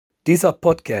Dieser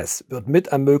Podcast wird mit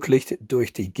ermöglicht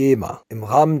durch die GEMA im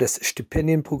Rahmen des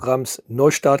Stipendienprogramms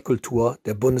Neustart Kultur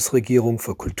der Bundesregierung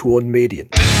für Kultur und Medien.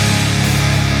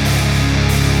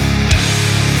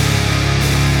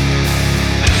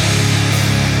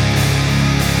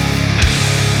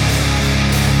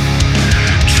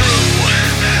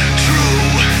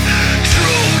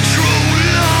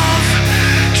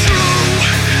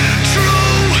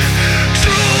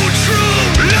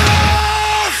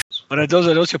 What are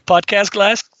those your podcast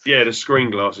glasses? Yeah, the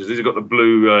screen glasses. These have got the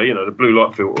blue, the blue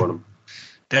light filter on them.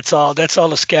 That's all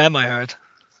a scam, I heard.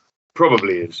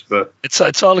 Probably is, but it's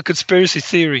all a conspiracy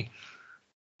theory.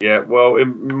 Yeah, well, it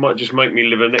might just make me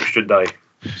live an extra day.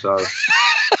 So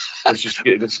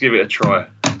let's give it a try.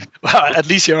 Well, at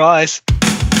least your eyes. The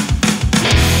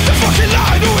fucking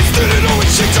line, always stealing,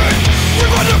 always cheating. We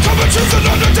want to come and choose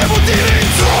another devil dealing.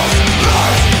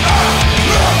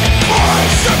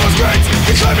 Devil's great,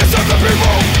 you claim yourself the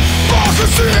people.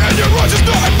 Democracy and your right is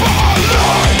nothing but a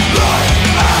lie.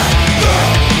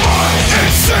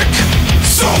 It's sick,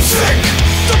 so sick.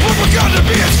 The propaganda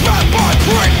being spat by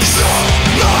pricks.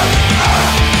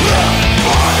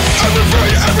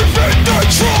 Everything they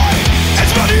try.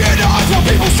 It's money in the eyes while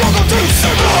people struggle to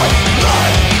survive.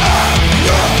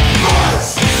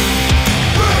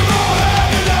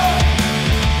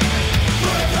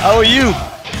 How are you?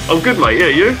 I'm good, mate. Yeah,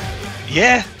 you?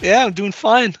 Yeah, I'm doing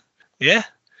fine. Yeah.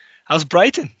 How's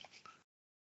Brighton?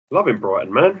 Loving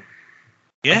Brighton, man.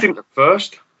 Yeah. I think at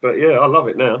first, but yeah, I love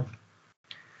it now.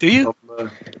 Do you?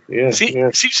 Yeah.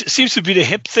 Seems to be the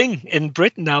hip thing in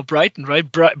Britain now, Brighton, right?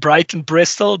 Brighton,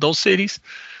 Bristol, those cities.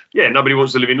 Yeah, nobody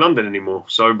wants to live in London anymore.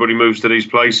 So everybody moves to these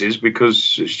places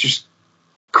because it's just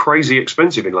crazy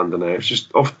expensive in London now. It's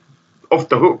just off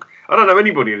the hook. I don't know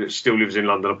anybody that still lives in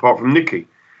London apart from Nikki,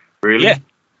 really. Yeah.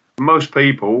 Most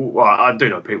people, well, I do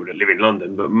know people that live in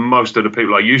London, but most of the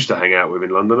people I used to hang out with in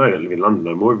London, they don't live in London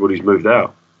no more. Everybody's moved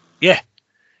out. Yeah.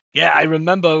 I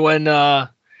remember when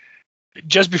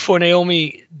just before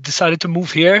Naomi decided to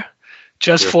move here,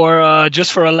 just for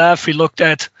a laugh, we looked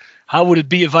at how would it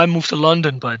be if I moved to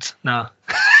London, but no.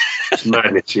 It's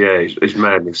madness, yeah, it's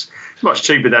madness. It's much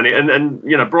cheaper than it, and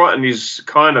you know, Brighton is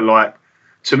kind of like,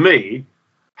 to me,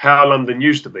 how London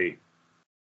used to be.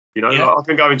 You know, like I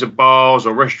can go into bars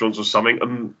or restaurants or something,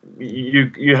 and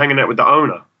you're hanging out with the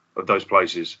owner of those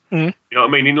places. Mm-hmm. You know what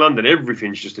I mean? In London,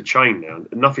 everything's just a chain now.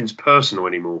 Nothing's personal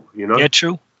anymore, you know? Yeah,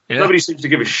 true. Yeah. Nobody seems to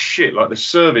give a shit. Like, the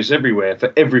service everywhere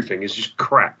for everything is just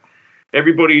crap.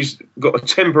 Everybody's got a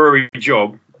temporary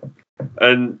job,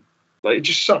 and like, it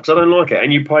just sucks. I don't like it.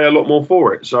 And you pay a lot more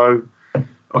for it. So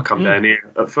I come down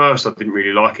here. At first, I didn't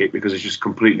really like it because it's just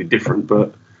completely different.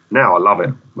 But now I love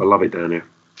it. I love it down here.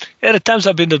 Yeah, the times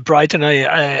I've been to Brighton,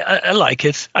 I like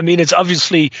it. I mean, it's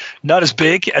obviously not as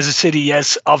big as a city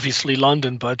as obviously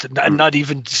London, but not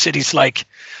even cities like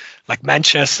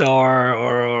Manchester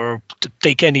or to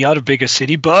take any other bigger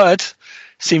city. But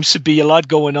seems to be a lot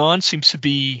going on. Seems to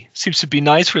be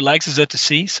nice, relaxes at the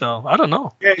sea. So I don't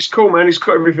know. Yeah, it's cool, man. It's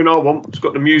got everything I want. It's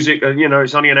got the music, and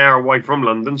it's only an hour away from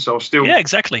London, so I'll still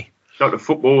exactly go to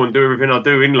football and do everything I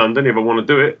do in London. If I want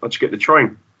to do it, I just get the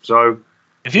train. So.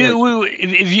 If you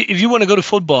want to go to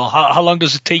football, how long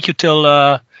does it take you till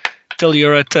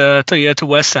you're at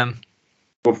West Ham?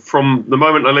 Well, from the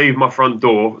moment I leave my front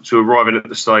door to arriving at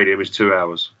the stadium is 2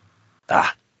 hours. So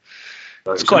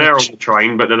it's an hour on the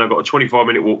train, but then I've got a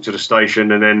 25-minute walk to the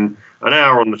station, and then an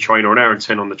hour on the train, or an hour and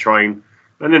 10 on the train,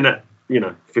 and then that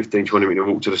 15-20-minute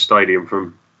walk to the stadium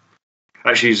from.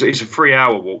 Actually, it's a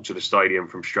 3-hour walk to the stadium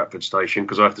from Stratford Station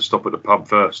because I have to stop at the pub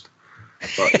first.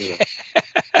 But,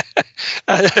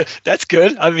 that's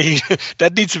good. I mean,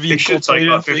 that needs to be. It should take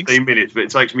like 15 minutes, but it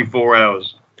takes me 4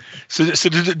 hours. So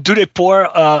do they pour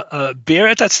beer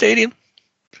at that stadium?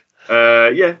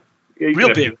 Yeah.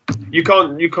 Real beer. You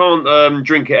can't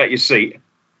drink it at your seat.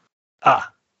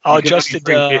 Just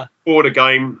before the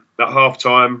game at half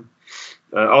time.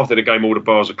 After the game, all the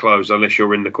bars are closed unless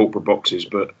you're in the corporate boxes.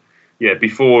 But yeah,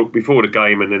 before the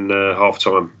game and then half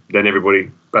time, then everybody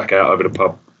back out over the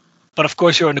pub. But of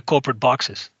course, you're in the corporate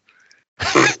boxes.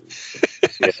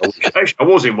 Yeah, actually, I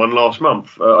was in one last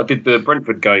month. I did the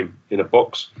Brentford game in a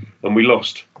box, and we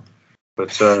lost.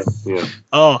 But yeah.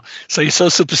 Oh, so you're so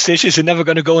superstitious, you're never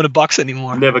going to go in a box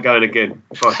anymore. Never going again.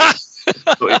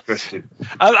 Not interested.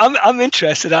 I'm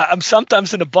interested. I'm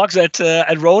sometimes in a box at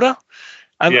Roda.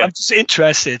 I'm just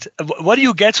interested. What do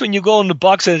you get when you go in the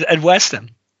box at West Ham?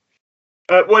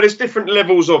 Well, there's different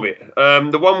levels of it.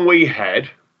 The one we had.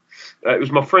 It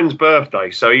was my friend's birthday,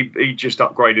 so he just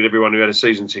upgraded everyone who had a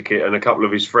season ticket, and a couple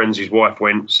of his friends, his wife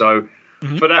went. So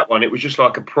for that one, it was just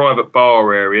like a private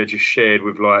bar area, just shared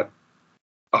with like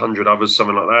 100 others,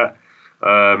 something like that.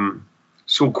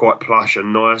 It's all quite plush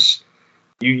and nice.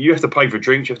 You have to pay for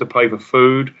drinks, you have to pay for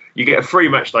food. You get a free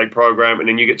match day program, and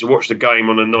then you get to watch the game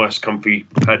on a nice, comfy,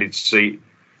 padded seat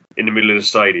in the middle of the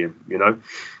stadium, you know.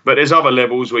 But there's other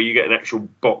levels where you get an actual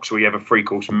box where you have a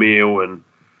 3-course meal and,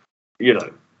 you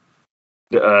know,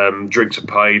 drinks are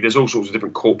paid. There's all sorts of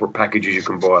different corporate packages you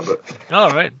can buy. But all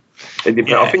right. I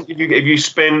think if you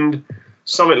spend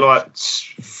something like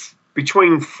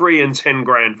between 3 and 10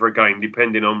 grand for a game,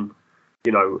 depending on,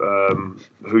 you know,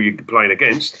 who you're playing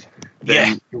against,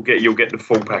 then you'll get the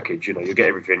full package. You know, you'll get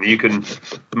everything. You can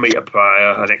meet a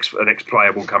player, an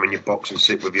ex-player will come in your box and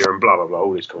sit with you, and blah blah blah,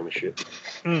 all this kind of shit.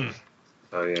 Mm.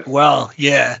 Oh yeah. Well,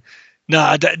 yeah,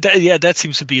 no, that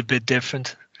seems to be a bit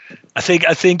different. I think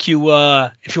you,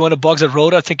 if you want to box at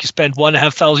Roda, I think you spend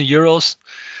 €1,500.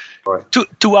 Right.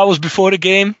 2 hours before the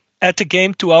game, at the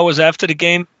game, 2 hours after the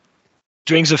game,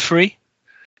 drinks are free.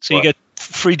 So you get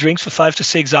free drinks for 5 to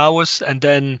 6 hours, and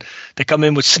then they come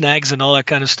in with snacks and all that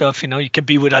kind of stuff. You know, you can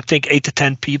be with, I think, 8 to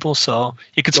 10 people, so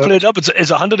you can split it up.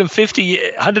 It's 150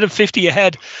 a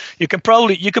head. You can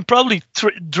probably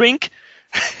drink.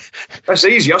 That's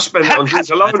easy. I spend it on drinks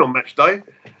alone on match day.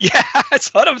 Yeah,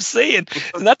 that's what I'm saying.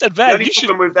 It's not that bad. The only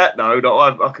problem with that, though,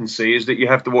 that I can see is that you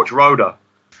have to watch Roda.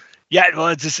 Yeah, well,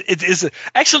 it is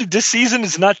actually this season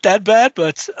is not that bad,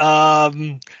 but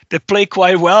they play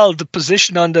quite well. The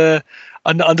position on the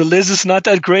list is not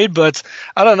that great, but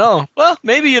I don't know. Well,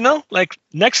 maybe, you know, like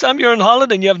next time you're on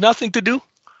holiday and you have nothing to do,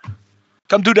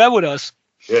 come do that with us.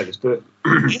 Yeah, let's do it.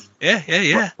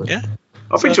 Yeah.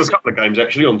 I've been to a couple of games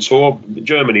actually on tour.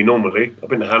 Germany normally. I've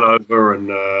been to Hanover and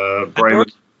Bremen.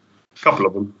 A couple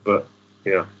of them, but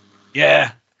yeah.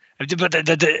 Yeah. But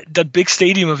that big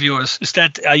stadium of yours,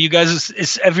 are you guys,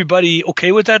 is everybody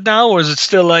okay with that now, or is it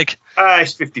still like...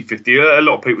 It's 50-50. A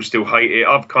lot of people still hate it.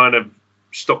 I've kind of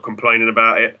stopped complaining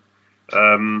about it.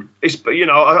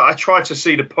 I try to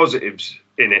see the positives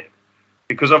in it,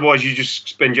 because otherwise you just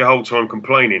spend your whole time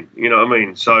complaining. You know what I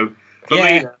mean? So for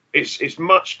me, it's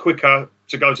much quicker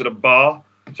to go to the bar,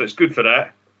 so it's good for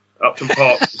that. Upton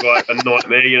Park was like a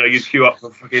nightmare. You know, you'd queue up for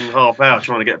fucking half hour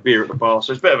trying to get a beer at the bar.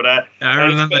 So it's better for that. I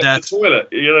remember that. The toilet.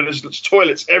 You know, there's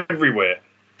toilets everywhere.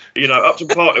 You know, Upton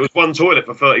Park, there was one toilet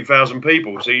for 30,000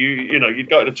 people. So you'd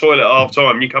go to the toilet at half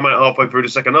time, and you come out halfway through the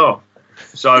second half.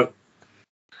 So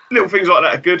little things like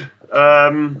that are good.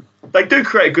 They do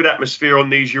create a good atmosphere on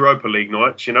these Europa League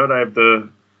nights. You know, they have the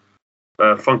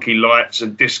funky lights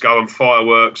and disco and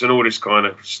fireworks and all this kind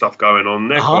of stuff going on.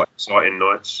 They're quite exciting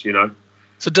nights, you know.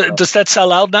 So does that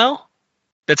sell out now?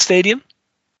 That stadium?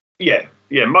 Yeah.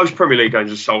 Most Premier League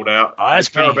games are sold out. The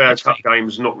Carabao Cup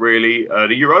games, not really.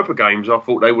 The Europa games, I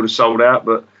thought they would have sold out,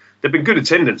 but they've been good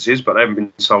attendances, but they haven't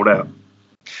been sold out.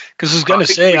 Because I was going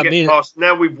to say,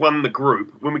 now we've won the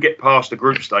group. When we get past the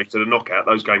group stage to the knockout,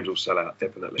 those games will sell out,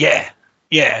 definitely.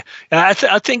 Yeah. I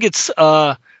think it's.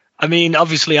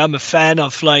 Obviously, I'm a fan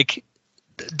of like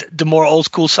the more old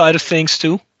school side of things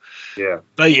too. Yeah.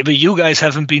 But you guys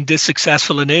haven't been this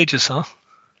successful in ages, huh?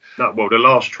 No, well, the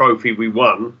last trophy we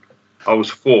won, I was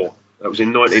 4. That was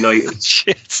in 1980.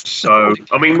 Shit. So,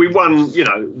 I mean, we won, you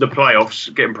know, the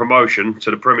playoffs, getting promotion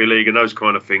to the Premier League and those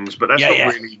kind of things, but that's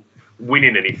not really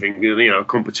winning anything, you know,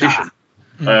 competition.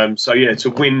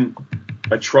 To win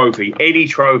a trophy, any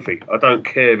trophy, I don't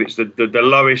care if it's the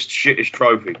lowest, shittest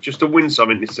trophy, just to win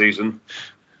something this season,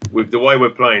 with the way we're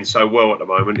playing so well at the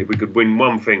moment, if we could win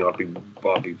one thing, I'd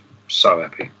be so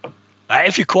happy.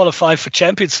 If you qualify for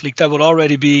Champions League, that would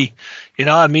already be, you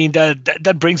know, I mean,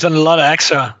 that brings in a lot of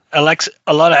extra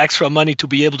money to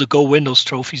be able to go win those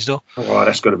trophies, though. Oh,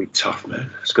 that's going to be tough, man.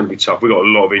 It's going to be tough. We've got a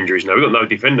lot of injuries now. We've got no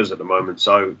defenders at the moment,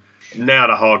 so now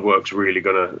the hard work's really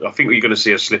going to. I think you're going to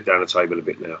see us slip down the table a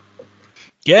bit now.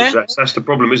 Yeah, that's the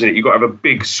problem, isn't it? You've got to have a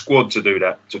big squad to do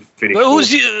that, to finish. Well,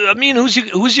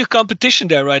 who's your competition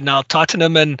there right now?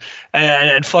 Tottenham and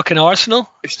fucking Arsenal.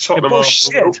 It's Tottenham.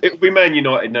 Arsenal. It'll be Man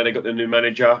United now. They got the new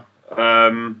manager. You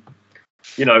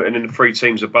know, and then the 3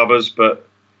 teams above us. But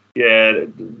yeah,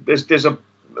 there's a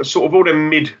sort of all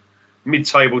the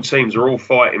mid-table teams are all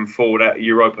fighting for that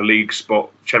Europa League spot,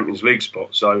 Champions League spot.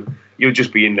 So you'll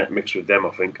just be in that mix with them, I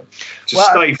think. To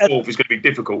stay fourth is going to be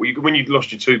difficult. When you've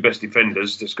lost your 2 best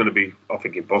defenders, it's going to be, I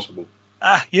think, impossible.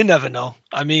 You never know.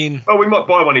 I mean... Oh, we might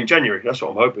buy one in January. That's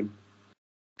what I'm hoping.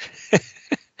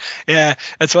 Yeah,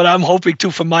 that's what I'm hoping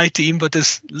too for my team, but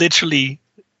there's literally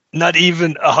not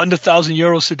even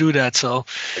 €100,000 to do that. So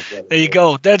there you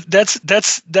go. That's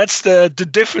the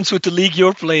difference with the league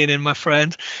you're playing in, my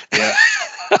friend. Yeah.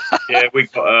 Yeah, we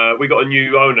got a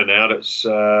new owner now that's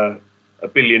a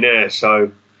billionaire,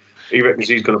 so he reckons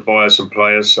he's going to buy us some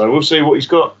players. So we'll see what he's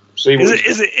got. See what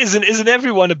Isn't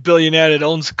everyone a billionaire that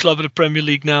owns a club in the Premier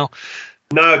League now?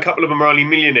 No, a couple of them are only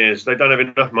millionaires. They don't have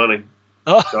enough money.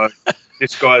 Oh. So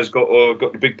this guy's got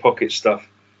the big pocket stuff.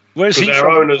 Where's he their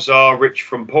from? owners are rich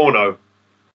from porno.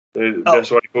 That's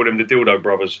why they call them the Dildo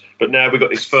Brothers. But now we've got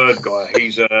this third guy.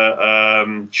 He's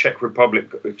a Czech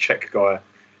Republic, Czech guy.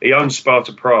 He owns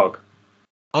Sparta Prague.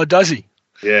 Oh, does he?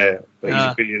 Yeah, but he's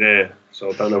a billionaire. So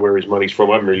I don't know where his money's from.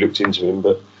 I haven't really looked into him,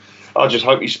 but I just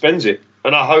hope he spends it.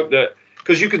 And I hope that,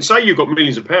 because you can say you've got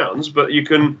millions of pounds, but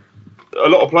a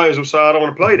lot of players will say, I don't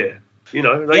want to play there. You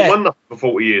know, they won nothing for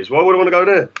 40 years. Why would I want to go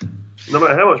there? No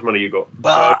matter how much money you got.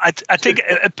 Well, I think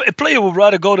a player would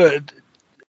rather go to,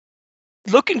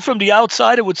 looking from the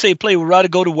outside, I would say a player would rather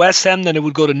go to West Ham than it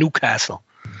would go to Newcastle.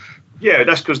 Yeah,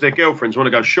 that's because their girlfriends want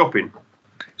to go shopping.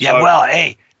 Yeah, so, well,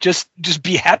 hey, just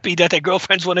be happy that their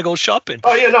girlfriends want to go shopping.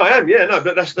 Oh, yeah, no, I am. Yeah, no,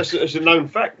 but that's a known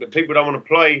fact that people don't want to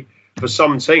play for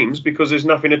some teams because there's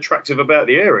nothing attractive about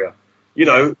the area. You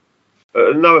know,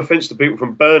 no offence to people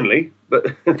from Burnley, but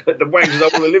the wags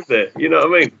don't want to live there. You know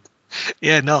what I mean?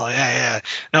 Yeah. No,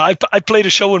 I played a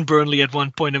show in Burnley at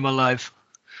one point in my life.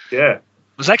 Yeah.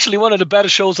 It was actually one of the better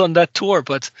shows on that tour,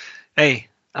 but hey,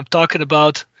 I'm talking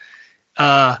about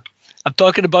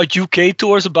UK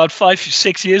tours about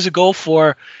 5-6 years ago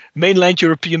for mainland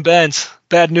European bands.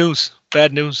 Bad news.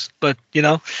 But you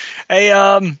know, hey,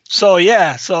 I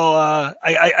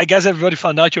guess everybody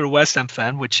found out you're a West Ham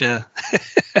fan, which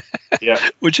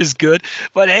which is good.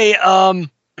 But hey,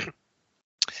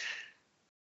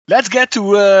 let's get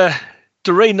to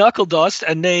Ray Knuckledust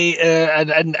and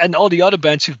all the other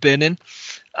bands you've been in.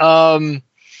 I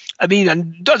mean,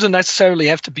 and it doesn't necessarily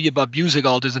have to be about music,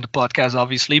 all this in the podcast,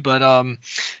 obviously, but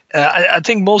I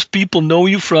think most people know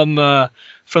you from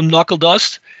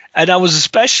Knuckledust, and I was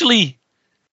especially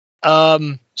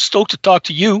stoked to talk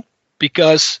to you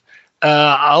because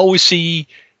I always see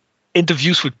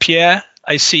interviews with Pierre.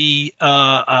 I see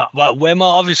Wema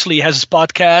obviously has his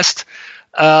podcast.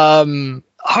 I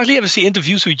hardly ever see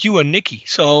interviews with you and Nikki,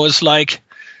 so it's like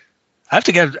I have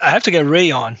to get Ray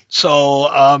on. So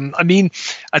I mean,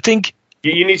 I think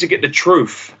you need to get the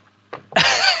truth.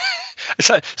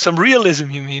 Some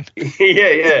realism, you mean?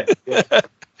 yeah.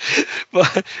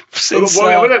 But since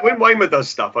when Waymer does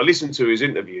stuff, I listen to his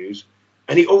interviews,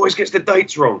 and he always gets the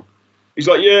dates wrong. He's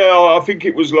like, I think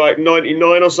it was like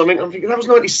 99 or something. I'm thinking that was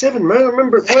 97, man. I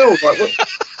remember it well. Like, what?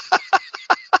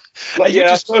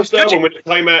 Our first album when it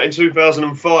came out in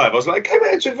 2005. I was like, it came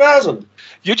out in 2000.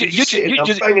 I'm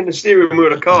banging the steering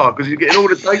wheel of the car because you're getting all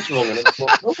the dates wrong. And I'm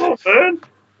like, come on, man.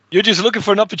 You're just looking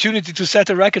for an opportunity to set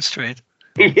the record straight.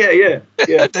 Yeah.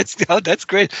 That's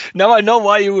great. Now I know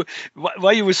why you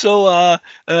were so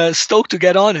stoked to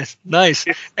get on it. Nice.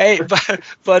 Hey,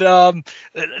 but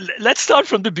let's start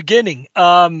from the beginning.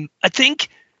 I think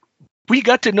we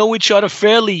got to know each other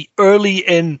fairly early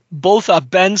in both our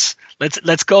bands.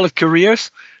 Let's call it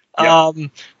careers. Yeah.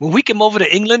 When we came over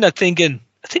to England, I think it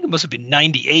must have been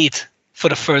 98 for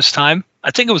the first time.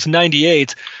 I think it was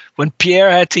 98 when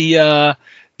Pierre had the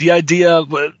idea.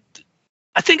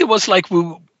 I think it was like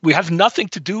we have nothing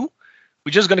to do.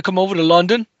 We're just going to come over to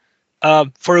London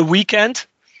for a weekend.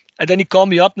 And then he called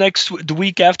me up the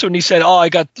week after and he said, I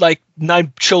got like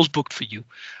 9 shows booked for you.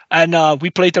 And we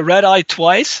played the Red Eye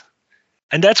twice.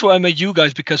 And that's where I met you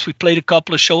guys because we played a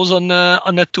couple of shows on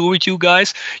that tour with you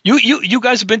guys. You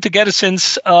guys have been together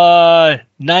since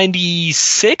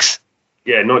 96?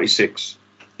 Yeah, 96.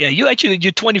 Yeah, you actually did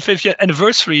your 25th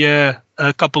anniversary a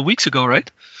couple of weeks ago,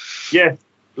 right? Yeah.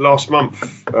 Last month,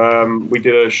 we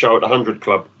did a show at the 100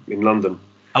 Club in London.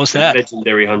 How was that?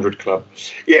 Legendary 100 Club.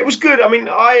 Yeah, it was good. I mean,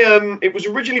 it was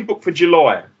originally booked for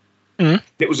July. Mm-hmm.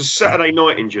 It was a Saturday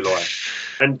night in July.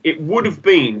 And it would have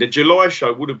been, the July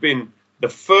show would have been the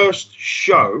first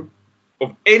show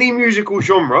of any musical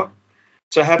genre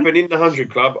to happen in the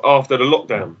 100 Club after the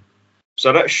lockdown.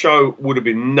 So that show would have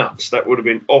been nuts. That would have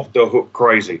been off the hook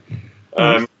crazy.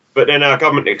 But then our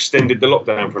government extended the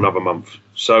lockdown for another month.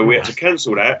 So we had to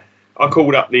cancel that. I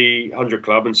called up the 100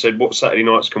 Club and said, what Saturday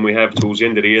nights can we have towards the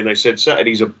end of the year? And they said,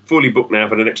 Saturdays are fully booked now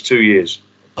for the next 2 years.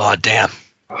 Oh, damn.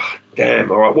 Oh, damn.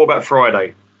 All right. What about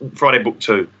Friday? Friday booked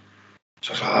 2.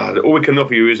 So I was like, all we can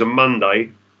offer you is a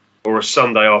Monday or a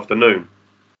Sunday afternoon.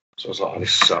 So I was like,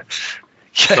 this sucks.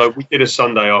 So we did a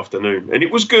Sunday afternoon. And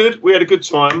it was good. We had a good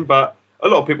time, but a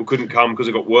lot of people couldn't come because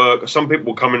they got work. Some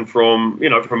people were coming from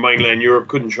mainland Europe,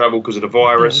 couldn't travel because of the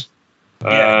virus.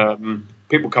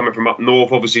 People coming from up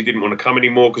north obviously didn't want to come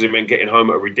anymore because it meant getting home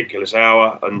at a ridiculous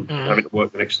hour and having to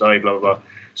work the next day, blah, blah, blah.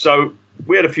 So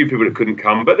we had a few people that couldn't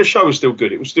come, but the show was still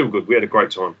good. It was still good. We had a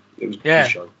great time. It was a good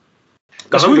show.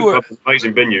 The 100 Club was an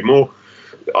amazing venue.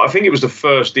 I think it was the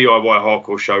first DIY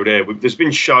hardcore show there. There's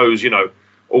been shows,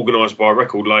 organised by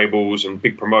record labels and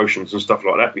big promotions and stuff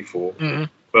like that before. Mm-hmm.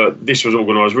 But this was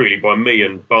organised really by me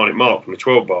and Barnett Mark from the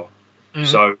 12 Bar. Mm-hmm.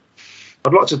 So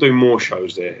I'd like to do more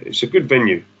shows there. It's a good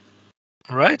venue.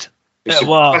 Right. It's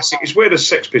classic. It's where the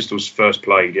Sex Pistols first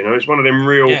played. It's one of them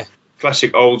real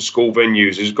classic old school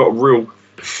venues. It's got a real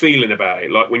feeling about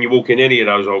it. Like when you walk in any of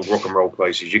those old rock and roll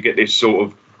places, you get this sort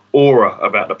of aura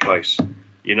about the place.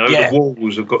 The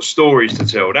walls have got stories to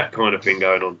tell. That kind of thing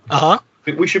going on. Uh-huh. I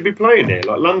think we should be playing there.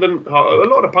 Like London, a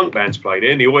lot of punk bands play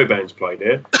there, and the Oi bands play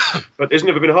there, but there's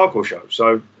never been a hardcore show.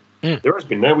 So there has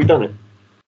been. Now we've done it.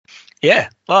 Yeah,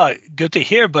 well, good to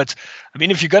hear. But I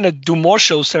mean, if you're going to do more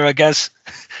shows there, I guess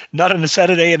not on a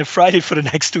Saturday and a Friday for the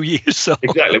next 2 years. So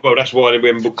exactly. Well, that's why we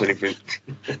haven't booked anything.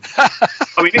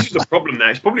 I mean, this is the problem now.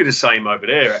 It's probably the same over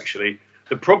there, actually.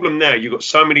 The problem now, you've got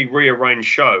so many rearranged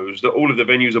shows that all of the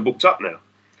venues are booked up now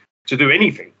to do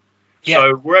anything. Yeah.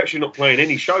 So we're actually not playing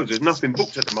any shows. There's nothing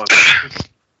booked at the moment.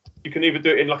 You can either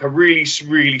do it in like a really,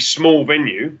 really small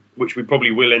venue, which we probably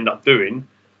will end up doing,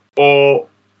 or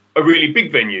a really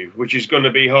big venue, which is going to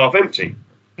be half empty,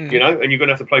 and you're going to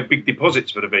have to play big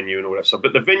deposits for the venue and all that stuff.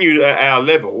 But the venue at our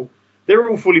level, they're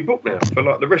all fully booked now for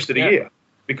like the rest of the year,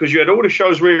 because you had all the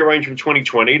shows rearranged from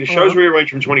 2020, the shows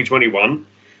rearranged from 2021.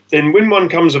 Then when one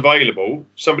comes available,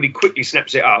 somebody quickly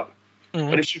snaps it up.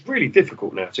 And it's just really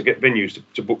difficult now to get venues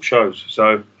to book shows.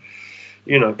 So,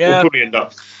 we'll probably end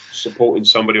up supporting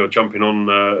somebody or jumping on,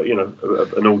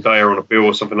 an all-dayer on a bill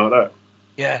or something like that.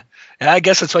 Yeah, I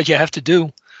guess that's what you have to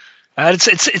do.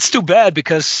 It's too bad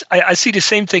because I see the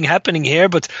same thing happening here,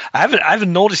 but I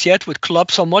haven't noticed yet with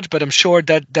clubs so much, but I'm sure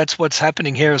that's what's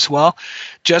happening here as well.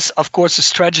 Just, of course, the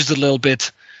stretch is a little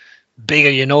bit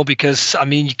bigger, because I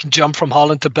mean you can jump from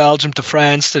Holland to Belgium to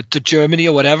France to Germany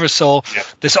or whatever, so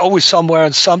there's always somewhere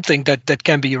and something that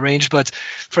can be arranged. But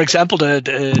for example,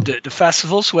 the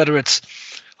festivals, whether it's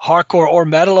hardcore or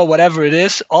metal or whatever it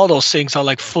is, all those things are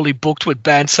like fully booked with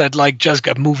bands that like just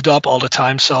get moved up all the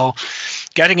time. So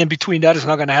getting in between that is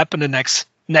not going to happen the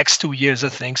next 2 years, I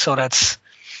think. So it's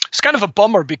kind of a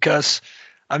bummer because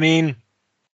I mean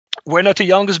we're not the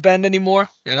youngest band anymore,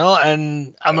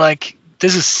 and I'm like,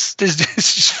 This is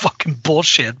just fucking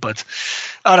bullshit, but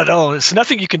I don't know. There's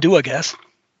nothing you can do, I guess.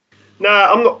 No,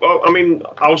 I'm not. I mean,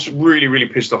 I was really, really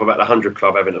pissed off about the 100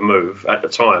 Club having to move at the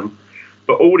time.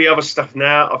 But all the other stuff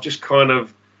now, I've just kind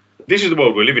of... This is the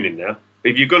world we're living in now.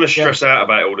 If you're going to stress out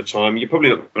about it all the time, you're probably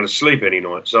not going to sleep any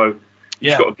night. So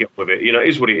you've got to get on with it. It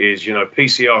is what it is.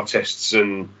 PCR tests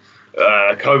and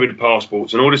COVID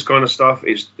passports and all this kind of stuff.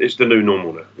 It's the new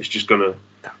normal now. It's just going to...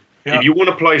 Yeah. If you want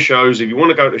to play shows, if you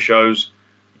want to go to shows,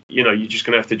 you're just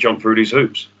going to have to jump through these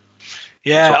hoops.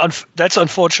 Yeah, that's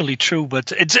unfortunately true.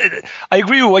 But I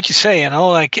agree with what you say.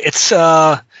 Like it's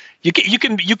you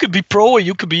can be pro or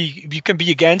you can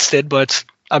be against it. But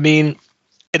I mean,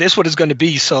 it is what it's going to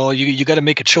be. So you got to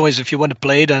make a choice. If you want to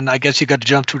play, then I guess you got to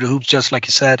jump through the hoops, just like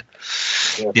you said.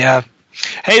 Yeah.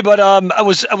 Hey, but I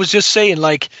was just saying,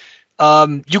 like,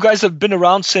 you guys have been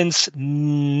around since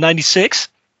 '96.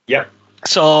 Yeah.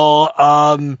 So,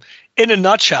 in a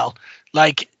nutshell,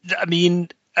 like, I mean,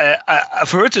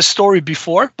 I've heard this story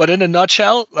before, but in a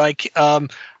nutshell, like, how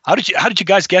did you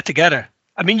guys get together?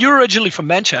 I mean, you're originally from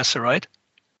Manchester, right?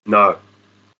 No.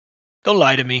 Don't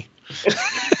lie to me.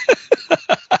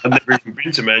 I've never even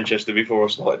been to Manchester before I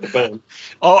started the band.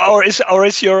 Or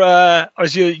is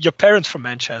your parents from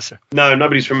Manchester? No,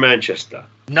 nobody's from Manchester.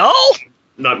 No?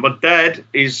 No, my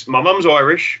mum's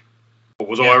Irish.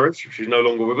 Was Irish. She's no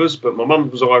longer with us, but my mum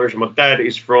was Irish and my dad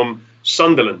is from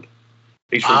Sunderland.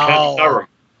 He's from County Durham,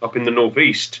 up in the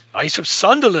northeast. Oh, he's from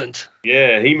Sunderland.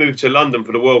 Yeah, he moved to London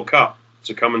for the World Cup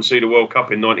to come and see the World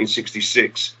Cup in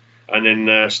 1966 and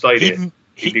then stayed here.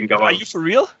 He didn't go home. Are you for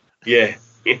real? Yeah.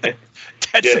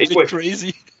 That's a bit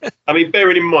crazy. I mean,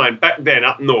 bearing in mind, back then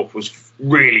up north was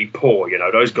really poor,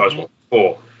 those guys were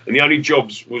poor. And the only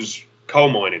jobs was coal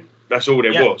mining. That's all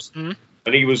there was. Mm-hmm.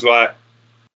 And he was like,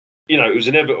 it was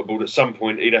inevitable that at some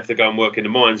point he'd have to go and work in the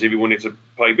mines if he wanted to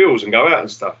pay bills and go out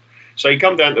and stuff. So he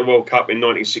come down to the World Cup in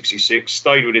 1966,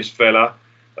 stayed with this fella,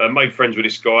 made friends with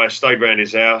this guy, stayed around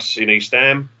his house in East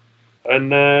Ham.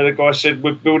 And the guy said,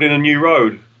 we're building a new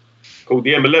road called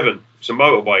the M11. It's a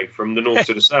motorway from the north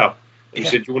to the south. And he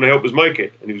said, do you want to help us make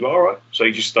it? And he was like, all right. So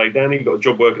he just stayed down. He got a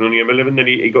job working on the M11. Then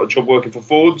he got a job working for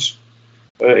Ford's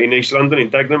in East London,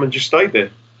 in Dagenham, and just stayed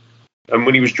there. And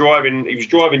when he was driving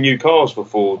new cars for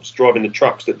Ford's, driving the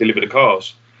trucks that deliver the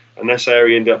cars. And that's how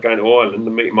he ended up going to Ireland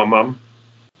and meeting my mum.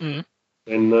 Mm.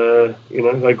 And,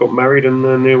 they got married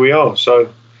and here we are.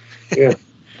 So, yeah.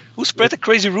 Who spread the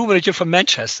crazy rumour that you're from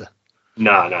Manchester?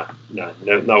 No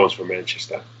one's from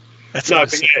Manchester. That's No,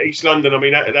 nice. but yeah, East London. I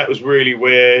mean, that was really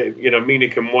where me,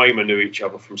 Nick, and Waymer knew each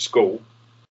other from school.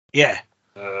 Yeah.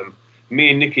 Me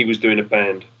and Nicky was doing a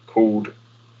band called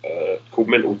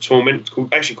Mental Torment. It's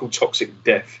called Toxic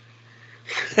Death.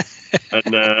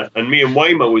 and me and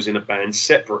Waymer was in a band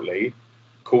separately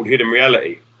called Hidden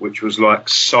Reality, which was like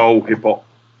soul hip hop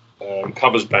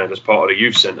covers band as part of the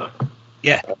youth centre.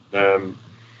 Yeah.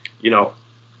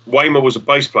 Waymer was a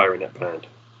bass player in that band,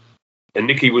 and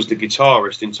Nicky was the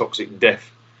guitarist in Toxic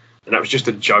Death. And that was just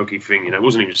a jokey thing, It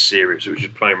wasn't even serious. It was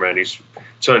just playing around. He's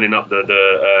turning up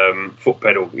the foot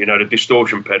pedal, the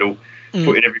distortion pedal,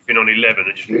 putting everything on 11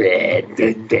 and just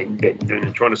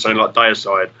and trying to sound like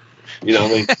Deicide. You know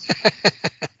what I mean?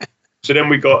 So then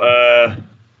we got,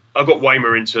 I got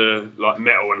Waymer into like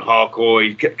metal and hardcore.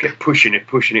 He kept pushing it.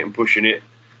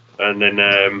 And then,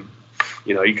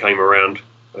 he came around.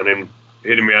 And then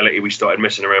Hidden Reality, we started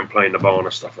messing around playing Nirvana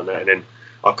stuff and that. And then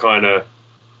I kind of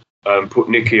put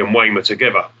Nicky and Waymer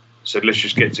together. Said, let's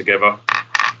just get together.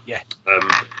 Yeah.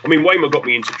 Waymer got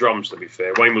me into drums, to be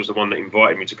fair. Waymer was the one that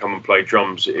invited me to come and play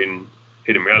drums in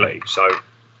Hidden Reality. So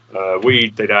we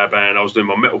did our band. I was doing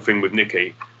my metal thing with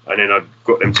Nicky, and then I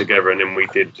got them together, and then we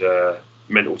did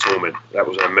Mental Torment. That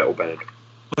was our metal band.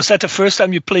 Was that the first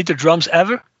time you played the drums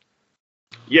ever?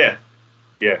 Yeah.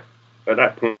 At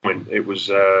that point, it was.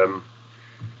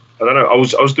 I don't know. I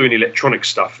was doing electronic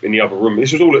stuff in the other room.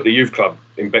 This was all at the youth club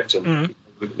in Beckton.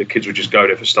 Mm-hmm. The kids would just go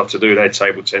there for stuff to do. They had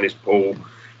table tennis, pool.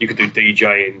 You could do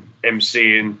DJing,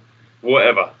 MCing,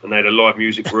 whatever. And they had a live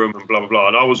music room and blah, blah, blah.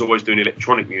 And I was always doing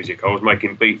electronic music. I was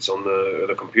making beats on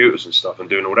the computers and stuff and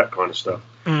doing all that kind of stuff.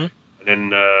 Mm-hmm.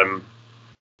 And then I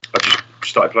just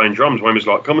started playing drums. Wayne was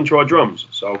like, come and try drums.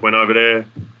 So I went over there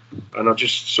and I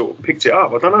just sort of picked it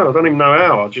up. I don't even know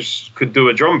how. I just could do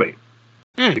a drum beat.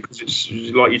 Because it's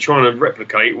like you're trying to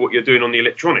replicate what you're doing on the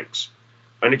electronics.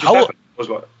 And it just happened. I was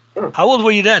like, How old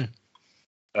were you then?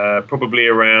 Probably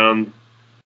around,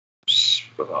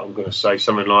 I'm going to say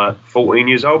something like 14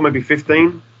 years old, maybe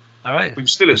 15. All right. We were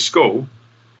still at school.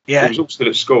 Yeah. We was all still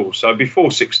at school. So before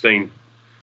 16.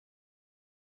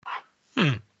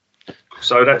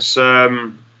 So that's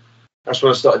when I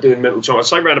started doing Mental Torment. I'd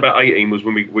say around about 18 was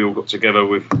when we all got together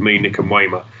with me, Nick and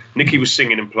Waymer. Nicky was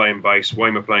singing and playing bass,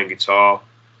 Waymer playing guitar.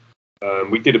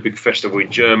 We did a big festival in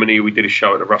Germany. We did a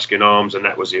show at the Ruskin Arms, and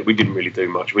that was it. We didn't really do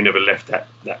much. We never left that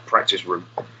practice room.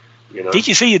 Did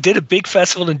you say you did a big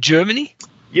festival in Germany?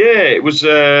 Yeah, it was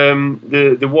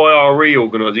the YRE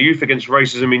organised, the Youth Against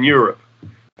Racism in Europe.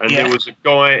 And there was a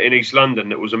guy in East London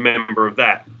that was a member of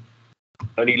that.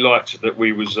 And he liked that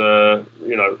we was, a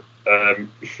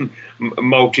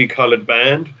multicoloured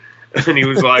band. And he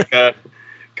was like,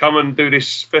 come and do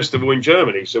this festival in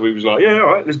Germany. So we was like, yeah,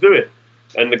 all right, let's do it.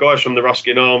 And the guys from the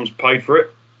Ruskin Arms paid for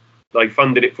it. They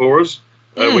funded it for us.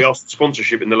 We asked for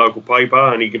sponsorship in the local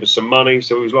paper, and he gave us some money.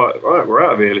 So we was like, all right, we're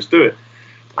out of here, let's do it.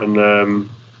 And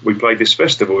we played this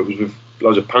festival. It was with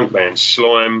loads of punk bands.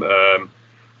 Slime,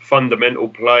 Fundamental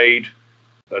played.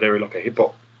 They were like a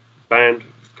hip-hop band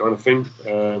kind of thing.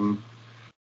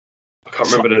 I can't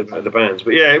remember the bands.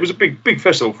 But yeah, it was a big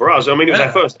festival for us. I mean, it was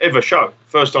our first ever show.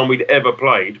 First time we'd ever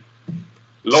played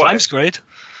live. Slime's great.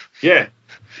 Yeah.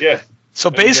 So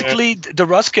basically, the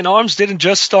Ruskin Arms didn't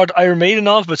just start Iron Maiden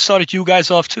off, but started you guys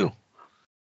off too.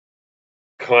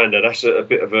 Kinda. That's a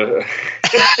bit of a.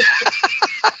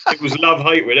 It was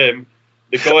love-hate with them.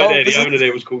 The guy the owner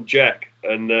there was called Jack,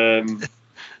 and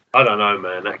I don't know,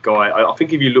 man. That guy. I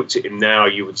think if you looked at him now,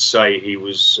 you would say he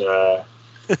was.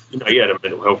 He had a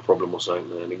mental health problem or something,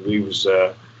 man. He was.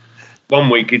 One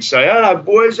week he'd say, "Hello,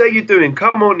 boys, how you doing?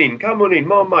 Come on in,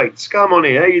 my mates, come on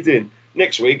in. How you doing?"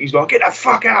 Next week, he's like, get the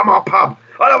fuck out of my pub.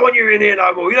 I don't want you in here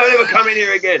no more. You don't ever come in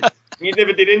here again. And you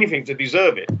never did anything to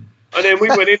deserve it. And then we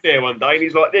went in there one day, and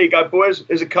he's like, there you go, boys.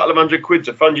 There's a couple of £100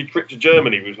 to fund your trip to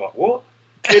Germany. We was like, what?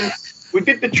 And we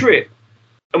did the trip,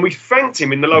 and we thanked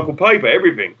him in the local paper,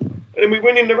 everything. And then we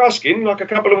went in the Ruskin, like a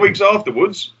couple of weeks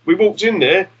afterwards. We walked in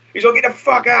there. He's like, get the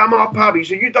fuck out of my pub. He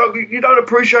said, you don't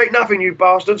appreciate nothing, you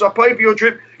bastards. I paid for your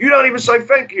trip. You don't even say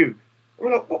thank you. And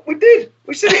we're like, what? We did.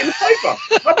 We said it in the paper,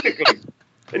 publicly.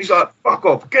 And he's like, fuck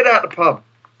off, get out the pub.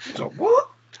 He's like, what?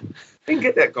 Didn't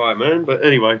get that guy, man. But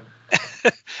anyway.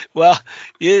 Well,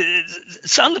 it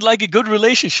sounded like a good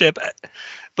relationship.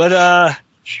 But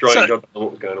strange, I don't know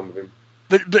what was going on with him.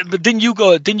 But didn't you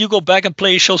go back and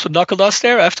play shows with Knuckle Dust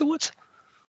there afterwards?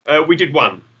 We did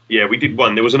one. Yeah, we did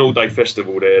one. There was an all-day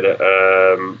festival there that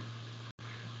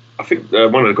I think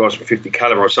one of the guys from 50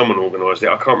 Caliber or someone organised it.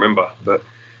 I can't remember, but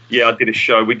yeah, I did a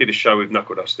show. We did a show with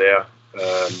Knuckle Dust there.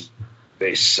 But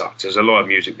it sucked. As a live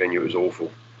music venue, it was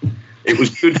awful. It was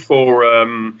good for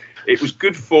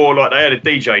like they had a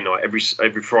DJ night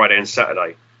every Friday and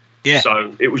Saturday. Yeah.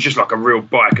 So it was just like a real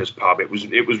bikers pub. It was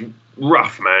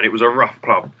rough, man. It was a rough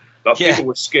pub. Like people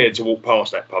were scared to walk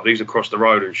past that pub. These across the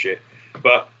road and shit.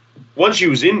 But once you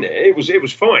was in there, it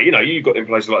was fine. You know, you got in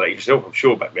places like that yourself, I'm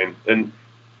sure, back then. And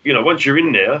you know, once you're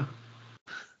in there,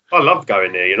 I loved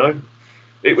going there. You know,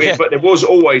 but there was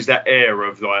always that air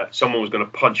of like someone was going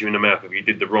to punch you in the mouth if you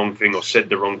did the wrong thing or said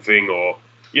the wrong thing, or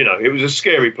you know, it was a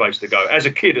scary place to go. As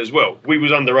a kid as well, we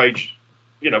was underage.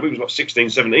 You know, we was like 16,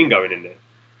 17 going in there.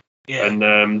 Yeah.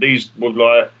 And these were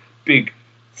like big,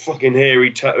 fucking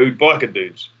hairy, tattooed biker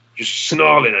dudes just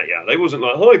snarling at you. They wasn't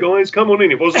like, "Hi guys, come on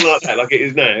in." It wasn't like that, like it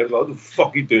is now. It was like, "What the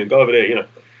fuck are you doing? Go over there," you know.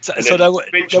 So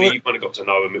eventually, you kind of got to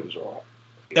know them. It was all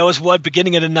right. That was what,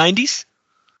 beginning of the 90s?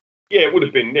 Yeah, it would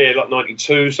have been like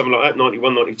 92, something like that,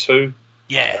 91, 92.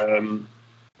 Yeah.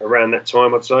 Around that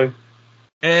time, I'd say.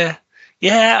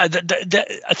 Yeah.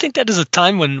 I think that is a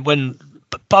time when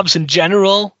pubs in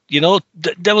general, you know,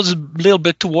 there was a little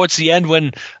bit towards the end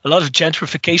when a lot of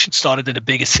gentrification started in the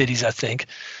biggest cities, I think.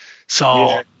 So,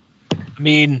 I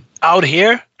mean, out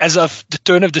here, as of the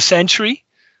turn of the century,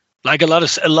 like a lot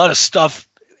of stuff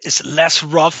is less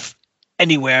rough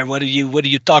anywhere. Whether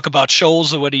you talk about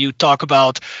shows or whether you talk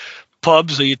about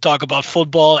pubs or you talk about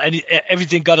football, and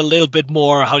everything got a little bit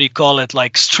more, how do you call it,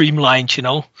 like streamlined, you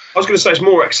know? I was going to say it's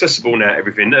more accessible now,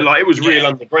 everything. Like, it was real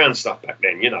underground stuff back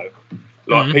then, you know.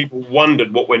 Like, people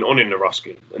wondered what went on in the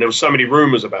Ruskin, and there were so many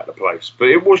rumours about the place. But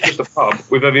it was just a pub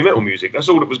with heavy metal music. That's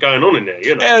all that was going on in there,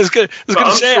 you know. Yeah, I was going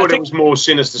to say, sure there was more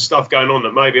sinister stuff going on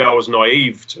that maybe I was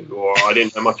naive to, or I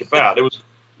didn't know much about. There was,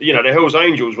 you know, the Hells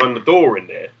Angels run the door in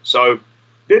there, so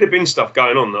there'd have been stuff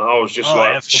going on that I was just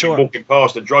walking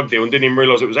past a drug deal and didn't even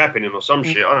realise it was happening or some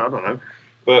shit. I don't know,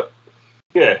 but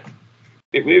yeah,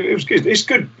 it was good. It's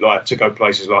good, like, to go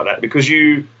places like that because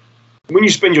when you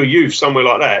spend your youth somewhere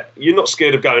like that, you're not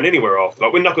scared of going anywhere after.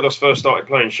 Like when Knuckle Dust first started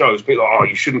playing shows, people were like, "Oh,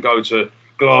 you shouldn't go to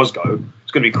Glasgow.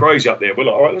 It's going to be crazy up there." We're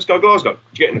like, "All right, let's go to Glasgow."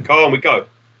 You get in the car and we go.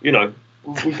 You know,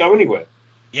 we go anywhere.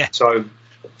 Yeah. So,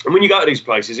 and when you go to these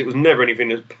places, it was never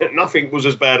anything. Nothing was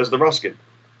as bad as the Ruskin.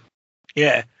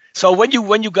 Yeah. So when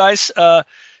you guys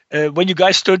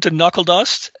turned to Knuckle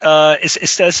Dust, were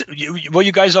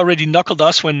you guys already Knuckle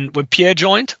Dust when Pierre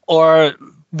joined, or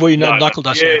were you not Knuckle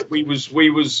Dust? Yeah, we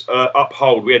was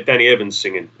Uphold. We had Danny Evans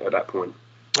singing at that point.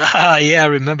 Ah, yeah, I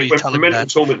remember you telling me that.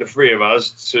 Mental Torment, the three of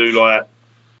us, to like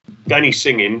Danny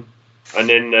singing, and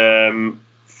then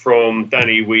from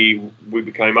Danny we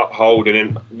became Uphold,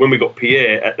 and then when we got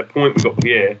Pierre, at the point we got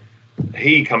Pierre,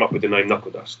 he came up with the name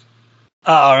Knuckle Dust.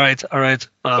 All right.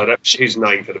 So that's his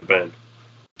name for the band.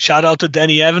 Shout out to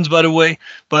Danny Evans, by the way.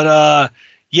 But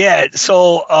yeah,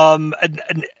 so and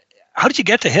how did you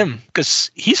get to him? Because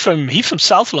he's from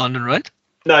South London, right?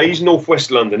 No, he's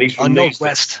Northwest London. He's from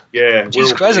Northwest. Yeah.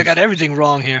 Jesus Christ, I got everything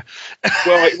wrong here.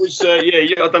 Well, it was I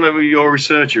don't know who your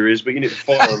researcher is, but you need to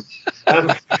fire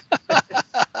him.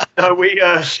 No, we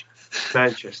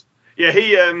Manchester. Yeah,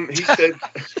 he said.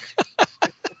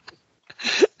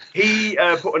 He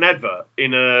put an advert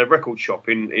in a record shop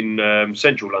in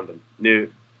central London near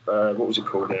what was it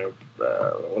called now?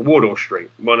 Wardour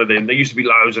Street. One of them. There used to be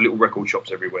loads of little record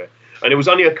shops everywhere, and there was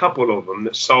only a couple of them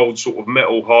that sold sort of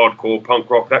metal, hardcore, punk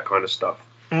rock, that kind of stuff.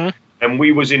 Mm. And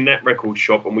we was in that record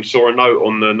shop, and we saw a note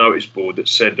on the notice board that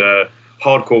said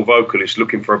 "hardcore vocalist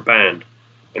looking for a band,"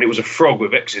 and it was a frog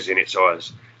with X's in its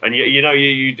eyes. And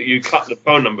you cut the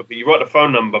phone number, but you write the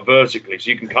phone number vertically, so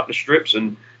you can cut the strips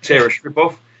and tear a strip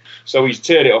off. So he's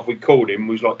teared it off. We called him.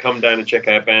 We was like, "Come down and check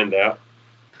our band out."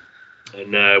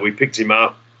 And we picked him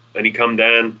up, and he come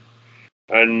down,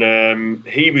 and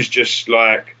he was just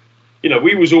like,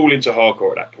 we was all into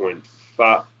hardcore at that point,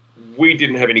 but we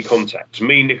didn't have any contacts.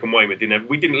 Me, Nick, and Wayne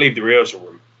we didn't leave the rehearsal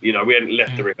room. We hadn't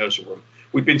left the rehearsal room.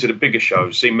 We'd been to the bigger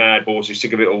shows, seen Mad Bosses,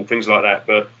 Sick of It All, things like that,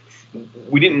 but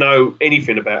we didn't know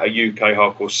anything about a UK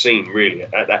hardcore scene really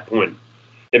at that point.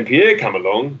 Then Pierre came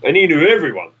along, and he knew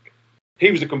everyone. He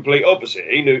was the complete opposite.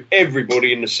 He knew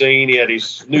everybody in the scene. He had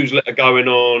his newsletter going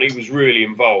on. He was really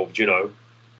involved,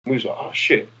 We was like, oh,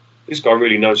 shit, this guy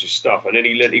really knows his stuff. And then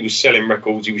he was selling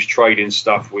records. He was trading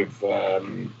stuff with,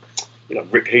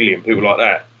 Rick Healy and people like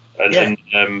that. And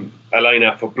Elaine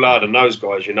Out for Blood and those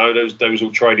guys, they was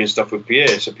all trading stuff with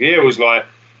Pierre. So Pierre was like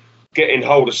getting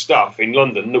hold of stuff in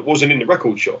London that wasn't in the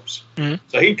record shops. Mm-hmm.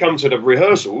 So he'd come to the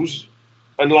rehearsals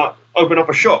and like open up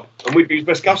a shop, and we'd be his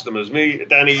best customers. Me,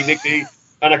 Danny, Nicky,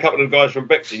 and a couple of the guys from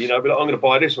Bexley. Be like, I'm going to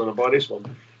buy this one and buy this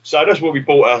one. So that's where we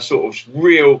bought our sort of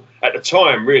real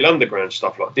underground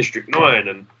stuff like District 9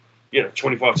 and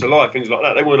 25 to Life, things like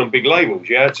that. They weren't on big labels.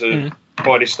 You had to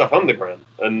buy this stuff underground,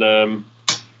 and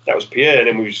that was Pierre, and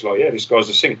then we were just like, yeah, this guy's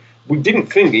a singer. We didn't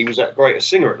think he was that great a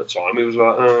singer at the time. It was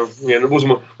like, it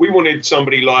wasn't. We wanted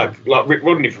somebody like Rick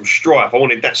Rodney from Stripe. I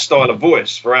wanted that style of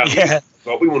voice for our music.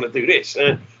 Like, we want to do this.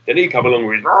 Then he come along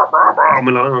with, I'm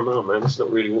like, oh no, man, that's not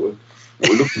really what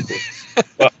we're looking for.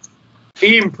 But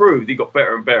he improved. He got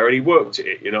better and better, and he worked at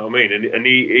it. You know what I mean? And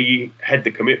he had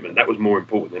the commitment. That was more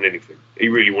important than anything. He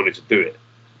really wanted to do it.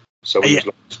 So he was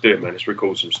like, let's do it, man. Let's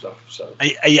record some stuff. So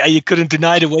you couldn't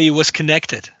deny the way he was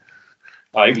connected.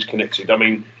 He was connected. I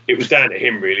mean, it was down to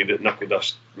him, really, that Knuckle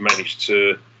Dust managed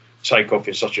to take off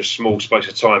in such a small space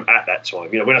of time at that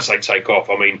time. You know, when I say take off,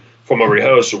 I mean from a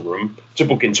rehearsal room to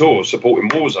booking tours, supporting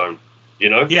Warzone, you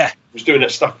know? Yeah. He was doing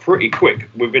that stuff pretty quick.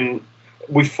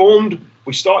 We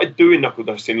started doing Knuckle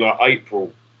Dust in like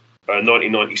April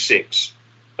 1996.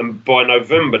 And by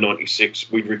November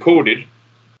 96, we'd recorded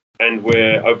and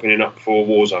we're opening up for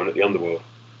Warzone at the Underworld,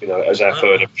 you know, as our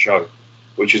third ever show,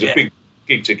 which is a big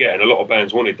gig to get, and a lot of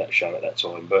bands wanted that show at that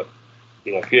time. But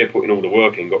you know, Pierre put in all the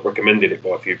work in, got recommended it by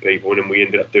a few people, and then we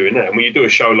ended up doing that. And when you do a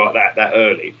show like that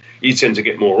early, you tend to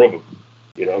get more of them.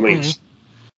 You know what I mean? Mm-hmm.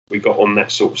 We got on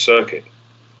that sort of circuit.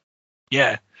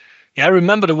 Yeah, I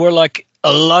remember there were like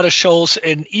a lot of shows,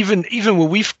 and even when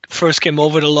we first came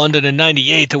over to London in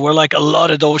 '98, there were like a lot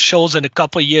of those shows, and a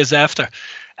couple of years after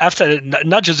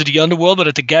not just at the Underworld, but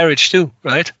at the Garage too,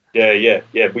 right? Yeah.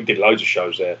 We did loads of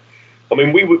shows there. I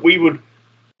mean, we would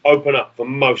open up for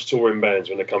most touring bands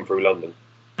when they come through London.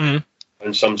 Mm-hmm.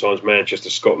 And sometimes Manchester,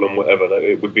 Scotland, whatever.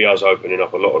 It would be us opening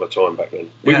up a lot of the time back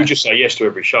then. We would just say yes to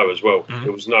every show as well. Mm-hmm.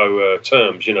 There was no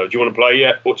terms, you know. Do you want to play?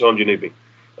 Yeah. What time do you need me?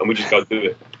 And we just go do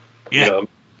it. Yeah. You know?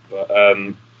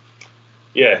 But,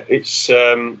 it's.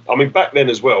 I mean, back then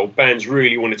as well, bands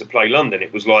really wanted to play London.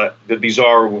 It was like the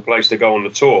desirable place to go on the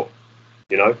tour.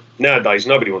 You know, nowadays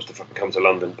nobody wants to fucking come to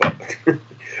London, but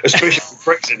especially with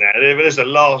Brexit now. There's the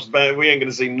last band. We ain't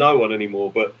going to see no one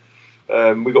anymore. But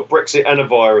we got Brexit and a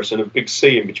virus and a big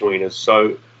sea in between us.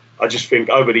 So I just think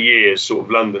over the years, sort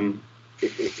of London,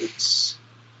 it's.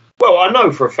 Well, I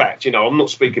know for a fact. You know, I'm not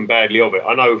speaking badly of it.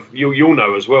 I know you'll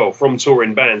know as well from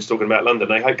touring bands talking about London.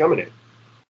 They hate coming here.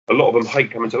 A lot of them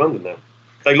hate coming to London now.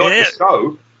 They like the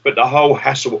show, but the whole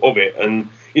hassle of it. And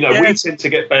you know, we tend to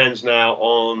get bands now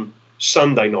on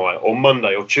Sunday night or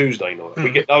Monday or Tuesday night. We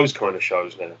get those kind of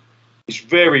shows now. It's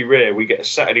very rare we get a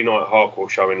Saturday night hardcore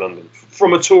show in London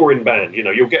from a touring band. You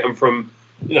know, you'll get them from,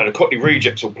 you know, the Cockney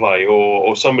Rejects will play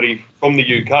or somebody from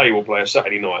the UK will play a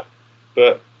Saturday night.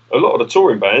 But a lot of the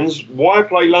touring bands, why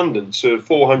play London to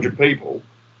 400 people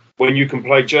when you can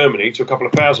play Germany to a couple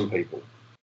of thousand people?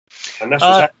 And that's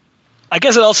what's happening. I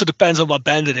guess it also depends on what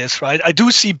band it is, right? I do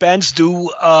see bands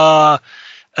do a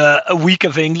week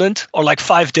of England or like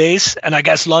 5 days, and I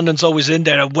guess London's always in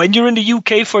there. And when you're in the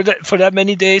UK for that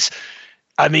many days,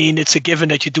 I mean, it's a given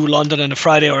that you do London on a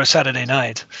Friday or a Saturday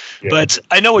night. Yeah. But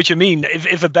I know what you mean.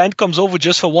 If a band comes over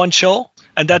just for one show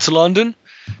and that's London,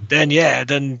 then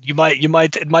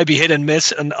it might be hit and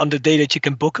miss on the day that you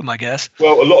can book them, I guess.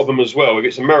 Well, a lot of them as well. If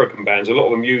it's American bands, a lot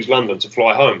of them use London to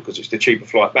fly home because it's the cheaper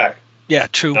flight back. Yeah,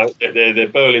 true. Their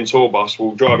Berlin tour bus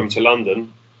will drive them to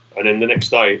London, and then the next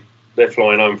day they're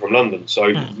flying home from London. So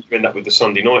you end up with the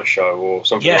Sunday night show or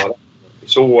something like that.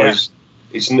 It's always,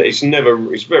 it's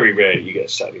very rare that you get a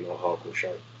Saturday night hardcore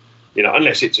show. You know,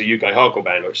 unless it's a UK hardcore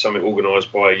band or it's something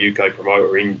organised by a UK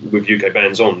promoter with UK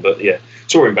bands on. But yeah,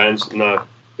 touring bands, no,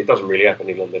 it doesn't really happen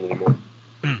in London anymore.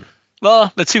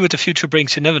 Well, let's see what the future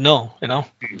brings. You never know, you know.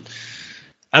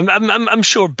 I'm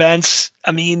sure bands.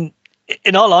 I mean,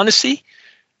 in all honesty,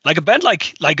 like a band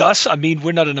like us. I mean,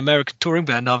 we're not an American touring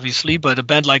band, obviously, but a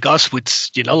band like us would,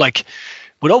 you know, like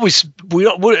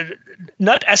we're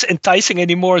not as enticing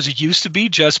anymore as it used to be,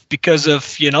 just because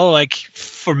of, you know, like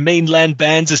for mainland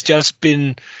bands, it's just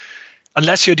been,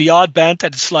 unless you're the odd band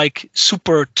that it's like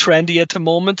super trendy at the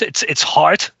moment, it's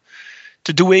hard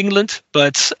to do England,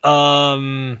 but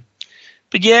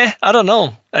yeah, I don't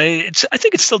know. I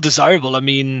think it's still desirable. I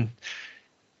mean,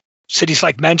 cities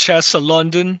like Manchester,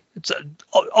 London, it's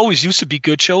always used to be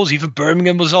good shows. Even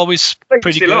Birmingham was always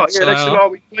pretty good. Yeah, they still are.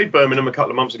 We played Birmingham a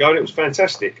couple of months ago, and it was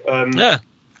fantastic.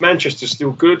 Manchester's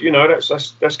still good. You know,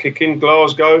 that's kicking.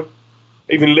 Glasgow,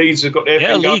 even Leeds have got their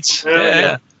thing Leeds.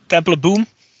 Yeah. Temple of Boom.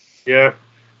 Yeah.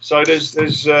 So there's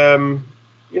you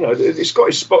know, it's got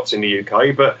its spots in the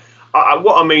UK, but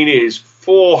what I mean is,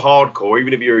 for hardcore,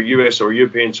 even if you're a US or a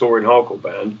European touring hardcore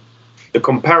band, the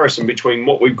comparison between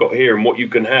what we've got here and what you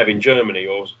can have in Germany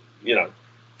or, you know,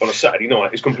 on a Saturday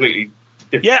night is completely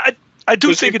different. Yeah, I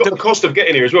do think the cost of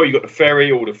getting here as well. You've got the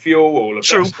ferry, all the fuel, all of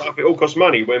that stuff. It all costs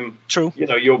money when, you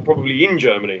know, you're probably in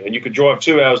Germany and you could drive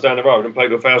 2 hours down the road and play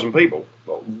to 1,000 people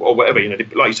or whatever, you know,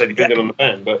 like you said, depending on the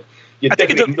band. But you're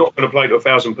definitely not going to play to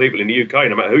 1,000 people in the UK,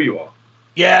 no matter who you are.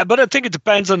 Yeah, but I think it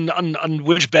depends on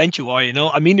which band you are.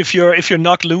 I mean, if you're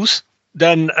Knocked Loose,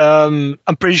 then I'm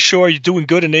pretty sure you're doing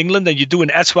good in England, and you're doing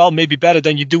as well, maybe better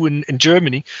than you do in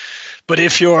Germany. But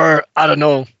if you're, I don't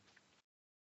know,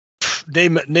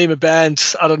 name a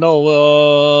band, I don't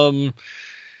know,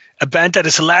 a band that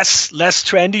is less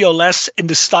trendy or less in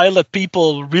the style that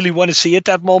people really want to see at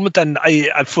that moment, then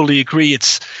I fully agree.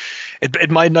 It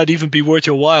might not even be worth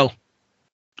your while,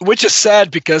 which is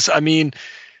sad because I mean,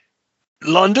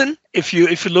 London, if you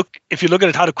look at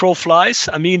it, how the crow flies,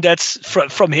 I mean, that's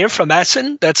from here, from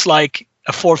Essen, that's like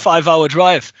a 4 or 5 hour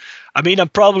drive. I mean, I'm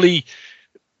probably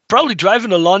driving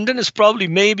to London is probably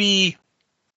maybe,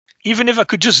 even if I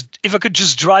could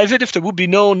just drive it, if there would be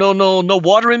no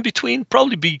water in between,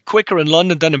 probably be quicker in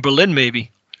London than in Berlin,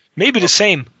 maybe the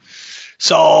same.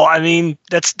 So I mean,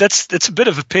 that's a bit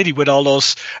of a pity with all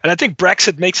those, and I think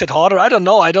Brexit makes it harder. I don't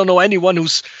know anyone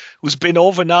who's been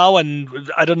over now,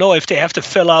 and I don't know if they have to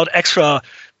fill out extra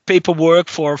paperwork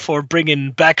for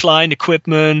bringing backline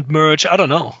equipment, merch. I don't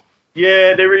know.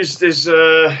 Yeah, there's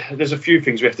a few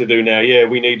things we have to do now. Yeah,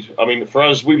 we need. I mean, for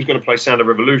us, we was going to play Sound of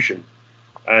Revolution,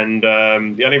 and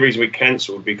the only reason we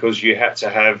cancelled because you had to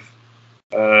have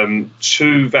 2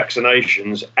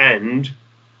 vaccinations and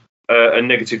a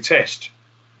negative test.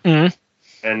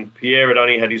 Mm-hmm. And Pierre had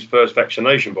only had his first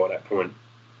vaccination by that point.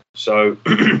 So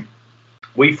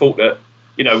we thought that,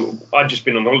 I'd just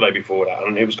been on holiday before that,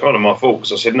 and it was kind of my fault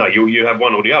because I said, no, you have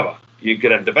one or the other. You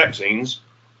could have the vaccines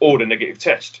or the negative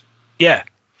test. Yeah.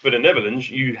 For the Netherlands,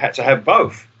 you had to have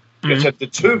both. You had to have the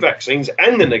 2 vaccines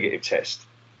and the negative test.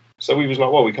 So we was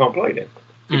like, well, we can't play then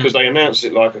because they announced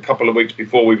it like a couple of weeks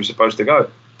before we were supposed to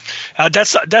go.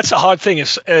 That's the hard thing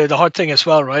as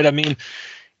well, right? I mean,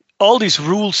 all these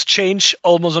rules change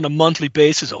almost on a monthly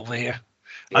basis over here.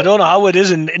 Yeah. I don't know how it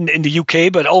is in the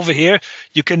UK, but over here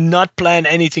you cannot plan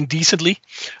anything decently.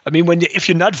 I mean, if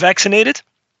you're not vaccinated,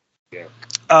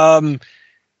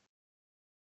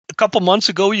 a couple months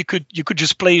ago you could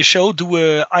just play a show,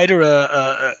 do either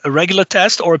a regular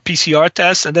test or a PCR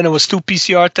test, and then it was 2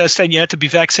 PCR tests, and you had to be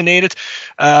vaccinated.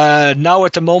 Now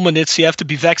at the moment you have to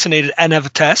be vaccinated and have a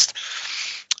test.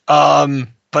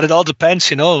 But it all depends,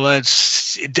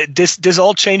 this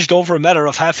all changed over a matter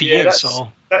of half a year.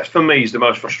 That for me is the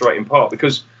most frustrating part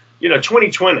because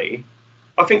 2020,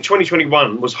 I think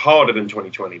 2021 was harder than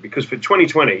 2020 because for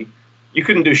 2020 you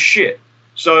couldn't do shit.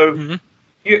 So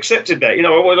you accepted that, I'm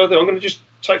going to just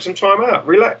take some time out,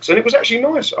 relax. And it was actually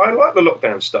nice. I like the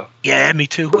lockdown stuff. Yeah, me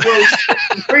too. Well,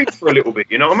 breathe for a little bit,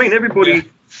 I mean? Everybody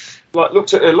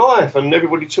looked at their life and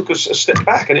everybody took a step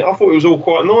back. And I thought it was all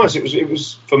quite nice. It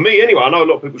was for me anyway. I know a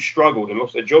lot of people struggled and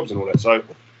lost their jobs and all that. So,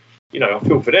 I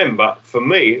feel for them. But for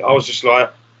me, I was just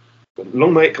like,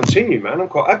 long may it continue, man. I'm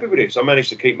quite happy with this. I managed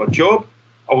to keep my job.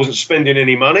 I wasn't spending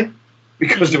any money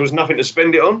because there was nothing to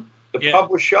spend it on. The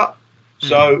pub was shut.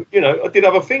 So, I did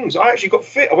other things. I actually got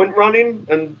fit. I went running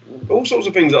and all sorts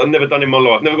of things that I'd never done in my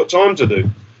life, never got time to do.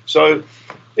 So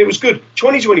it was good.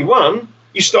 2021,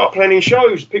 you start planning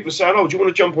shows. People are saying, oh, do you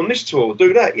want to jump on this tour?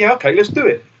 Do that? Yeah, okay, let's do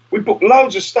it. We booked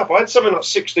loads of stuff. I had something like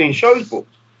 16 shows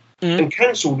booked and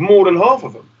cancelled more than half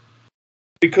of them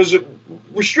because of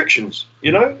restrictions,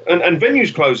 and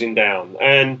venues closing down.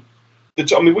 And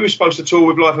we were supposed to tour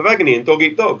with Life of Agony and Dog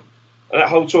Eat Dog. And that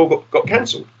whole tour got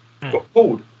cancelled, got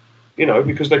pulled.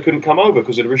 Because they couldn't come over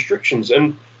because of the restrictions.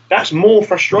 And that's more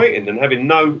frustrating than having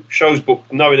no shows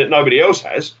booked, knowing that nobody else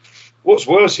has. What's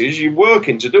worse is you're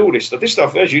working to do all this stuff. This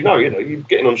stuff, as you know, you're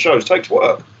getting on shows takes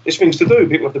work. There's things to do.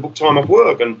 People have to book time off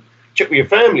work and check with your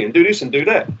family and do this and do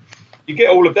that. You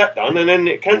get all of that done and then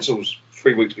it cancels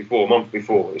 3 weeks before, a month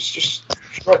before. It's just...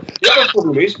 The other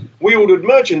problem is we ordered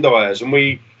merchandise and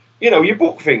we, you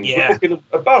book things. Yeah. We're booking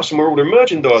a bus and we're ordering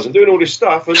merchandise and doing all this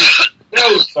stuff and... Now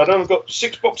I've got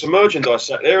 6 boxes of merchandise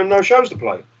sat there and no shows to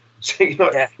play. So, the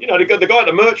guy at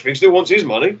the merch thing still wants his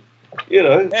money.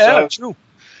 Yeah, true.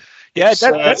 Yeah, it's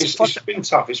been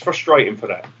tough. It's frustrating for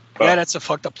that. But, that's a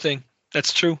fucked up thing.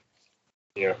 That's true.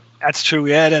 Yeah, that's true.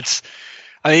 Yeah,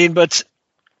 but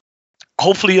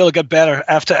hopefully it'll get better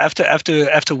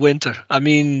after winter. I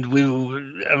mean,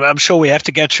 I'm sure we have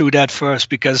to get through that first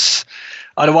because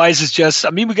otherwise it's just.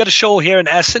 I mean, we got a show here in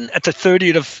Essen at the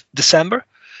 30th of December.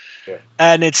 Yeah.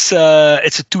 And it's a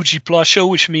 2G plus show,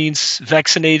 which means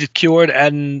vaccinated, cured,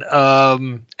 and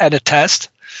a test.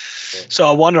 Yeah. So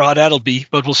I wonder how that'll be,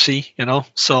 but we'll see.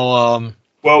 So.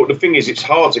 Well, the thing is, it's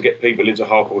hard to get people into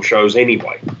hardcore shows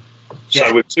anyway.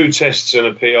 So with 2 tests and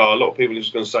a PR, a lot of people are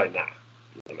just going to say, "Nah,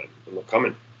 I'm not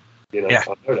coming." I know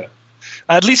that.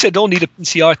 At least I don't need a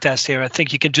PCR test here. I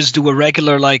think you can just do a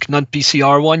regular, like,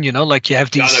 non-PCR one, you know, like you have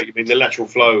I these. know you mean the lateral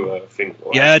flow thing.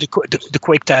 Right? Yeah, the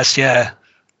quick test, yeah.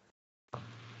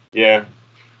 Yeah.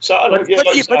 So I don't,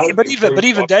 but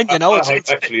even then, you know, I it's hope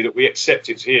actually that we accept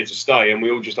it's here to stay, and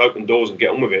we all just open doors and get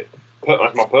on with it.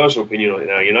 That's my personal opinion on it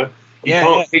now. You know, you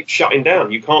can't keep shutting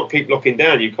down. You can't keep locking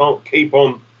down. You can't keep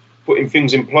on putting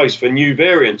things in place for new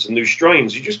variants and new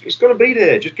strains. It's going to be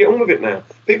there. Just get on with it now.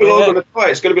 People are going to die.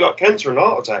 It's going to be like cancer and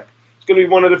heart attack. It's going to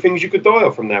be one of the things you could die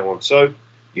of from now on. So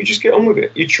you just get on with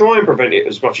it. You try and prevent it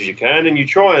as much as you can, and you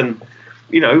try and,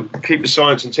 you know, keep the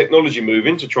science and technology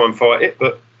moving to try and fight it.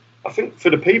 But I think for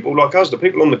the people like us, the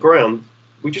people on the ground,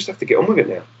 we just have to get on with it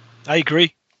now. I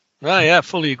agree. Oh, yeah,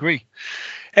 fully agree.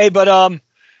 Hey, but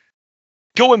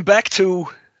going back to,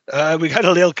 we got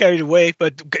a little carried away,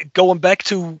 but going back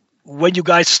to when you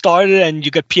guys started and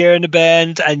you got Pierre in the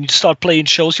band and you start playing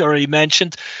shows, you already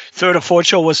mentioned, third or fourth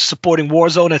show was supporting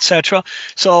Warzone, etc.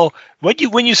 So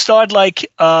when you start like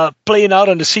playing out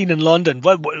on the scene in London,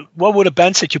 what were the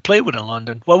bands that you played with in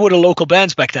London? What were the local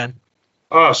bands back then?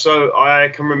 So I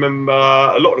can remember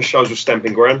a lot of the shows with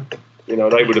Stamping Ground. You know,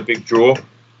 they were the big draw.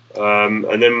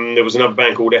 And then there was another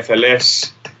band called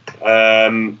FLS.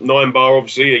 9 Bar,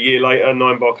 obviously, a year later,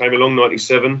 9 Bar came along,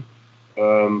 97.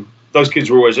 Those kids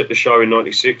were always at the show in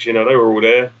 96, you know, they were all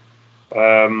there.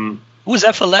 Who was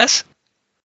FLS?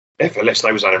 FLS,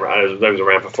 they was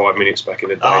around for 5 minutes back in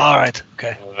the day. Oh, all right,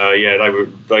 okay. Yeah,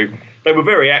 they were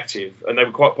very active and they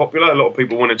were quite popular. A lot of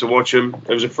people wanted to watch them.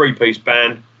 There was a 3-piece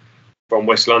band from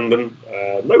West London.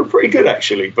 They were pretty good,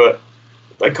 actually, but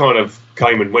they kind of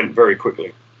came and went very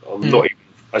quickly. Not even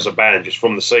as a band, just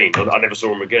from the scene. I never saw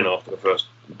them again after the first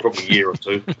probably year or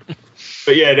two.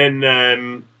 But yeah,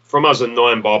 then from us, a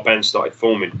 9 Bar band started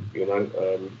forming, you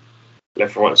know,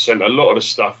 left, right and centre. A lot of the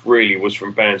stuff really was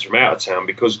from bands from out of town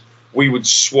because we would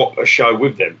swap a show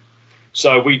with them.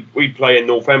 So we'd play in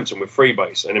Northampton with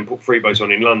Freebase and then put Freebase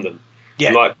on in London.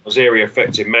 Yeah. Like Area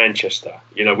Effect in Manchester.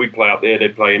 You know, we'd play up there,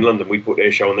 they'd play in London. We'd put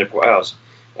their show on, they'd put ours.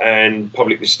 And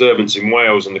Public Disturbance in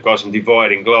Wales and the guys from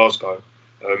Divide in Glasgow.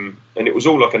 And it was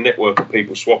all like a network of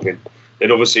people swapping.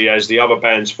 Then obviously as the other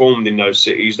bands formed in those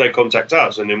cities, they contact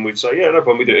us and then we'd say, yeah, no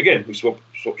problem, we do it again. We swap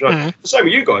shows. Mm-hmm. The same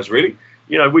with you guys, really.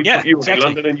 You know, we put you in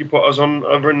London and you put us on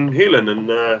over in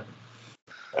Heelan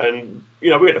and you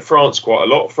know, we went to France quite a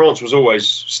lot. France was always,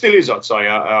 still is, I'd say,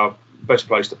 our best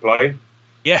place to play.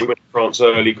 Yeah. We went to France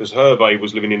early because Hervé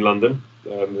was living in London.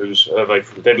 Who's Hervé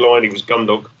from Deadline, he was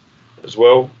Gundog as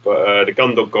well. But the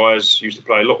Gundog guys used to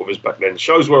play a lot with us back then.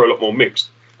 Shows were a lot more mixed.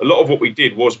 A lot of what we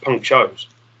did was punk shows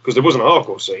because there wasn't a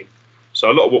hardcore scene. So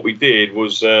a lot of what we did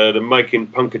was the Making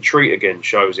Punk a Treat Again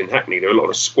shows in Hackney. There were a lot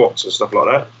of squats and stuff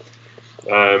like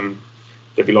that.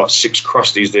 There'd be like 6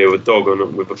 crusties there with a dog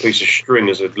and with a piece of string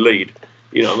as a lead.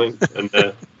 You know what I mean?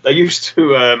 And they used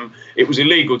to, it was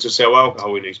illegal to sell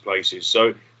alcohol in these places.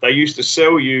 So they used to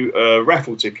sell you a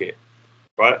raffle ticket,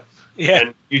 right? Yeah.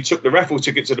 And you took the raffle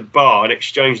ticket to the bar and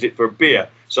exchanged it for a beer.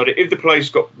 So that if the place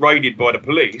got raided by the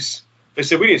police, they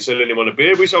said, we didn't sell anyone a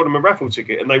beer. We sold them a raffle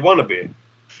ticket and they won a beer.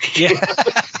 Yeah.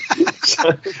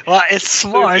 Well, it's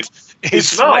smart. It's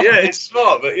smart, yeah, it's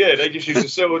smart. But yeah, they just used to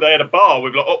sell, they had a bar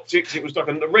with like optics. It was like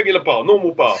a regular bar,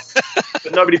 normal bar.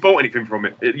 But nobody bought anything from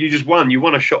it. You just won. You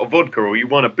won a shot of vodka or you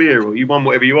won a beer or you won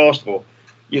whatever you asked for.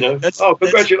 You know,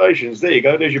 congratulations. There you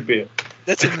go. There's your beer.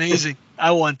 That's amazing.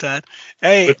 I want that.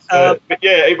 Hey, but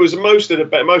yeah, it was most of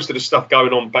the stuff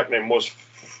going on back then was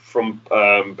from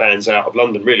bands out of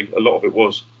London. Really, a lot of it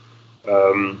was.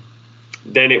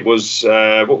 Then it was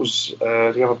what was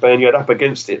the other band you had up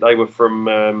against it? They were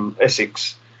from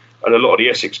Essex, and a lot of the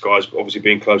Essex guys, obviously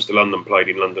being close to London, played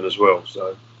in London as well.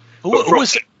 So, who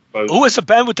was the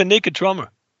band with the naked drummer?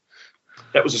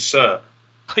 That was a Sir.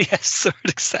 Oh yes, Sir,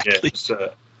 exactly. Yeah,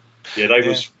 Sir. Yeah, they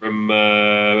was from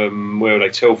where were they?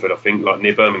 Telford, I think, like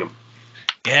near Birmingham.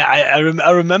 Yeah, I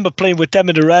remember playing with them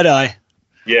in the Red Eye.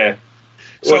 Yeah.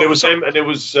 Well, there was them, and there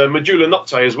was Medulla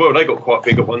Nocte as well. They got quite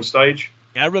big at one stage.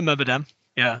 Yeah, I remember them.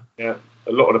 Yeah. Yeah.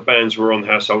 A lot of the bands were on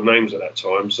household names at that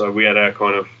time, so we had our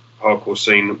kind of hardcore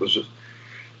scene that was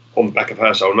on the back of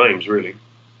household names, really.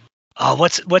 Oh,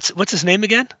 what's his name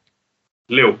again?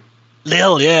 Lil,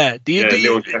 yeah.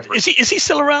 Lil and Catherine. Is he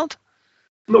still around?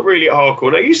 Not really at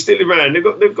hardcore. No, he's still around.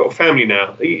 They've got a family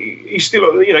now. He's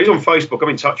still, you know, he's on Facebook. I'm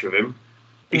in touch with him.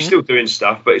 He's still doing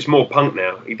stuff, but it's more punk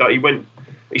now.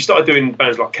 He started doing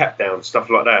bands like Cat Down, stuff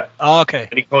like that. Oh, okay.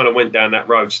 And he kind of went down that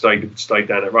road, stayed down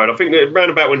that road. I think that around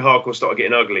about when hardcore started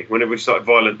getting ugly, whenever we started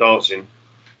violent dancing,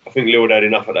 I think Lil had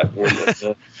enough at that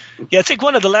point. Yeah, I think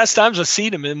one of the last times I've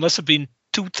seen him, it must have been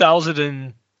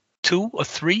 2002 or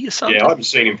 3 or something. Yeah, I haven't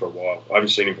seen him for a while. I haven't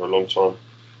seen him for a long time.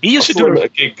 He used I to saw do him at a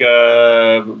gig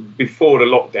before the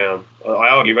lockdown. I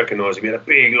hardly recognised him. He had a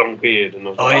big, long beard. And I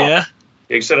was Oh like, yeah.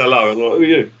 He said hello. I was like, who are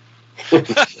you?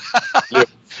 Yeah.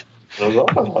 And I was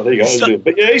like, oh, there you go.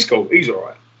 But yeah, he's cool. He's all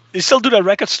right. They still do that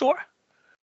record store?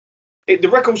 The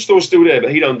record store's still there,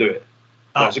 but he don't do it.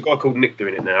 Oh. No, it's a guy called Nick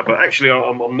doing it now. But actually,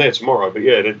 I'm there tomorrow. But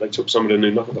yeah, they took some of the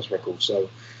new Knuckle Dust records. So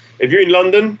if you're in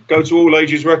London, go to All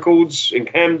Ages Records in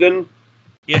Camden.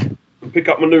 Yeah. And pick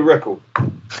up my new record.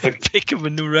 Pick up a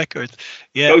new record.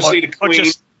 Yeah. Go see the Queen.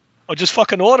 Or just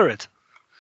fucking order it.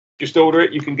 Just order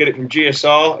it. You can get it from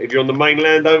GSR if you're on the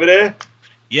mainland over there.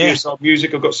 Yeah. GSR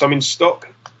Music, I've got some in stock.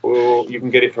 Or you can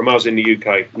get it from us in the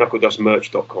UK,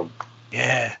 knuckledustmerch.com.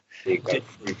 Yeah. There you go.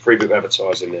 Free bit of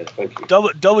advertising there. Thank you.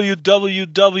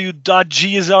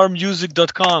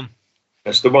 www.gsrmusic.com.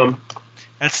 That's the one.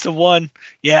 That's the one.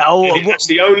 Yeah. That's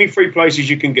the only free places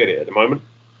you can get it at the moment.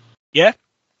 Yeah?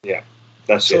 Yeah.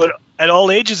 That's so it. At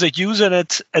all ages at using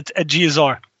it at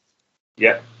GSR.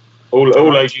 Yeah.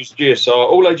 All ages GSR.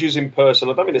 All ages in person.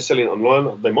 I don't think they're selling it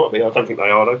online. They might be. I don't think they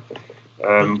are though.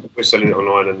 We're selling it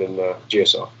online and then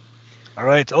GSR. All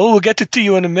right. Oh, we'll get to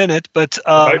you in a minute, but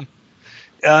Okay.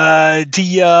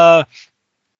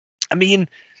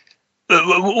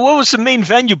 what was the main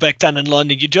venue back then in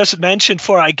London? You just mentioned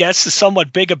for, I guess, the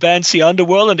somewhat bigger bands, the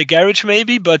Underworld and the Garage,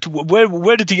 maybe. But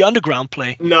where did the Underground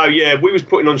play? No, yeah, we was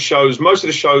putting on shows. Most of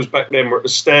the shows back then were at the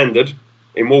Standard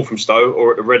in Walthamstow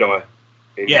or at the Red Eye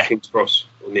in King's Cross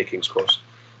or near King's Cross.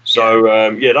 So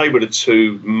they were the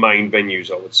two main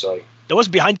venues, I would say. That was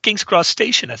behind King's Cross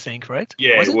Station, I think, right?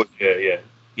 Yeah, was it was. Yeah.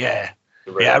 Yeah.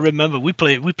 I remember we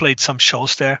played some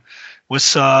shows there. It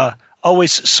was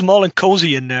always small and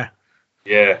cozy in there.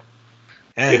 Yeah,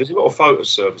 there's a lot of photo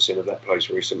servicing of that place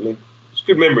recently. It's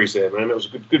good memories there, man. That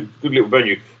was a good little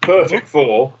venue. Perfect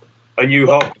for a new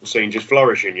hardcore scene just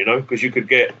flourishing, because you could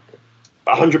get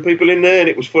 100 people in there and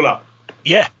it was full up.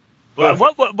 Yeah. Well,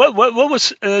 what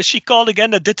was she called again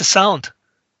that did the sound?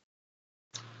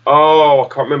 Oh, I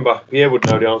can't remember. Pierre would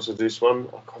know the answer to this one.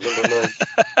 I can't remember her name.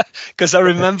 Because I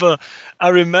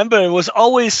remember it was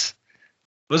always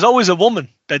a woman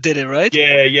that did it, right?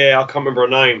 Yeah. I can't remember her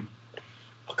name.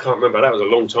 I can't remember. That was a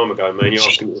long time ago, man. You're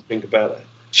asking me to think about it.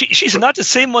 She's not the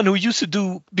same one who used to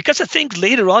do, because I think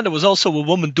later on there was also a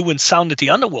woman doing sound at the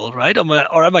Underworld, right?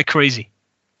 Or am I crazy?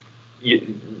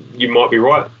 You might be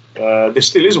right. There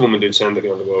still is a woman doing sound at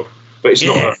the Underworld, but it's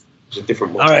not her. It's a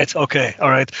different one. All right. Okay. All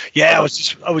right. Yeah, I was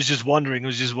just wondering.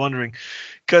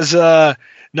 Because I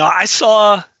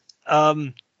saw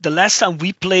the last time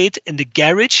we played in the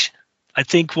Garage, I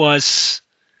think was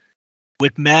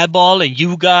with Madball and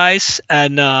you guys,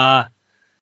 and I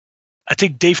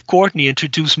think Dave Courtney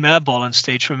introduced Madball on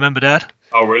stage. Remember that?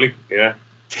 Oh, really? Yeah.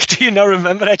 Do you not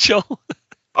remember that show?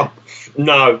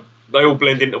 No, they all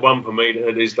blend into one for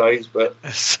me these days. But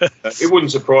it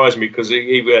wouldn't surprise me because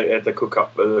he had the hook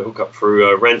up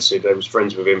through Rancid. They was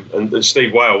friends with him, and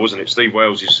Steve Wales, wasn't it? Steve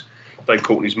Wales is Dave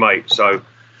Courtney's mate, so.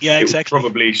 Yeah, exactly.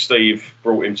 Probably Steve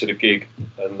brought him to the gig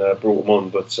and brought him on,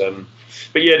 but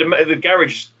yeah, the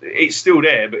Garage, it's still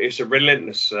there, but it's a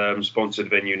Relentless sponsored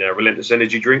venue now. Relentless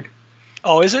Energy Drink.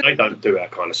 Oh, is it? They don't do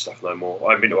that kind of stuff no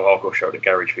more. I've been to a hardcore show at the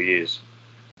Garage for years.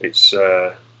 It's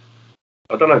I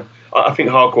don't know. I think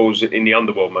hardcore's in the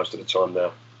Underworld most of the time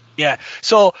now. Yeah.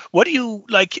 So, what do you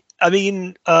like? I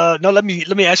mean, no. Let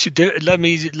me ask you. Let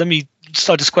me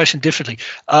start this question differently.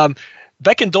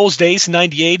 Back in those days,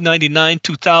 98, 99,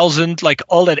 2000, like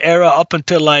all that era up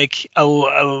until like, I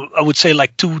would say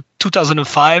like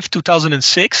 2005,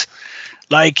 2006,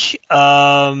 like,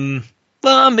 well,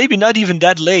 maybe not even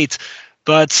that late,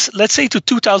 but let's say to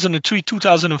 2003,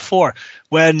 2004,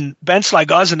 when bands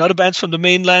like us and other bands from the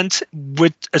mainland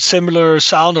with a similar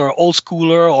sound or old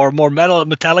schooler or more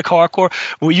metallic hardcore,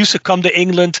 we used to come to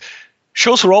England,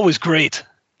 shows were always great.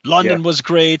 London was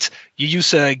great. You used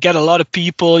to get a lot of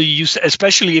people. You used to,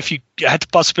 especially if you had the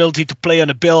possibility to play on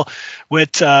a bill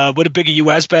with a bigger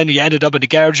US band, you ended up in the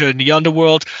Garage or in the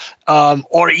Underworld,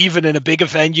 or even in a bigger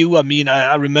venue. I mean,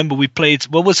 I remember we played,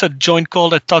 what was that joint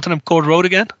called at Tottenham Court Road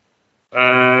again?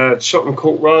 Tottenham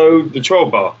Court Road, the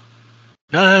Troll Bar.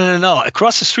 No.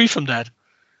 Across the street from that.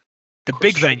 The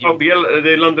big venue. Oh,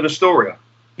 the London Astoria.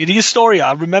 Yeah, the Astoria.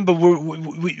 I remember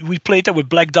we played there with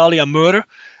Black Dahlia Murder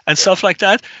and stuff like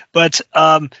that. But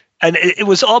and it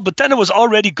was all, but then it was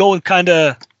already going kind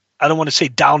of, I don't want to say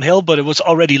downhill, but it was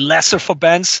already lesser for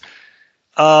bands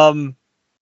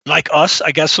like us,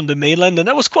 I guess, from the mainland, and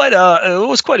that was quite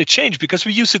a change because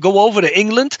we used to go over to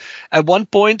England at one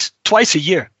point twice a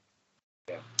year,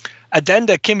 and then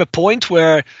there came a point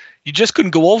where you just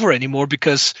couldn't go over anymore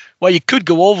because, well, you could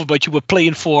go over, but you were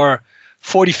playing for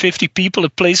 40, 50 people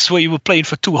at places where you were playing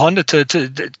for 200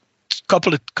 to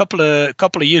couple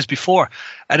of years before,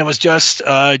 and it was just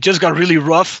got really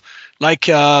rough. Like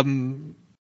from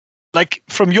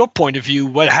your point of view,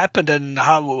 what happened and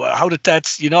how did that,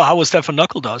 how was that for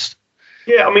Knuckle Dust?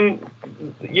 Yeah, I mean,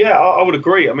 I would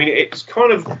agree. I mean, it's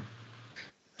kind of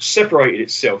separated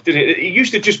itself, didn't it? It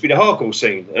used to just be the hardcore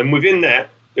scene, and within that,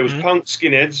 there was punk,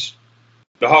 skinheads,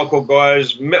 the hardcore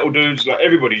guys, metal dudes, like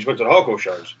everybody just went to the hardcore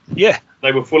shows. Yeah.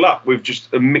 They were full up with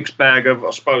just a mixed bag of,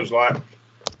 I suppose, like,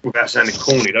 without sounding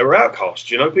corny, they were outcasts,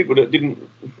 people that didn't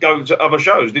go to other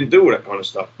shows, didn't do all that kind of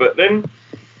stuff. But then,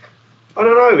 I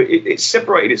don't know, it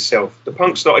separated itself. The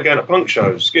punks started going to punk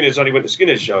shows. Skinheads only went to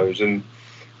skinhead shows. And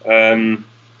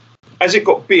as it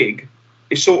got big,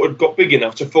 it sort of got big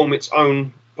enough to form its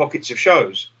own pockets of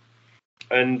shows.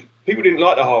 And people didn't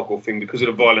like the hardcore thing because of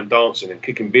the violent dancing and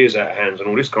kicking beers out of hands and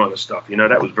all this kind of stuff.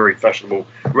 That was very fashionable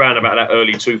around about that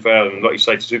early 2000, like you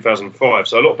say, to 2005.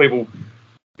 So a lot of people,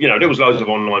 there was loads of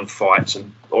online fights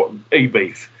and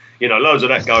e-beef, loads of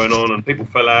that going on, and people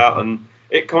fell out, and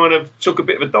it kind of took a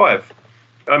bit of a dive.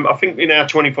 I think in our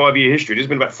 25-year history, there's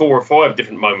been about 4 or 5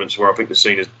 different moments where I think the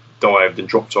scene has dived and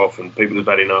dropped off and people have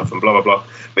had enough and blah, blah, blah.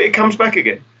 But it comes back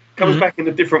again. It comes back in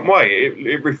a different way.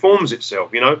 It reforms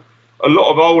itself, A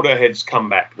lot of older heads come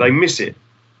back. They miss it,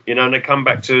 and they come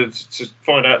back to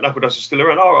find out Knuckle Dust is still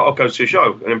around. Oh, I'll go to a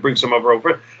show and then bring some other old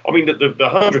friend. I mean, the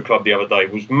 100 Club the other day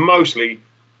was mostly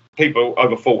people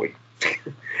over 40.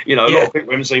 A lot of people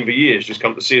we haven't seen for years just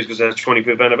come to see us because it's our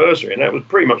 25th anniversary, and that was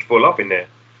pretty much full up in there.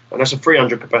 And that's a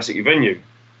 300 capacity venue.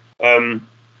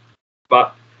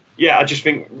 But yeah, I just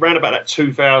think round about that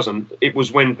 2000, it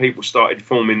was when people started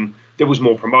forming. There was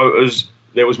more promoters,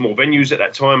 there was more venues at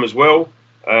that time as well.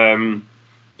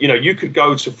 You could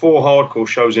go to 4 hardcore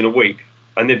shows in a week,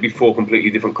 and there'd be 4 completely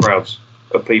different crowds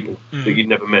of people that you'd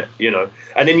never met.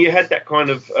 And then you had that kind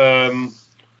of.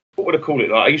 What would I call it?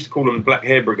 Like, I used to call them Black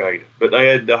Hair Brigade, but they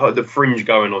had the fringe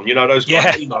going on. Those kind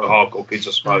of emo hardcore kids,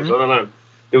 I suppose. I don't know.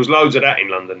 There was loads of that in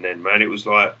London then, man. It was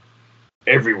like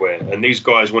everywhere. And these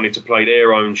guys wanted to play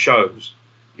their own shows,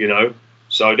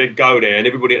 So they'd go there, and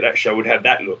everybody at that show would have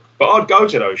that look. But I'd go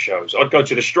to those shows. I'd go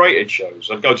to the straight edge shows.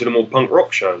 I'd go to the more punk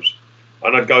rock shows.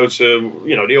 And I'd go to,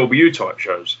 the LBU type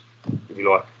shows, if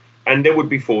you like. And there would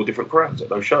be 4 different crowds at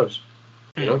those shows,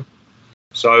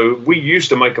 So we used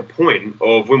to make a point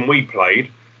of, when we played,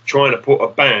 trying to put a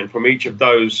band from each of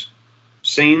those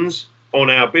scenes on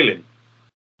our billing.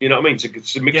 You know what I mean?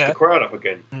 To mix the crowd up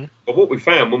again. But what we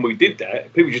found when we did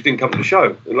that, people just didn't come to the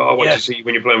show. They're like, I want to see you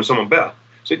when you're playing with someone better.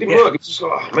 So it didn't work. It's just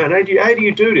like, oh man, how do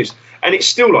you do this? And it's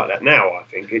still like that now, I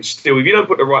think. It's still, if you don't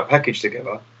put the right package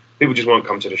together, people just won't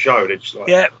come to the show. They're just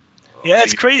like,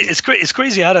 it's crazy. It's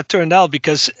crazy how that turned out,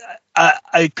 because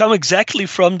I come exactly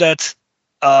from that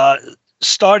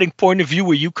starting point of view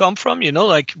where you come from.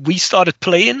 Like we started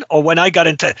playing, or when I got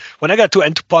into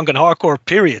punk and hardcore,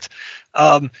 period.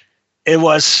 It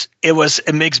was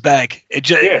a mixed bag. It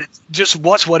just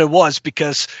was what it was,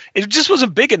 because it just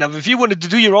wasn't big enough. If you wanted to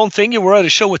do your own thing, you were at a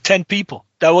show with 10 people.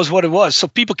 That was what it was. So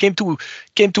people came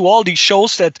to all these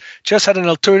shows that just had an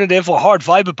alternative or hard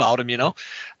vibe about them,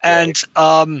 And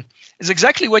it's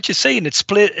exactly what you're saying. It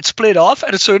split off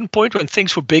at a certain point when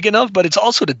things were big enough, but it's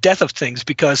also the death of things,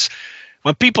 because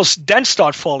when people then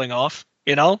start falling off,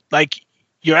 like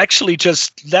you're actually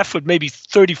just left with maybe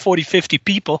 30, 40, 50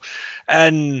 people.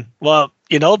 And, well,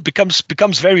 it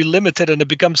becomes very limited, and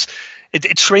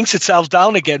it shrinks itself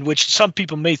down again, which some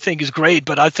people may think is great,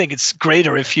 but I think it's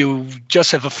greater if you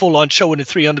just have a full-on show in a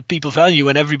 300 people venue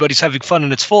and everybody's having fun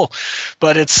and it's full.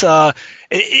 But it's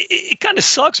it kind of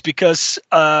sucks, because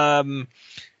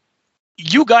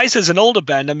you guys as an older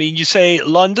band, I mean, you say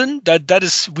London, that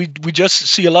is, we just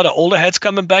see a lot of older heads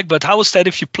coming back, but how is that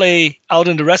if you play out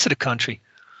in the rest of the country?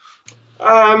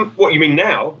 What you mean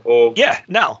now? Or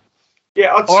now.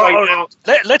 Yeah, I'd say now.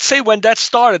 Let's say when that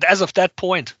started, as of that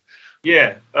point.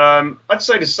 Yeah, I'd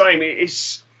say the same.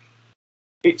 It's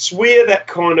weird, that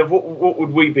kind of, what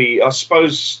would we be? I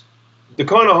suppose the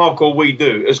kind of hardcore we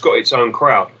do has got its own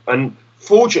crowd, and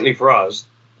fortunately for us,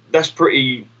 that's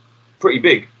pretty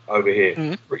big over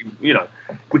here. Pretty,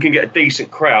 we can get a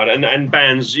decent crowd, and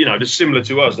bands, that's similar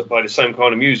to us that play the same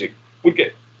kind of music, would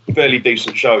get fairly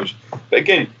decent shows. But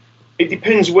again, it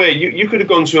depends where. You could have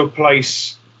gone to a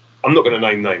place, I'm not going to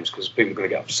name names because people are going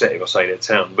to get upset if I say their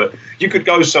town, but you could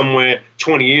go somewhere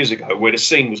 20 years ago where the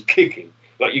scene was kicking.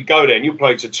 Like, you go there and you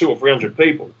play to 200 or 300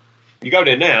 people. You go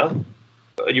there now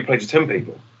and you play to 10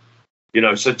 people.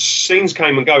 So scenes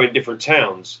came and go in different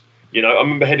towns. I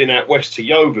remember heading out west to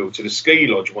Yeovil to the ski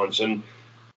lodge once, and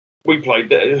we played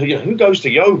there. You know, who goes to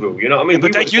Yeovil? You know what I mean?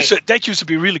 But that used to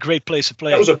be a really great place to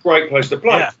play. That was a great place to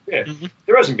play. Yeah. Mm-hmm.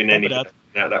 There hasn't been any out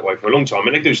that way for a long time. I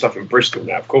mean, they do stuff in Bristol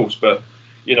now, of course, but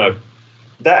you know,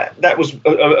 that was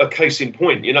a case in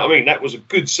point. You know what I mean? That was a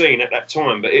good scene at that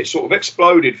time, but it sort of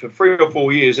exploded for 3 or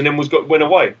 4 years and then went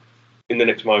away in the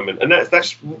next moment. And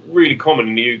that's really common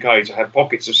in the UK, to have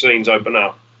pockets of scenes open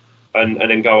up and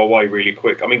then go away really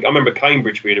quick. I mean, I remember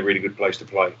Cambridge being a really good place to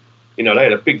play. You know, they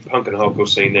had a big punk and hardcore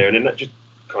scene there, and then that just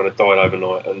kind of died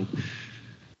overnight. And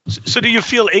so, do you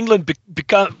feel England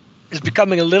is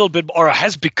becoming a little bit, or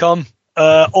has become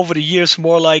over the years,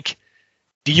 more like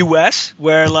the US,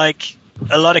 where like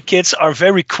a lot of kids are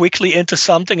very quickly into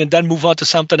something and then move on to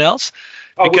something else?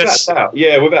 Oh, without a doubt.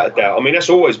 Yeah, without a doubt. I mean, that's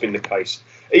always been the case.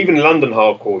 Even London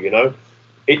hardcore, you know,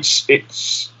 it's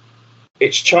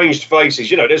changed faces.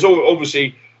 You know, there's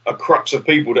obviously a crux of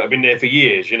people that have been there for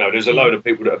years. You know, there's a load of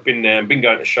people that have been there and been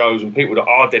going to shows, and people that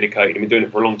are dedicated and been doing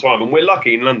it for a long time. And we're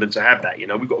lucky in London to have that. You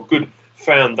know, we've got a good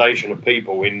foundation of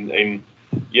people in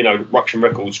you know, Ruction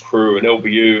Records crew and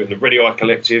LBU and the Ready Eye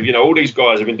Collective. You know, all these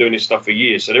guys have been doing this stuff for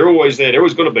years, so they're always there. They're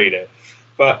always going to be there.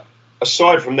 But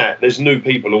aside from that, there's new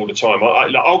people all the time.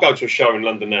 I'll go to a show in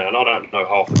London now, and I don't know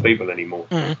half the people anymore.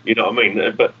 Mm-hmm. You know what I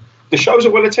mean? But the shows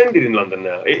are well attended in London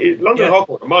now. London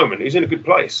hardcore at the moment is in a good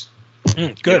place.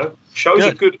 Good. You know? Shows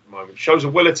are good at the moment. Shows are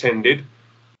well attended.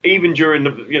 Even during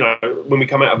the, you know, when we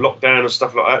come out of lockdown and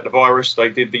stuff like that, the virus, they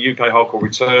did the UK Hardcore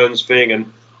Returns thing,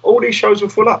 and all these shows were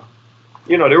full up.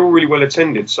 You know, they're all really well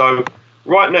attended. So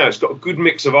right now, it's got a good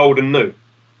mix of old and new.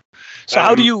 So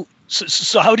how do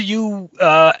you,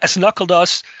 as Knuckle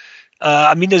Dust?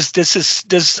 I mean,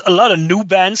 there's a lot of new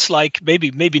bands, like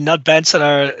maybe not bands that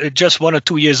are just 1 or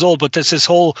 2 years old, but there's this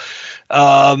whole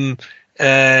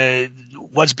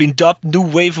what's been dubbed new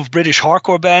wave of British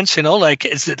hardcore bands. You know, like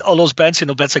all those bands, you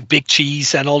know, bands like Big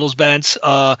Cheese and all those bands,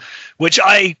 which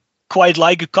I quite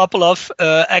like a couple of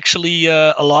actually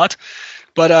a lot.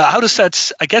 But how does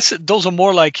that? I guess those are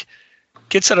more like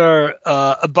kids that are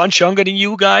a bunch younger than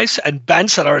you guys, and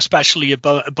bands that are especially a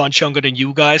bunch younger than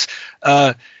you guys.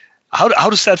 How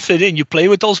does that fit in? You play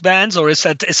with those bands, or is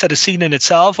that a scene in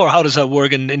itself, or how does that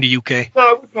work in the UK?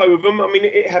 No, we play with them. I mean,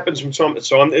 it happens from time to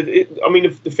time. I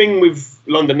mean, the thing with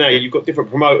London now, you've got different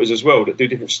promoters as well that do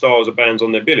different styles of bands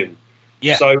on their billing.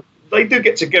 Yeah. So they do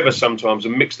get together sometimes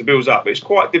and mix the bills up. But it's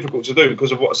quite difficult to do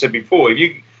because of what I said before. If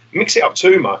you mix it up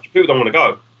too much, people don't want to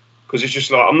go, because it's just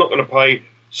like, I'm not going to pay,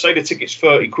 say the ticket's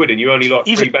 30 quid and you only like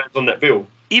 3 bands on that bill.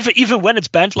 Even when it's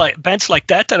bands like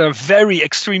that are very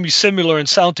extremely similar in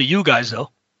sound to you guys,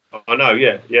 though. I know,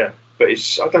 yeah. But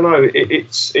it's, I don't know,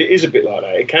 it is a bit like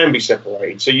that. It can be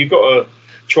separated. So you've got to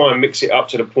try and mix it up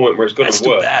to the point where it's going to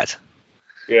work. That's too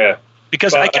bad. Yeah.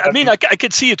 Because I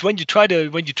could see it when you try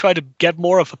to get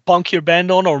more of a punkier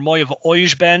band on, or more of an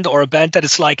oyish band, or a band that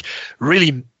is like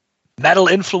really metal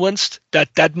influenced,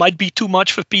 that might be too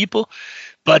much for people.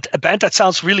 But a band that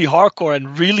sounds really hardcore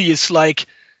and really is like,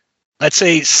 let's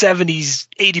say 70s,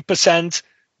 80%,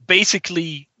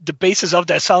 basically the basis of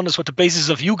that sound is what the basis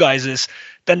of you guys is,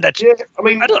 then that, yeah, I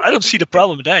mean, I don't see the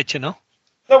problem with that, you know?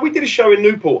 No, we did a show in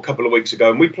Newport a couple of weeks ago,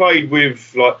 and we played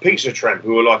with like Pizza Tramp,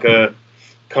 who were like a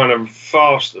kind of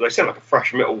fast, they sound like a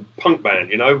thrash metal punk band,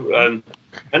 you know? And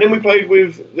then we played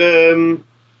with the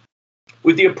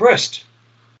Oppressed.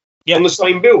 Yeah. On the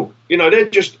same bill, you know, they're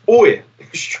just oi,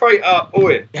 straight up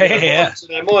oi, yeah. To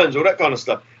their minds, all that kind of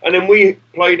stuff. And then we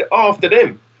played after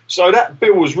them, so that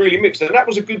bill was really mixed, and that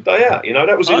was a good day out. You know,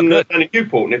 that was down in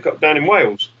Newport, down in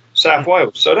Wales, South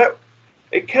Wales. So that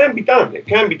it can be done. It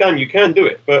can be done. You can do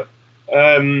it, but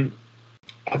I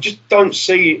just don't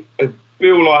see a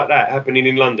bill like that happening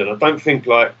in London. I don't think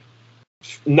like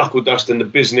Knuckle Dust and The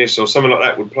Business or something like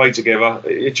that would play together.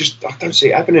 I don't see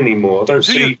it happening anymore. I don't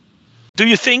see. Do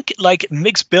you think like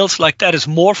mixed bills like that is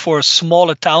more for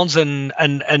smaller towns and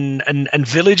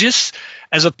villages,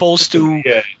 as opposed to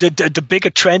the bigger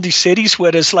trendy cities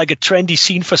where there's like a trendy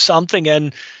scene for something,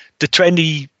 and the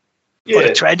trendy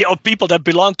or people that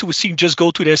belong to a scene just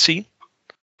go to their scene?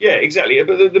 Yeah, exactly.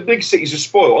 But the big cities are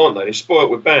spoiled, aren't they? They're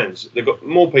spoiled with bands. They've got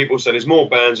more people, so there's more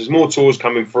bands, there's more tours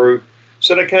coming through,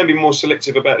 so they can be more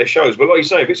selective about their shows. But like you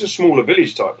say, if it's a smaller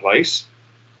village type place,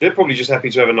 they're probably just happy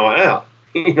to have a night out.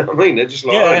 You know what I mean? They're just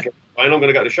like, I'm going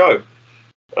to go to the show.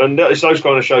 And it's those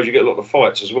kind of shows you get a lot of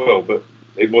fights as well, but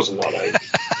it wasn't like that. It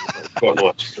was quite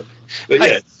nice. But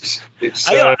yeah, it's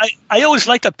I always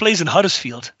liked that place in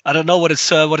Huddersfield. I don't know what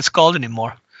it's called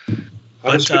anymore.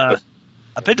 But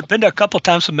I've been there a couple of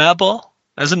times with Madball.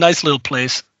 That's a nice little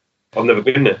place. I've never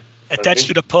been there. Attached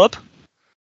to the pub.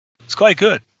 It's quite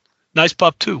good. Nice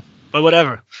pub too. But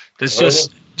whatever. There's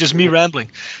just me rambling.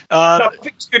 No, I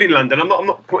think it's good in London. I'm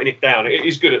not putting it down. It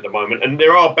is good at the moment, and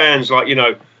there are bands like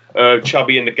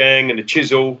Chubby and the Gang and the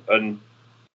Chisel and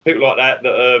people like that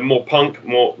are more punk,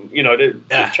 more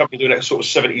Chubby doing that sort of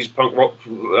 70s punk rock.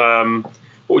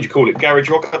 What would you call it? Garage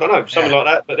rock? I don't know, something like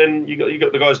that. But then you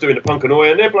got the guys doing the punk and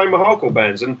oi, and they're playing with hardcore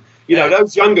bands, and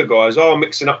those younger guys are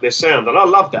mixing up their sound, and I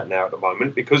love that now at the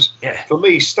moment because for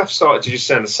me, stuff started to just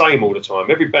sound the same all the time.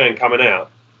 Every band coming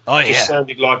out. It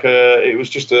sounded like it was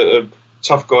just a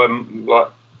tough guy, like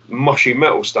mushy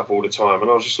metal stuff all the time,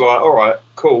 and I was just like, all right,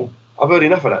 cool. I've heard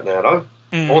enough of that now, though.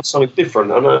 I want something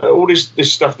different, and all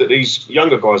this stuff that these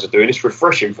younger guys are doing, it's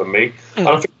refreshing for me. And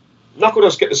I think Knuckle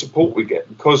Dust get the support we get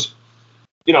because,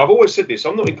 I've always said this: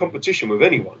 I'm not in competition with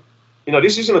anyone.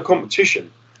 This isn't a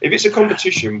competition. If it's a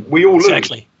competition, we all lose.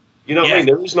 Exactly. You know what I mean?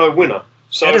 There is no winner.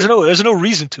 So there's no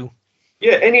reason to.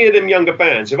 Yeah, any of them younger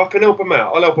bands, if I can help them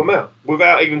out, I'll help them out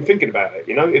without even thinking about it.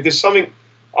 If there's something,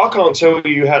 I can't tell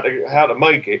you how to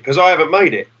make it because I haven't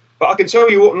made it, but I can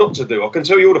tell you what not to do. I can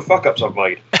tell you all the fuck ups I've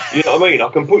made. You know what I mean? I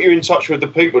can put you in touch with the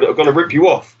people that are going to rip you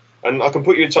off, and I can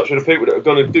put you in touch with the people that are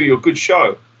going to do you a good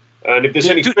show. And if there's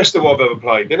any festival I've ever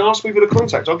played, then ask me for the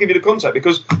contact. I'll give you the contact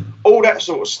because all that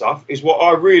sort of stuff is what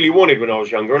I really wanted when I was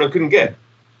younger and I couldn't get.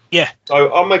 Yeah.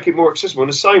 So I'll make it more accessible.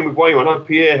 And the same with Wayne. I know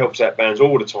Pierre helps out bands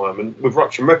all the time. And with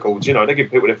Ruction Records, they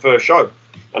give people their first show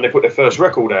and they put their first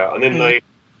record out and then they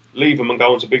leave them and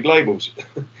go on to big labels.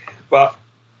 But,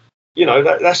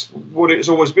 that's what it's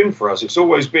always been for us. It's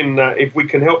always been that if we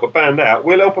can help a band out,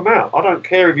 we'll help them out. I don't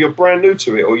care if you're brand new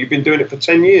to it or you've been doing it for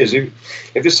 10 years. If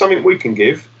there's something we can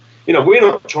give, we're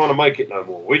not trying to make it no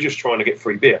more. We're just trying to get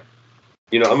free beer.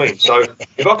 You know what I mean? So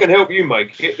if I can help you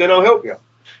make it, then I'll help you.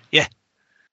 Yeah.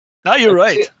 No, you're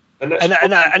right. And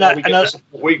that's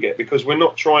what we get because we're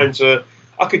not trying to.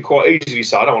 I could quite easily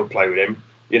say I don't want to play with them.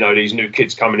 These new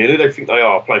kids coming in, who they think they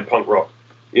are playing punk rock.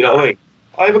 You know what I mean?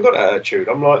 I haven't got that attitude.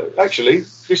 I'm like, actually,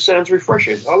 this sounds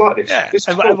refreshing. I like this. Yeah. This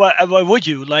is cool. cool. Why would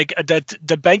you like that?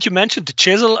 The band you mentioned, the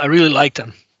Chisel, I really like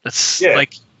them. That's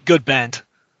like good band.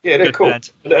 Yeah, they're good cool.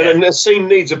 Band. And the scene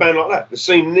needs a band like that. The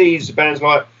scene needs bands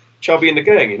like Chubby and the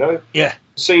Gang. Yeah.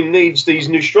 The scene needs these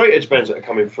new straight edge bands that are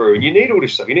coming through, and you need all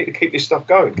this stuff. You need to keep this stuff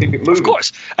going, keep it moving. Of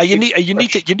course, you need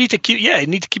to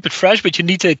keep it fresh, but you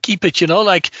need to keep it.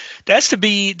 There has to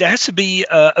be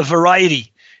a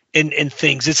variety in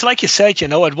things. It's like you said,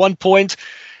 at one point.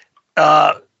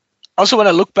 Also, when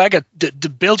I look back at the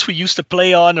bills we used to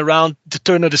play on around the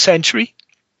turn of the century,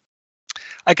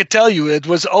 I could tell you it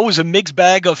was always a mixed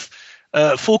bag of.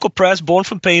 Focal Press, Born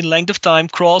from Pain, Length of Time,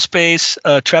 Crawl Space,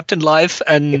 Trapped in Life,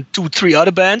 and 2-3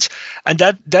 other bands, and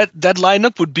that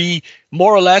lineup would be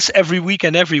more or less every week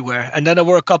and everywhere. And then there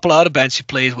were a couple other bands you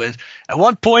played with. At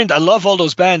one point, I love all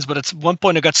those bands, but at one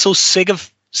point I got so sick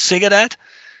of that.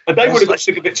 And they would have got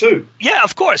sick of it too. Yeah,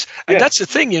 of course. And that's the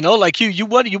thing, you want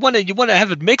to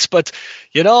have it mixed, but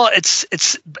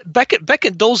it's back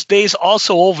in those days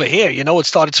also over here, it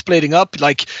started splitting up,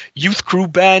 like youth crew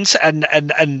bands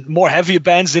and more heavier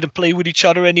bands didn't play with each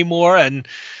other anymore,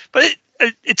 but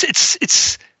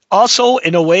it's also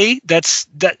in a way that's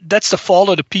the fault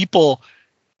of the people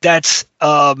that's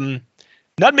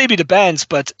not maybe the bands,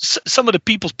 but some of the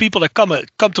people that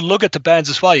come to look at the bands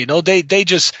as well. They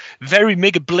just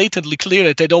make it blatantly clear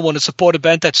that they don't want to support a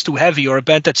band that's too heavy or a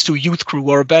band that's too youth crew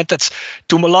or a band that's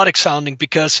too melodic sounding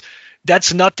because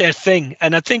that's not their thing.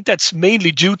 And I think that's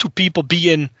mainly due to people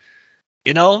being,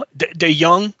 they're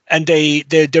young and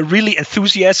they're really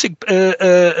enthusiastic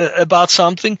about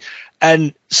something.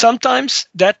 And sometimes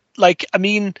that,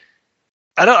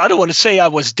 I don't want to say I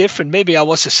was different. Maybe I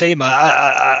was the same.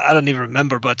 I don't even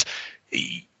remember. But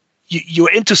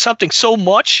you're into something so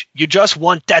much, you just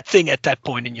want that thing at that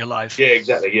point in your life. Yeah,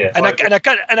 exactly. Yeah, and I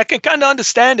can kind of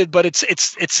understand it, but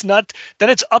it's not. Then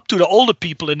it's up to the older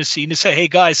people in the scene to say, "Hey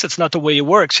guys, that's not the way it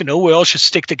works. We all should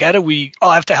stick together. We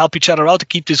all have to help each other out to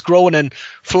keep this growing and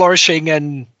flourishing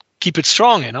and keep it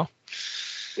strong."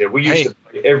 Yeah, we used to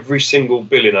play every single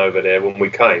billing over there when we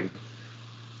came.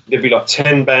 There'd be like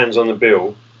 10 bands on the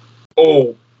bill,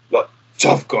 all like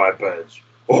tough guy bands.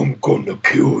 I'm gonna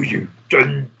kill you.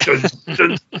 Dun, dun,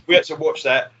 dun. We had to watch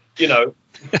that,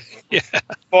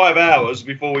 5 hours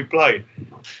before we played.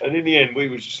 And in the end, we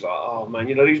was just like, oh man,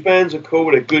 these bands are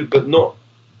cool, they're good, but not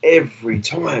every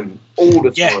time, all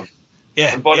the time.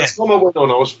 Yeah. And by the time I went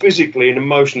on, I was physically and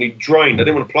emotionally drained. I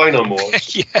didn't want to play no more.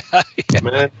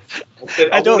 Man.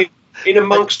 I wanted, in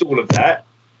amongst all of that,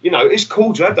 it's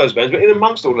cool to have those bands, but in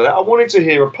amongst all of that, I wanted to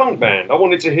hear a punk band. I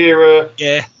wanted to hear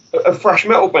a thrash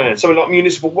metal band, something like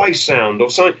Municipal Waste Sound or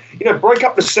something. Break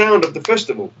up the sound of the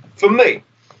festival. For me,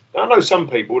 I know some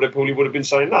people, they probably would have been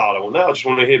saying, no, I don't want that. I just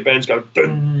want to hear bands go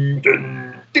dun,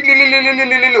 dun,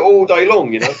 all day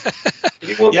long, you know.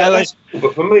 You want Yeah, that,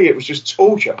 but for me, it was just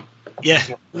torture. Yeah.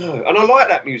 No. And I like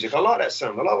that music. I like that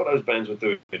sound. I like what those bands were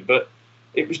doing. But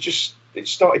it was just, it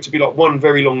started to be like one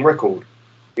very long record.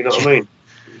 You know what I mean?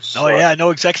 Oh, yeah, I know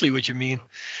exactly what you mean.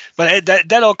 But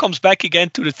that all comes back again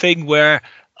to the thing where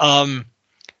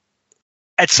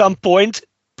at some point,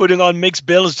 putting on mixed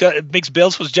bills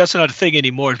was just not a thing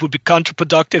anymore. It would be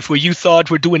counterproductive where you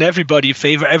thought we're doing everybody a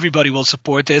favor. Everybody will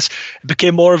support this. It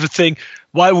became more of a thing.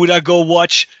 Why would I go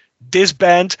watch this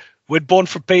band with Born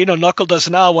for Pain or Knuckle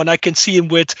Dust now when I can see him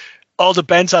with all the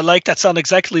bands I like that sound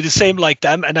exactly the same like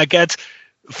them, and I get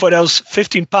for those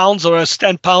 £15 or those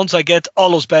 £10 I get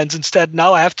all those bands instead.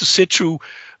 Now I have to sit through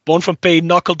Born from Pain,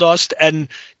 Knuckle Dust, and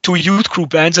 2 Youth Crew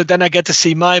bands, and then I get to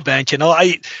see my band. You know,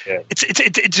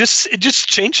 it just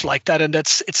changed like that, and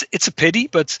it's a pity.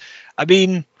 But I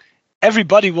mean,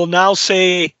 everybody will now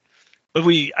say, but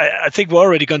I think we've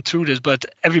already gone through this, but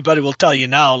everybody will tell you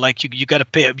now, like you got to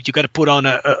pay, you got to put on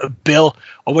a bill,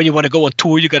 or when you want to go on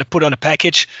tour, you got to put on a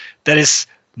package that is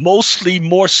mostly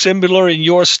more similar in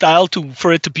your style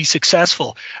for it to be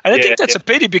successful. And I think that's a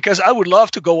pity, because I would love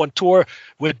to go on tour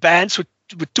with bands with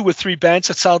 2 or 3 bands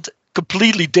that sound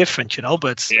completely different, you know.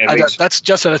 But that's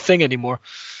just not a thing anymore.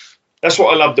 That's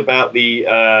what I loved about the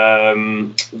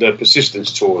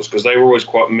Persistence tours, because they were always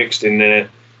quite mixed in their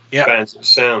bands and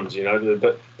sounds, you know.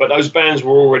 But those bands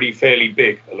were already fairly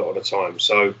big a lot of the time,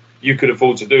 so you could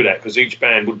afford to do that because each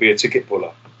band would be a ticket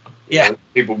puller. You know,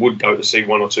 people would go to see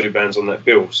 1 or 2 bands on that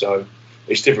bill, so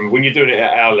it's different. When you're doing it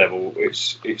at our level,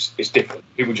 it's different.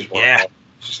 People just want to,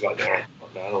 it's just like, nah,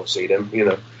 I don't see them, you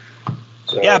know.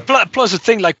 So, yeah, plus a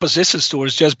thing like Persistence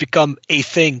tours just become a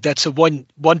thing. That's a one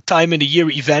time in a year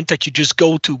event that you just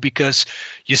go to because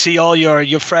you see all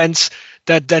your friends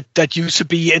that used to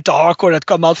be into hardcore that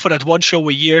come out for that one show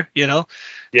a year, you know.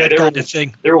 Yeah, that kind of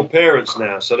thing. They're all parents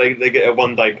now, so they get a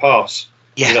 1-day pass.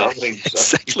 Yeah, you know what I mean? So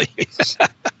exactly. You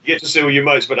get to see all your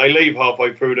mates, but they leave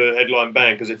halfway through the headline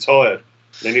band because they're tired.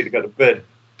 They need to go to bed.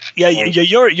 Yeah,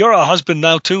 you're a husband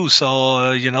now too,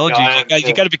 so you know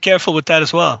you got to be careful with that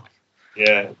as well.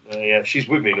 Yeah, she's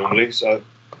with me normally, so.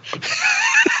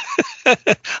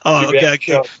 Oh, okay.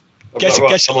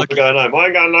 Guess I'm going home. I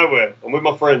ain't going nowhere. I'm with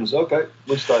my friends. Okay,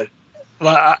 we'll stay.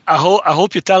 Well, I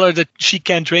hope you tell her that she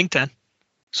can't drink then,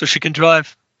 so she can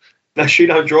drive. No, she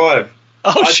don't drive.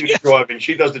 Oh, I do the driving.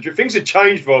 She does the driving. Things have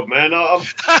changed, Rob, man. You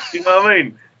know what I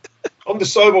mean? I'm the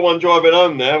sober one driving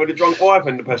home now with a drunk wife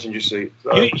in the passenger seat.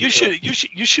 So, you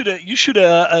should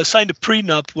sign a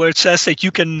prenup where it says that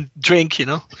you can drink. You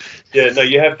know. Yeah, no,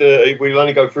 you have to. We'll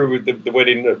only go through with the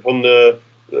wedding upon the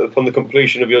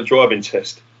completion of your driving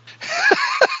test.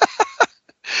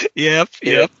 Yep.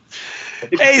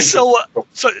 Hey, so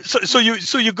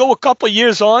you go a couple of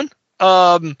years on,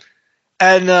 and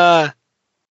then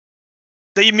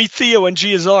you meet Theo and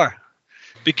GSR.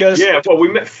 Because we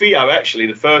met Theo actually.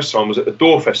 The first time was at the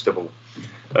Door Festival.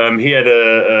 He had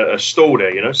a stall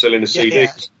there, you know, selling the CDs. Yeah.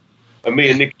 And me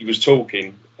and Nicky was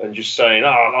talking and just saying, "Oh,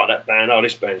 I like that band. Oh,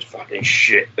 this band's fucking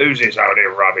shit. Who's this? Oh, they're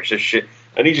rubbish. This shit."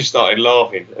 And he just started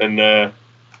laughing, and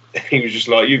he was just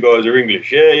like, "You guys are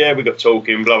English? Yeah. We got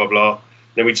talking, blah blah blah."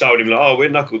 Then we told him like, "Oh, we're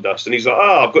Knuckle Dust," and he's like,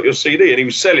 "Oh, I've got your CD," and he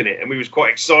was selling it, and we was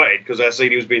quite excited because our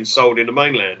CD was being sold in the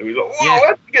mainland, and we were like, "Whoa,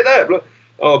 where did you get that?" Like,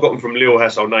 oh, I got them from Lil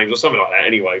Household Names or something like that.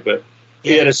 Anyway, but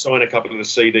he had to sign a couple of the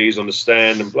CDs on the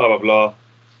stand and blah blah blah,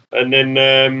 and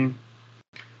then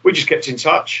we just kept in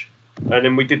touch, and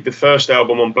then we did the first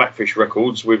album on Blackfish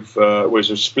Records with was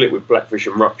a split with Blackfish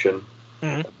and Ruption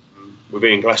with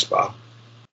Ian Glasper.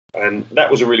 And that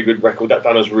was a really good record. That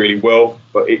done us really well,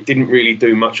 but it didn't really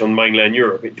do much on mainland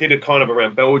Europe. It did a kind of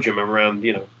around Belgium, around,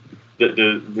 you know,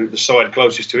 the side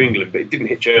closest to England, but it didn't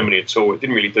hit Germany at all. It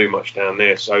didn't really do much down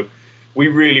there. So we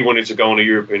really wanted to go on a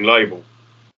European label.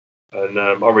 And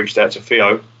I reached out to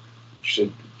Theo. She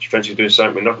said, she fancied doing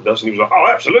something with Knuckle Dust. And he was like, "Oh,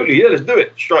 absolutely, yeah, let's do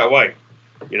it straight away."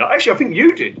 You know, actually, I think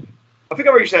you did. I think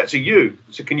I reached out to you.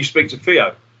 So can you speak to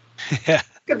Theo? Yeah.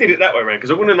 I did it that way around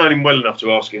because I wouldn't have known him well enough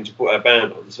to ask him to put our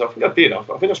band on. So I think I did. I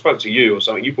think I spoke to you or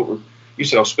something. You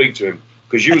said I'll speak to him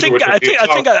because you.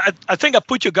 I think I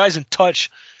put you guys in touch.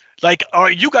 Like,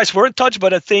 you guys were in touch,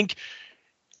 but I think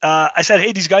I said,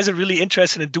 "Hey, these guys are really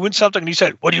interested in doing something." And he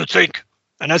said, "What do you think?"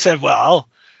 And I said, "Well,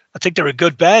 I think they're a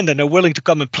good band and they're willing to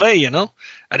come and play, you know."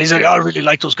 And he's like, "I really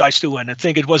like those guys too." And I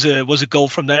think it was a goal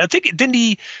from there. I think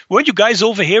weren't you guys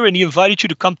over here and he invited you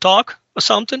to come talk or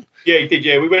something? Yeah, he did.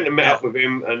 Yeah, we went and met up with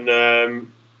him, and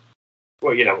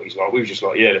well, you know what he's like. We were just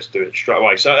like, "Yeah, let's do it straight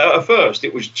away." So at first,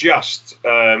 it was just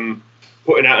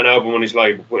putting out an album on his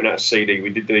label, putting out a CD. We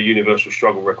did the Universal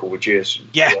Struggle record with GS.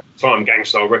 Yeah. Time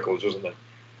Gangstar Records, wasn't it?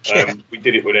 We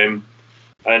did it with them.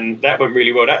 and that went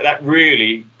really well. That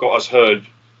really got us heard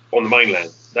on the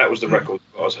mainland. That was the record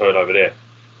that got us heard over there.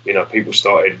 You know, people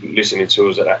started listening to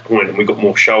us at that point, and we got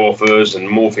more show offers and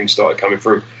more things started coming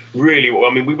through. Really, I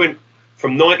mean, we went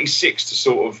from 96 to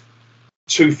sort of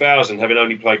 2000 having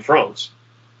only played France.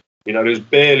 You know, there was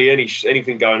barely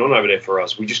anything going on over there for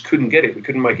us. We just couldn't get it. We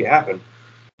couldn't make it happen.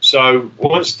 So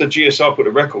once the GSR put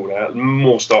the record out,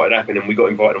 more started happening, and we got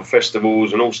invited on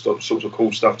festivals and all sorts of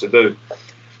cool stuff to do.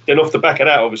 Then off the back of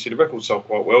that, obviously, the record sold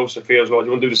quite well. So Theo was like, do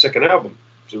you want to do the second album?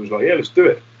 So he was like, yeah, let's do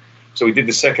it. So we did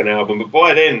the second album. But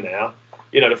by then now,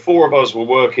 you know, the four of us were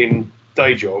working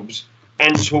day jobs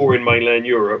and touring mainland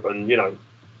Europe and, you know,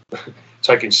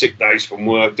 taking sick days from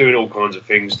work, doing all kinds of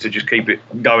things to just keep it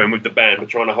going with the band, but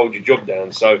trying to hold your job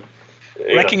down. So,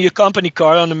 wrecking your company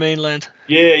car on the mainland.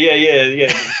 Yeah.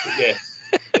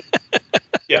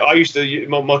 Yeah, I used to.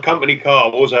 My company car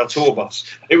was our tour bus.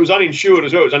 It was uninsured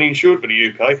as well. It was uninsured for the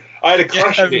UK. I had a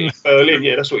crash in it in Berlin.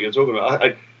 Yeah, that's what you're talking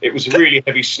about. It was really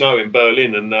heavy snow in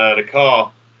Berlin, and the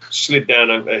car slid down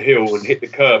a hill and hit the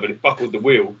curb, and it buckled the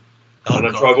wheel. And I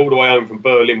drove all the way home from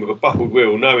Berlin with a buckled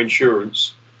wheel, no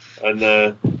insurance, and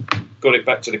got it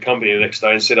back to the company the next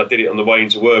day and said I did it on the way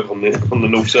into work on the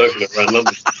North Circular around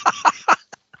London.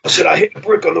 I said, I hit the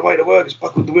brick on the way to work, it's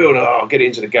buckled the wheel, and I'll get it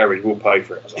into the garage, we'll pay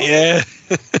for it. I was like, yeah.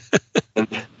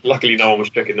 And luckily no one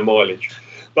was checking the mileage.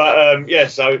 But,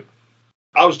 so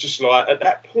I was just like, at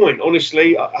that point,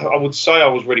 honestly, I would say I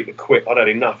was ready to quit. I'd had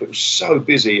enough. It was so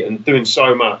busy and doing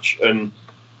so much. And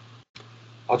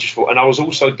I just thought, and I was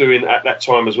also doing, at that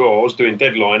time as well, I was doing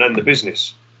Deadline and The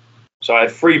Business. So I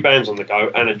had 3 bands on the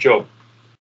go and a job.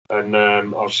 And I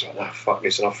was like, no, fuck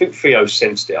this. And I think Theo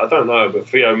sensed it. I don't know, but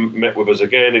Theo met with us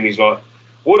again, and he's like,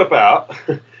 what about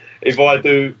if I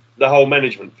do the whole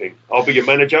management thing? I'll be your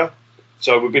manager.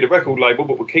 So we'll be the record label,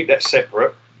 but we'll keep that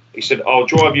separate. He said, I'll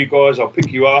drive you guys. I'll pick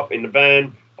you up in the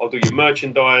van. I'll do your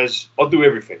merchandise. I'll do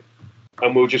everything.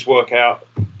 And we'll just work out,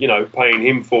 you know, paying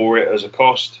him for it as a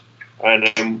cost, and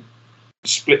then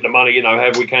split the money, you know,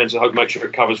 however we can to make sure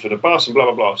it covers for the bus and blah,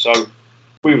 blah, blah. So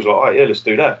we was like, all right, yeah, let's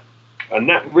do that. And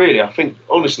that really, I think,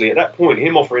 honestly, at that point,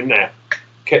 him offering that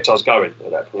kept us going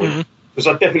at that point. Because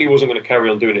I definitely wasn't going to carry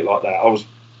on doing it like that. I was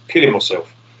killing myself.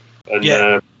 And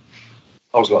I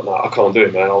was like, no, I can't do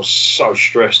it, man. I was so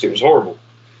stressed. It was horrible.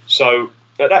 So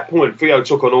at that point, Theo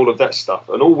took on all of that stuff.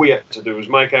 And all we had to do was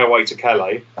make our way to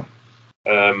Calais,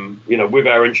 you know, with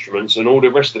our instruments. And all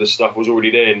the rest of the stuff was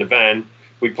already there in the van.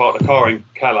 We parked the car in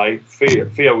Calais.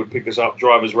 Theo would pick us up,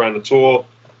 drive us around the tour,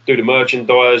 do the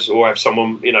merchandise, or have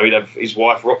someone, you know, he'd have his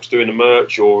wife Rox doing the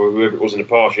merch, or whoever it was in the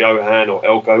past, Johan or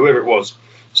Elko, whoever it was,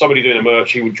 somebody doing the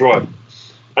merch, he would drive.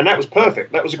 And that was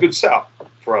perfect. That was a good setup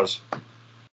for us.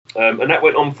 And that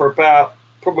went on for about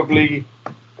probably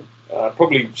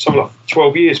something like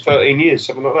 12 years, 13 years,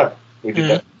 something like that. We did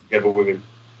that together with him.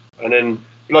 And then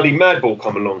bloody Madball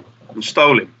come along and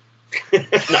stole him.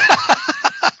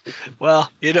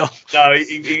 Well, you know. No,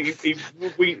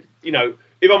 we, you know,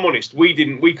 if I'm honest,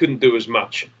 we couldn't do as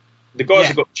much. The guys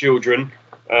have got children.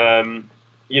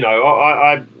 You know,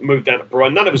 I moved down to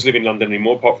Brighton. None of us live in London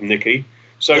anymore, apart from Nicky.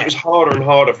 So it was harder and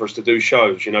harder for us to do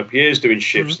shows. You know, Pierre's doing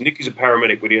shifts. Nicky's a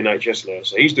paramedic with the NHS now,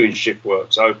 so he's doing shift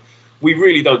work. So we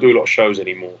really don't do a lot of shows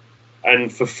anymore.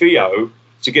 And for Theo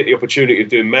to get the opportunity of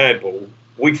doing Madball,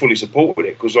 we fully supported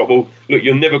it because, like, well, look,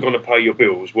 you're never going to pay your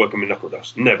bills working with Knuckle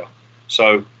Dust, never.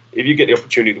 So if you get the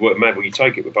opportunity to work Madball, you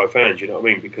take it with both hands. You know what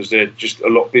I mean? Because they're just a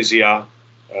lot busier.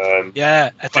 I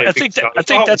think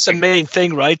that's the main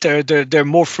thing, right? They're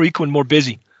more frequent, more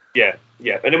busy. Yeah.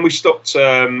 And then we stopped.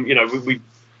 You know, we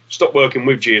stopped working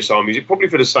with GSR Music probably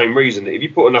for the same reason. That if you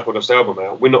put a Knuckle Dust album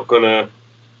out, we're not gonna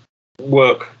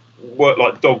work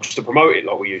like dogs to promote it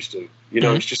like we used to. You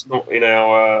know, it's just not in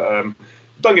our.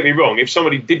 Don't get me wrong. If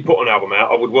somebody did put an album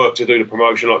out, I would work to do the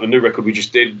promotion, like the new record we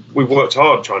just did. We worked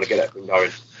hard trying to get that thing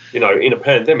going. You know, in a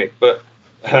pandemic, but.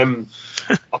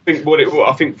 I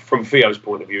think from Theo's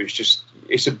point of view,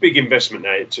 it's a big investment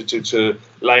now to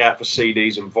lay out for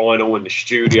CDs and vinyl and the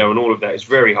studio and all of that. It's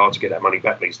very hard to get that money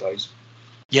back these days.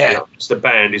 Yeah, you know, the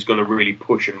band is going to really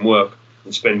push and work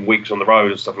and spend weeks on the road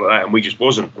and stuff like that, and we just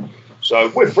wasn't. So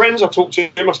we're friends. I talked to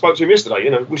him. I spoke to him yesterday. You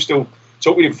know, we still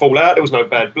talk. We didn't fall out. There was no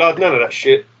bad blood. None of that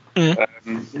shit.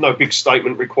 No big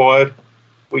statement required.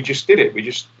 We just did it. We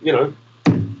just, you know.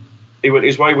 He went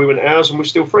his way, we went ours, and we're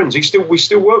still friends. We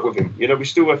still work with him. You know, we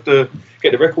still have to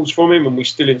get the records from him, and we're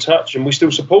still in touch, and we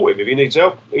still support him. If he needs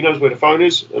help, he knows where the phone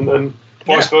is, and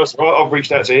vice versa. I've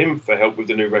reached out to him for help with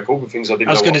the new record, with things I didn't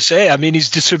know. I was going to say, I mean, he's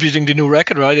distributing the new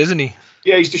record, right, isn't he?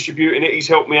 Yeah, he's distributing it. He's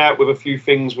helped me out with a few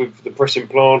things with the pressing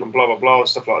plant and blah, blah, blah, and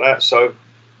stuff like that. So,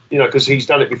 you know, because he's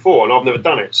done it before and I've never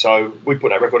done it. So we put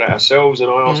that record out ourselves,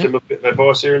 and I asked him a bit of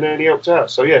advice here and there, and he helped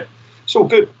out. So yeah, it's all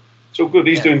good. It's all good.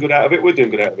 He's doing good out of it. We're doing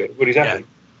good out of it. But he's happy.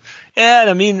 Yeah, and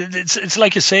I mean, it's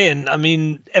like you're saying. I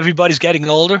mean, everybody's getting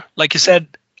older. Like you said,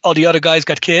 all the other guys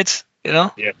got kids. You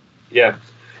know. Yeah.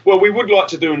 Well, we would like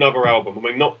to do another album. I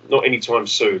mean, not anytime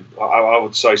soon. I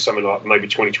would say something like maybe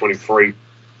 2023,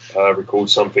 record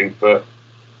something. But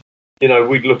you know,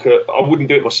 we'd look at. I wouldn't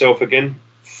do it myself again.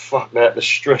 Fuck that, the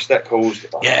stress that caused.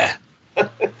 Yeah.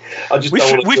 I just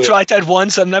don't want to. We've tried that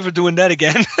once. I'm never doing that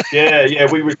again. yeah.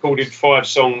 We recorded 5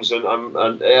 songs, and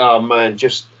oh man,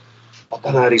 just I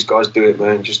don't know how these guys do it,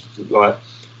 man. Just like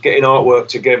getting artwork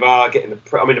together, getting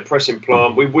the pressing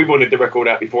plant. We wanted the record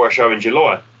out before our show in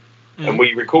July, and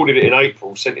we recorded it in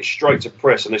April, sent it straight to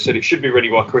press, and they said it should be ready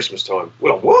by Christmas time.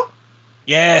 We're like, what?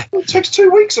 Yeah. It takes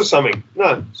 2 weeks or something.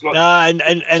 No, it's like and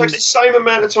it takes the same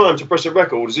amount of time to press a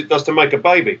record as it does to make a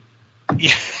baby.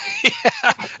 Yeah.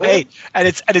 Hey, and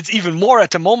it's even more at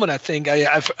the moment. I think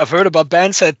I've heard about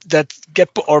bands that get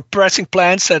or pressing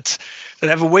plants that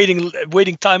have a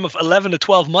waiting time of 11 to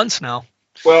 12 months now.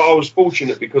 Well, I was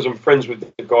fortunate because I'm friends with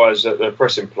the guys at the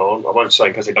pressing plant. I won't say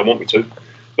because they don't want me to,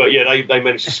 but yeah, they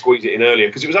managed to squeeze it in earlier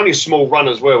because it was only a small run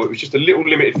as well. It was just a little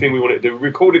limited thing we wanted to do. We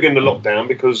recorded in the lockdown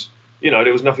because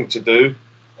there was nothing to do.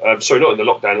 Sorry, not in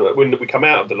the lockdown. When we come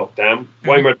out of the lockdown,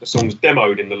 Wayne had the songs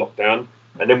demoed in the lockdown,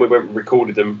 and then we went and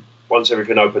recorded them once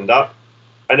everything opened up,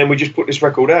 and then we just put this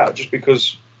record out just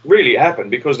because really it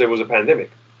happened because there was a pandemic.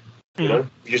 You know,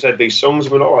 we just had these songs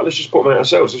and we're like, all right, let's just put them out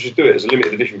ourselves. Let's just do it as a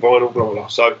limited edition vinyl, blah, blah, blah.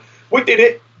 So we did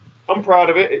it. I'm proud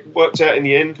of it. It worked out in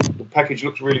the end. The package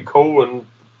looks really cool and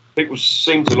people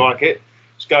seem to like it.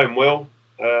 It's going well.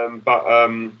 But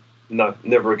no,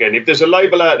 never again. If there's a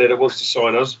label out there that wants to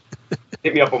sign us,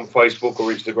 hit me up on Facebook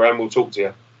or Instagram. We'll talk to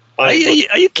you. Are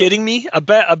you kidding me? I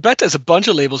bet there's a bunch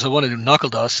of labels that want to do Knuckle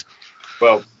Dust.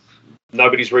 Well,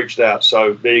 nobody's reached out,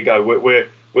 so there you go.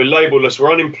 We're labelless.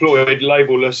 We're unemployed,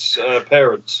 labelless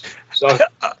parents. So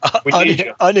we need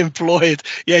you. Unemployed.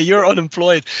 Yeah, you're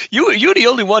unemployed. You're the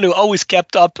only one who always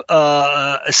kept up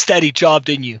a steady job,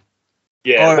 didn't you?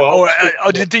 Yeah.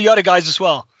 Or did the other guys as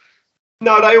well?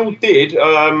 No, they all did.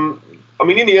 I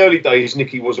mean, in the early days,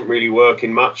 Nicky wasn't really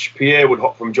working much. Pierre would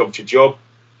hop from job to job.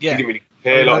 Yeah. He didn't really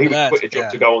care. Like, he would quit a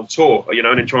job to go on tour,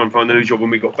 and then try and find a new job when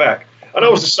we got back. And I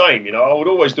was the same, I would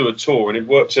always do a tour, and if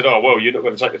work said, oh, well, you're not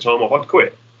going to take the time off, I'd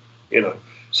quit,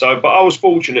 So, but I was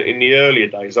fortunate in the earlier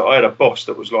days that I had a boss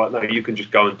that was like, no, you can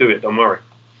just go and do it, don't worry.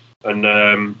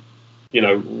 And,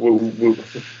 we'll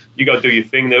you go do your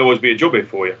thing, there'll always be a job here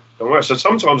for you, don't worry. So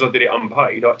sometimes I did it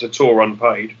unpaid, I had to tour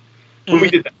unpaid. When we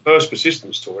did that first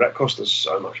Persistence tour, that cost us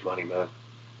so much money, man.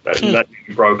 That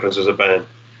really broke us as a band.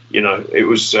 It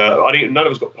was, none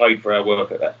of us got paid for our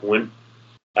work at that point.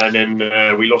 And then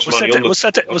we lost money on the... Was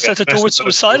that the tour with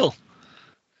Suicidal?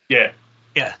 Yeah.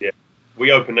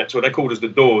 We opened that tour. They called us the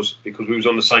Doors because we was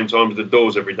on the same time as the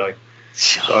Doors every day.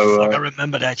 So I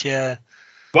remember that, yeah.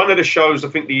 One of the shows, I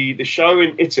think the show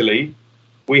in Italy,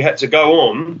 we had to go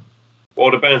on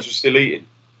while the bands were still eating.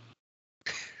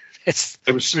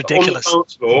 It was ridiculous. On the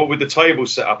dance floor with the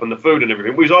tables set up and the food and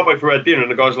everything. We was halfway through our dinner and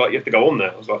the guy's like, you have to go on now.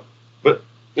 I was like, but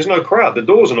there's no crowd. The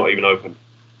doors are not even open.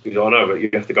 He goes, I know, but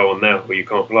you have to go on now, or you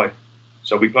can't play.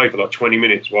 So we played for like 20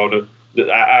 minutes while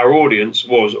our audience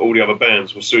was all the other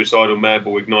bands was Suicidal,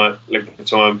 Madball, Ignite, Length of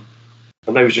Time,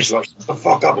 and they was just like, "Shut the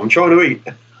fuck up! I'm trying to eat."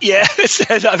 Yeah,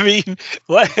 I mean,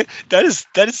 what? Is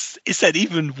that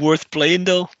even worth playing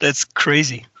though? That's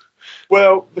crazy.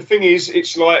 Well, the thing is,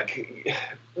 it's like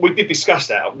we did discuss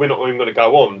that. We're not even going to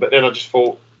go on, but then I just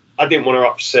thought I didn't want to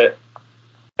upset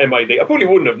MAD. I probably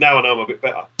wouldn't have. Now I know I'm a bit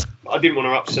better. I didn't want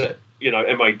to upset.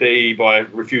 MAD by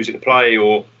refusing to play,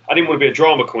 or I didn't want to be a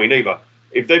drama queen either.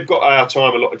 If they've got our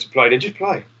time allotted to play, then just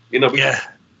play.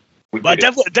 But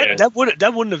that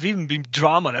wouldn't have even been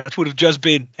drama. That would have just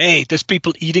been, hey, there's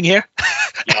people eating here,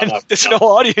 and there's no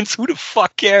audience. Who the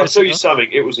fuck cares? I'll tell you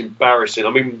something. It was embarrassing. I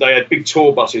mean, they had big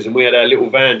tour buses, and we had our little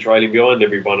van trailing behind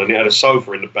everyone, and it had a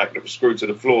sofa in the back that was screwed to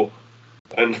the floor.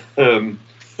 And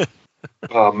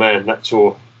oh man, that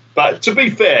tour. But to be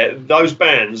fair, those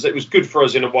bands, it was good for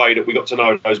us in a way that we got to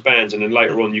know those bands, and then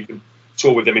later on you could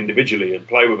tour with them individually and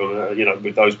play with them,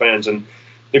 with those bands. And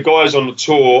the guys on the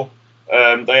tour,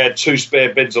 they had 2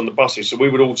 spare beds on the buses, so we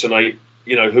would alternate,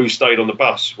 who stayed on the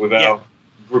bus with our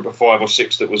group of 5 or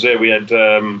 6 that was there. We had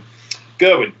Irwin,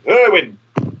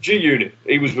 G-Unit.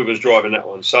 He was with us driving that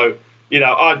one. So,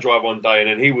 I'd drive one day and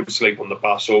then he would sleep on the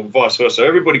bus, or vice versa.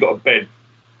 Everybody got a bed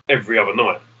every other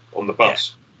night on the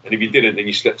bus. Yeah. And if you didn't, then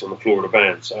you slept on the floor of the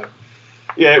van. So,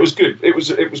 yeah, it was good. It was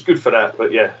good for that.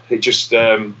 But yeah, it just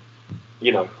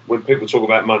you know, when people talk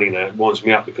about money now, it winds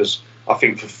me up because I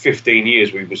think for 15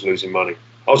 years we was losing money.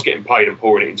 I was getting paid and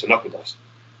pouring it into knuckle dust.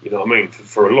 You know what I mean?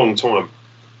 For a long time.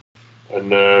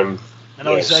 And I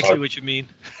know exactly what you mean.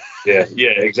 Yeah,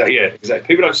 exactly.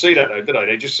 People don't see that though, do they?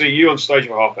 They just see you on stage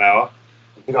for half hour.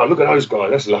 You know, look at those guys.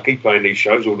 That's lucky playing these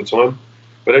shows all the time.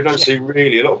 But they don't see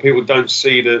really. A lot of people don't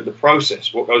see the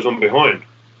process, what goes on behind.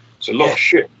 It's a lot of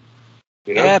shit.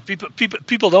 You know? Yeah,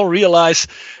 people don't realize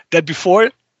that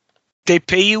before they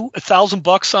pay you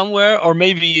 $1,000 somewhere, or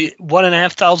maybe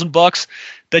 $1,500,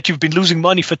 that you've been losing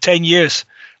money for 10 years,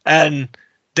 and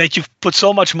that you've put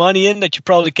so much money in that you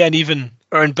probably can't even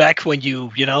earn back when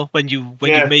you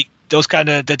make those kind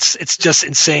of. It's just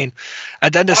insane.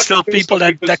 And then there's still people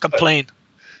that complain.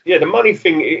 Yeah, the money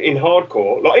thing in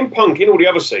hardcore, like in punk, in all the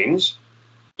other scenes,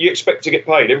 you expect to get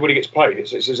paid. Everybody gets paid.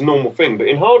 It's a normal thing. But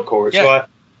in hardcore, it's like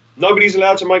nobody's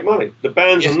allowed to make money. The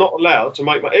bands are not allowed to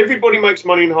make money. Everybody makes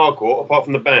money in hardcore apart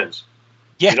from the bands.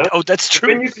 Yeah, you know? Oh, that's true.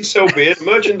 When you can sell beer, the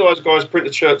merchandise guys print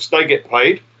the shirts, they get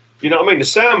paid. You know what I mean? The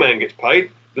sound man gets paid.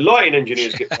 The lighting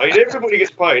engineers get paid. Everybody gets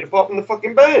paid apart from the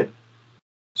fucking band.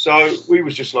 So we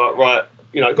was just like, right,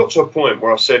 you know, it got to a point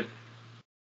where I said,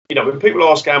 you know, when people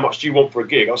ask how much do you want for a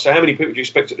gig, I say, how many people do you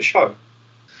expect at the show?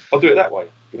 I'll do it that way,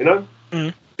 you know?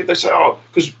 Mm. If they say, oh,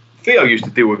 because Theo used to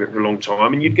deal with it for a long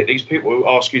time, and you'd get these people who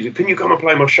ask you, can you come and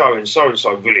play my show in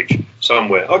so-and-so village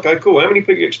somewhere? Okay, cool. How many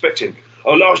people are you expecting?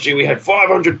 Oh, last year we had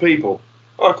 500 people.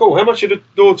 Oh, cool. How much are the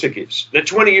door tickets? They're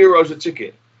 €20 a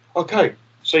ticket. Okay,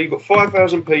 so you've got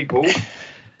 5,000 people,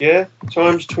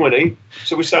 times 20.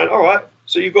 So we're saying, all right,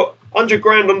 so you've got 100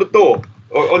 grand on the door.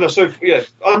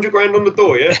 100 grand on the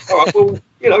door, yeah? All right, well,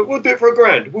 you know, we'll do it for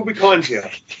 £1,000. We'll be kind to you.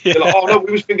 They're like, oh, no,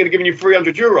 we was thinking of giving you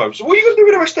 €300. So what are you going to do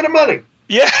with the rest of the money?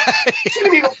 Yeah.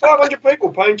 You've got 500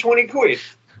 people paying 20 quid.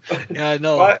 Yeah, I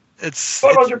know. Right? It's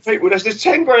 500 people. There's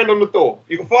 10 grand on the door.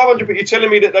 You've got 500 people. You're telling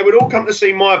me that they would all come to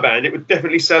see my band. It would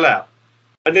definitely sell out.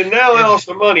 And then now I ask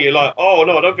for money. You're like, oh,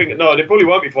 no, I don't think, no, there probably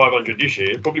won't be 500 this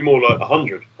year. It's probably more like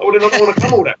 100. I would not want to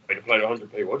come all that way to play to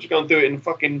 100 people. I'll just go and do it in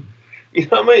fucking... You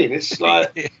know what I mean? It's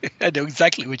like... I know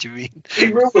exactly what you mean.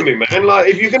 Be real with me, man. Like,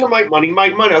 if you're going to make money,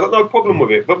 make money. I've got no problem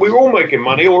with it. But we're all making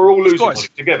money or we're all losing money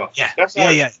together. Yeah, that's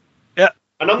yeah.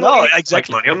 And I'm not in it to make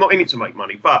money. I'm not in it to make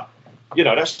money. But, you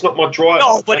know, that's not my drive.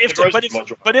 No, but if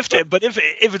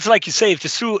it's like you say, if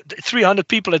there's 300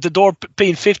 people at the door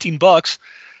paying $15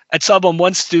 and someone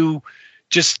wants to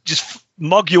just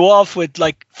mug you off with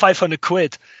like 500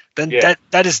 quid, then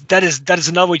that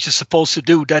is not what you're supposed to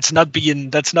do. That's not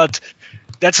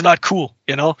cool,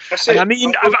 you know. And I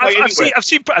mean, I've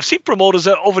seen promoters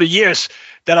over the years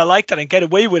that I like that and get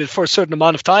away with it for a certain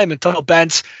amount of time until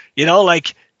bands, you know,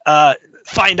 like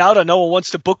find out and no one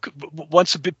wants to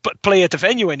play at the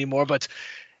venue anymore. But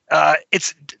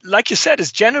it's like you said,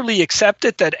 it's generally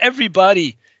accepted that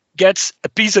everybody gets a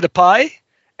piece of the pie,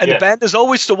 and the band is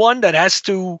always the one that has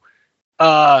to.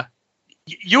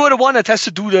 You are the one that has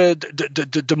to do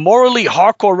the morally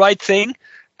hardcore right thing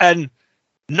and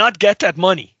not get that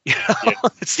money. You know?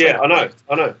 I know.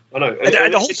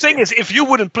 And the whole thing is, if you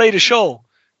wouldn't play the show,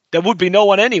 there would be no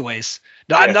one anyways.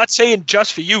 Now, I'm not saying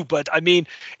just for you, but I mean,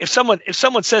 if someone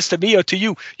says to me or to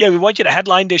you, we want you to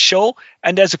headline this show,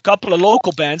 and there's a couple of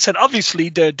local bands, and obviously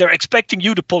they're expecting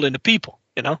you to pull in the people,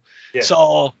 you know? Yeah.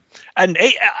 So, and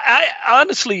I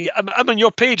honestly, I'm on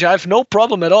your page. I have no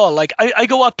problem at all. Like I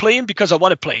go out playing because I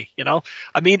want to play, you know?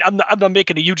 I mean, I'm not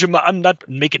making a huge amount. I'm not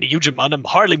making a huge amount. I'm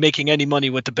hardly making any money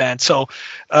with the band. So,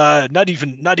 not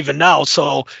even now.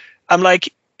 So I'm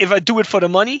like, if I do it for the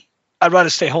money, I'd rather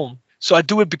stay home. So I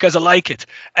do it because I like it.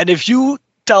 And if you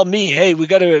tell me, hey, we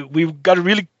got a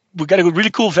really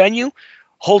cool venue,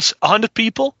 holds 100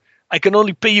 people, I can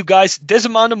only pay you guys this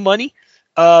amount of money.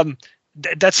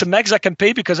 That's the max I can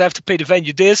pay because I have to pay the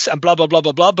venue this and blah, blah, blah,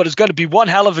 blah, blah. But it's going to be one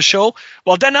hell of a show.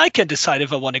 Well, then I can decide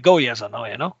if I want to go, yes or no,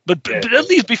 you know. But at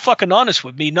least be fucking honest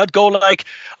with me. Not go like,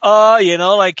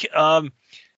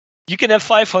 you can have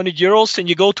 €500 and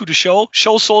you go to the show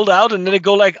sold out, and then they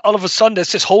go like, all of a sudden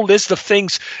there's this whole list of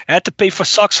things. I had to pay for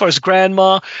socks for his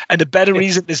grandma and the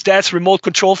batteries in his dad's remote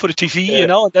control for the TV, you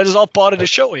know. That is all part of the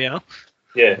show, you know.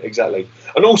 Yeah, exactly.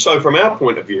 And also from our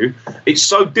point of view, it's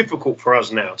so difficult for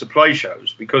us now to play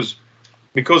shows because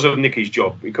of Nicky's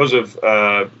job, because of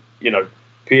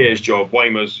Pierre's job,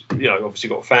 Waymer's, you know, obviously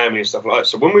got a family and stuff like that.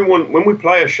 So when we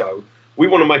play a show, we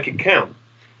want to make it count.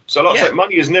 So like I said,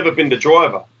 money has never been the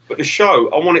driver, but the show,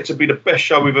 I want it to be the best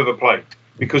show we've ever played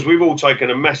because we've all taken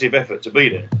a massive effort to be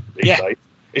there these days.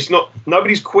 It's not,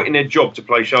 nobody's quitting their job to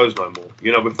play shows no more.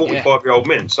 You know, we're 45-year-old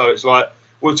men, so it's like,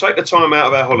 we'll take the time out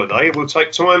of our holiday. We'll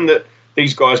take time that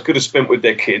these guys could have spent with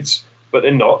their kids, but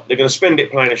they're not. They're going to spend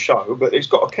it playing a show, but it's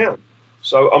got to count.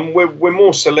 So we're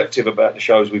more selective about the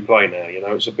shows we play now. You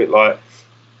know, it's a bit like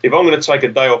if I'm going to take a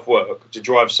day off work to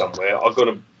drive somewhere, I've got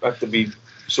to have to be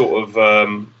sort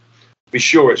of be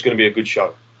sure it's going to be a good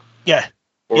show. Yeah.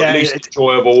 Or at least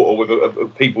enjoyable, or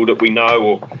with people that we know,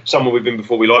 or someone we've been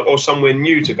before we like, or somewhere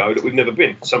new to go that we've never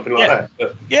been, something like that.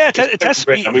 But it has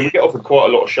to be. I mean, we get offered quite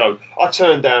a lot of shows. I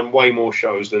turned down way more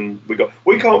shows than we got.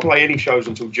 We can't play any shows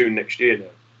until June next year now,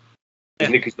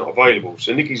 because Nicky's not available.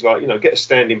 So Nicky's like, get a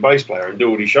standing bass player and do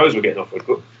all these shows we're getting offered.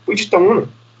 But we just don't want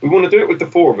to. We want to do it with the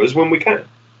four of us when we can.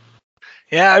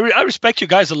 Yeah, I respect you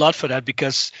guys a lot for that,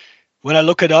 because when I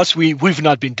look at us, we've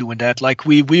not been doing that. Like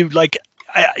we like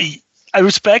I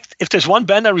respect, if there's one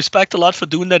band I respect a lot for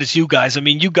doing that, it's you guys. I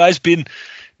mean, you guys been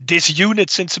this unit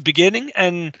since the beginning,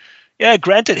 and yeah,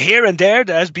 granted, here and there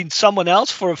has been someone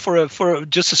else for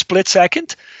just a split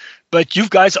second, but you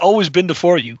guys always been the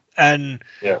four of you, and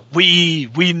we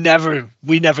never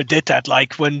did that.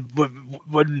 Like when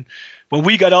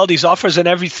we got all these offers and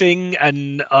everything,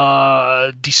 and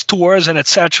these tours and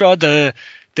etc.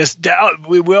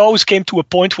 We always came to a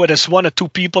point where there's one or two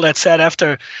people that said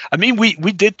after. I mean, we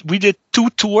did 2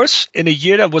 tours in a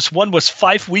year. One was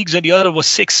 5 weeks and the other was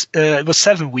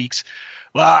 7 weeks.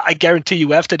 Well, I guarantee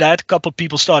you, after that, a couple of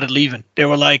people started leaving. They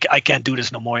were like, "I can't do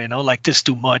this no more. Like this is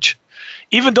too much."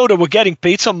 Even though they were getting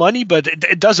paid some money, but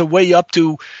it doesn't weigh up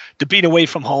to the being away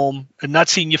from home and not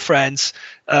seeing your friends.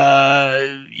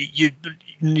 Your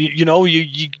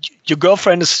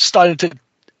girlfriend is starting to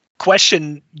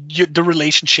question the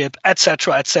relationship,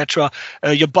 etc.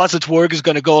 Your boss at work is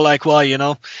going to go like,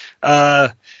 well,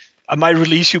 I might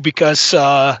release you because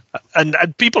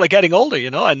and people are getting older,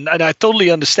 and I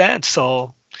totally understand.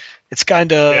 So it's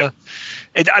kind of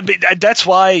I mean, that's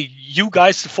why you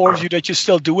guys, the four of you, that you're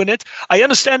still doing it. I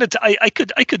understand it. I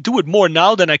could do it more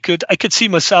now than I could see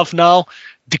myself now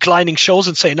declining shows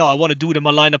and say, no, I want to do it in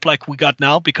my lineup like we got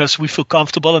now, because we feel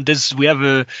comfortable, and we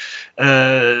have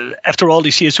after all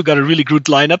these years, we got a really good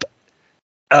lineup.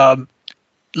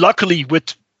 Luckily, we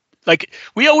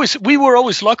were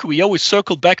always lucky. We always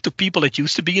circled back to people that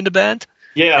used to be in the band.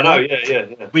 Yeah, I know. Yeah.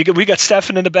 We got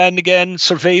Stefan in the band again.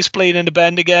 Survey's playing in the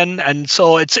band again, and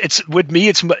so it's with me.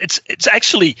 It's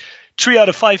actually 3 out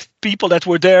of 5 people that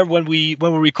were there when we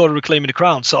recorded Reclaiming the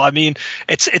Crown. So I mean,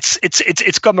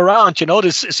 it's come around.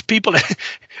 There's people.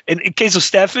 In case of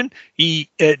Stefan, he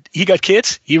got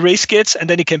kids, he raised kids, and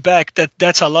then he came back.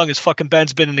 That's how long his fucking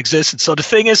band's been in existence. So the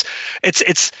thing is,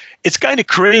 it's kind of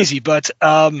crazy, but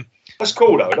that's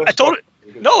cool though.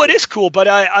 No, it is cool, but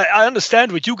I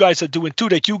understand what you guys are doing too.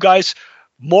 That you guys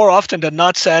more often than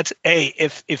not said, "Hey,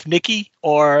 if Nicky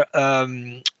or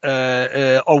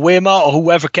Wema or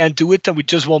whoever can't do it, then we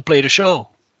just won't play the show."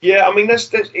 Yeah, I mean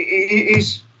it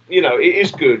is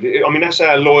good. I mean, that's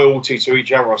our loyalty to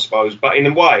each other, I suppose. But in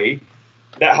a way,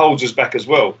 that holds us back as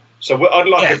well. So I'd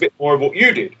like a bit more of what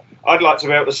you did. I'd like to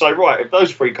be able to say, right, if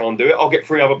those 3 can't do it, I'll get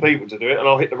 3 other people to do it, and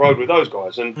I'll hit the road with those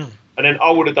guys. And then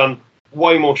I would have done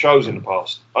way more shows in the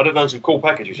past. I'd have done some cool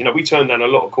packages. We turned down a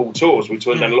lot of cool tours. We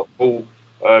turned down a lot of cool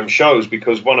shows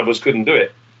because one of us couldn't do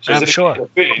it. So I'm sure.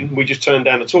 We just turned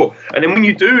down the tour. And then when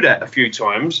you do that a few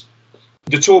times,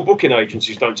 the tour booking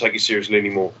agencies don't take you seriously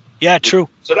anymore. Yeah, true.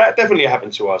 So that definitely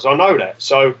happened to us. I know that.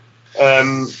 So, our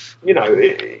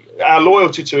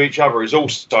loyalty to each other is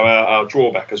also our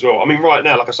drawback as well. I mean, right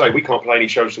now, like I say, we can't play any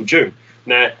shows till June.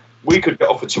 Now, we could get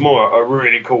offered tomorrow a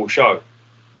really cool show,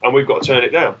 and we've got to turn it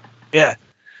down. Yeah.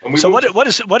 So what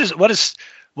is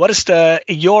the,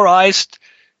 in your eyes,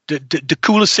 the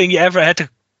coolest thing you ever had to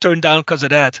turn down because of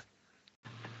that?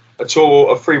 A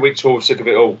 3-week tour of Sick of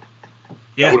It All.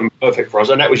 Yeah. That would have been perfect for us.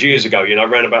 And that was years ago,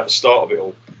 around about the start of it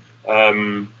all.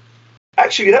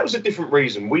 Actually, that was a different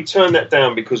reason. We turned that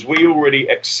down because we already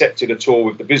accepted a tour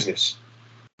with the business.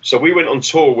 So we went on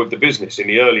tour with the business in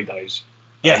the early days.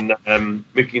 Yeah. And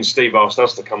Mickey and Steve asked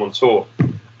us to come on tour.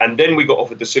 And then we got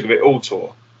offered the Sick of It All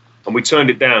tour. And we turned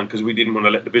it down because we didn't want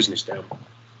to let the business down.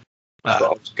 But I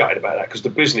was gutted about that because the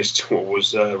business tour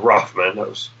was rough, man. That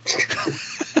was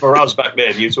for us back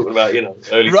then. You're talking about,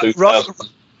 early 2000s.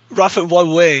 Rough in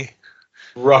one way.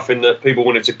 Rough in that people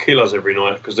wanted to kill us every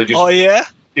night because they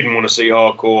just didn't want to see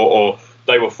hardcore, or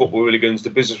they were football hooligans. The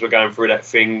business were going through that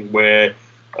thing where,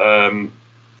 like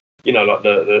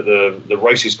the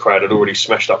racist crowd had already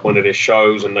smashed up one of their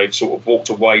shows, and they'd sort of walked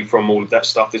away from all of that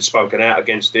stuff. They'd spoken out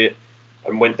against it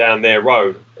and went down their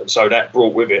road, and so that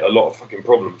brought with it a lot of fucking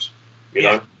problems.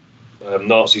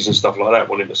 Nazis and stuff like that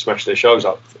wanting to smash their shows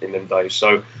up in them days.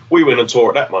 So we went on tour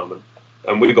at that moment,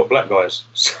 and we got black guys.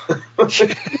 So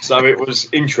it was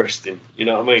interesting, you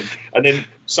know what I mean? And then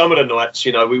some of the nights,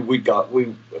 a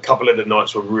couple of the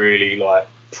nights were really like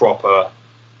proper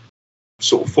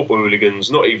sort of football hooligans,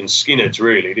 not even skinheads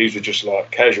really. These were just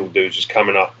like casual dudes just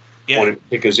coming up, wanting to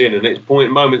pick us in. And it's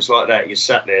moments like that, you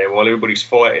sat there while everybody's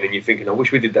fighting and you're thinking, I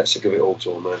wish we did that Sick of It All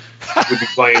tour, man. We'd be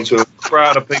playing to a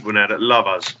crowd of people now that love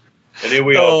us. And here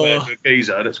we are playing to a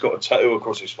geezer that's got a tattoo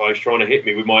across his face trying to hit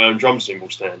me with my own drum cymbal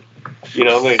stand. You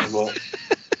know what I mean? Like,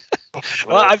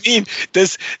 well, I mean,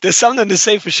 there's something to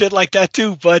say for shit like that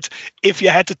too. But if you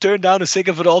had to turn down a Sick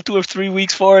of It All 2 or 3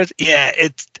 weeks for it,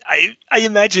 I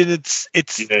imagine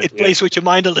it plays with your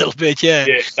mind a little bit. Yeah,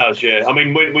 it does. Yeah, I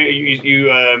mean, when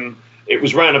it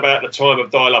was round about the time of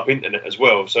dial-up internet as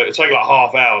well, so it'd take like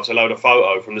half hour to load a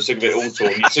photo from the Sick of It All tour.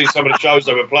 And you'd see some of the shows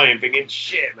they were playing, thinking,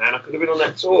 "Shit, man, I could have been on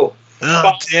that tour."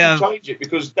 But I change it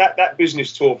because that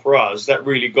business tour for us that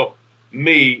really got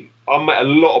me. I met a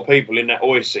lot of people in that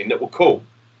Oi scene that were cool.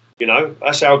 You know,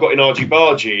 that's how I got in Argy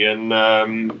Bargy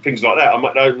and things like that. I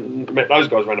met those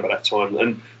guys around about that time.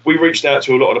 And we reached out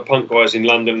to a lot of the punk guys in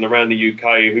London and around the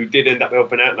UK who did end up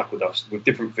helping out Knuckle Dust with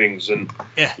different things. And,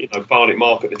 you know, Barnet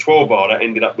Market, the 12 bar, that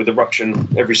ended up with Eruption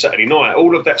every Saturday night.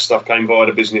 All of that stuff came via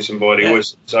the business and via the Oi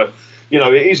scene. So, you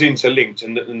know, it is interlinked.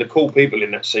 And the cool people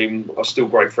in that scene are still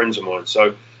great friends of mine.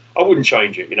 So I wouldn't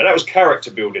change it. You know, that was character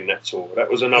building, that tour. That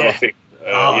was another thing.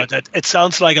 It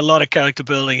sounds like a lot of character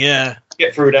building. Yeah.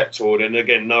 Get through that tour, then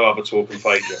again, no other tour can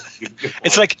fade you.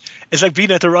 It's like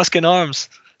being at the Ruskin Arms.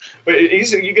 But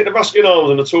you get the Ruskin Arms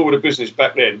on a tour with a business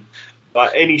back then.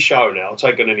 Like any show now, I'll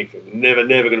take on anything. Never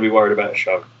going to be worried about a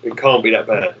show. It can't be that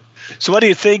bad. So, what do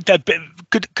you think that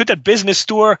could that business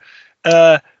tour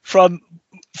from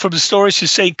the stories you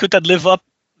say, could that live up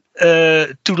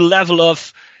to the level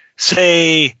of,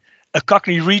 say, a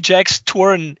Cockney Rejects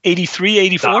tour in 83,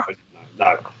 84?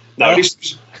 No.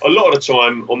 This, a lot of the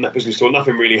time on that business tour,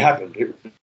 nothing really happened. It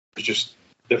was just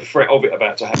the threat of it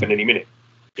about to happen any minute,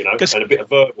 you know. And a bit of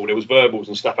verbal. There was verbals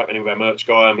and stuff happening with our merch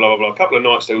guy and blah blah blah. A couple of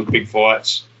nights there was big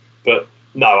fights, but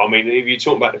no. I mean, if you're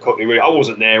talking about the Cockney Rejects, I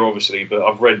wasn't there obviously, but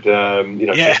I've read,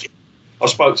 I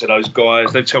spoke to those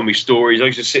guys. They tell me stories. I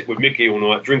used to sit with Mickey all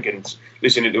night drinking,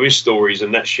 listening to his stories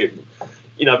and that shit.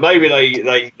 You know, maybe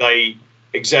they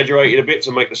exaggerated a bit to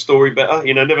make the story better.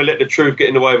 You know, never let the truth get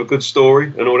in the way of a good story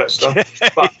and all that stuff.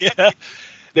 But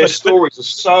their stories are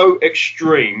so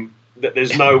extreme that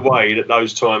there's no way that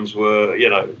those times were, you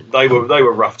know, they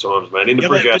were rough times, man. In the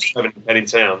bridge house, in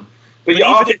town. But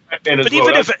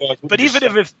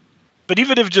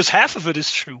even if just half of it is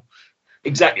true.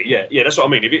 Exactly, yeah, that's what I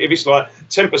mean. If it's like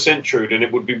 10% true, then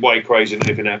it would be way crazier than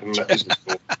anything happened in that business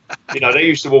tour. You know, they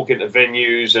used to walk into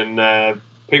venues and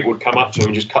people would come up to them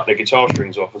and just cut their guitar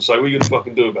strings off and say, "What are you going to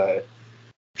fucking do about it?"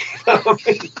 I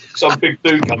mean, some big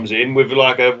dude comes in with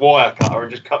like a wire cutter and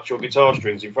just cuts your guitar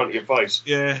strings in front of your face.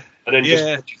 Yeah. And then just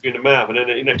puts you in the mouth, and then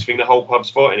the next thing the whole pub's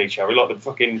fighting each other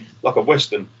like a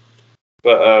western.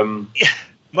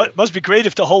 But must be great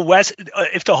if the whole west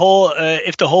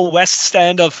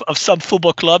stand of some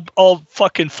football club, all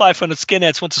fucking 500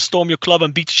 skinheads want to storm your club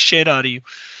and beat the shit out of you.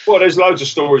 Well, there's loads of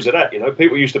stories of that. You know,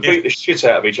 people used to beat the shit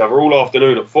out of each other all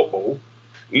afternoon at football,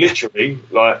 literally,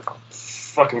 like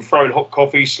fucking throwing hot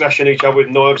coffee, slashing each other with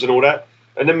knives and all that,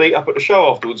 and then meet up at the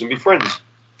show afterwards and be friends.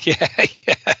 Yeah.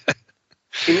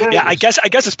 I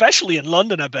guess especially in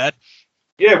London, I bet.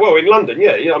 Yeah, well, in London,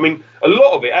 yeah. I mean, a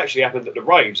lot of it actually happened at the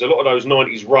raves. A lot of those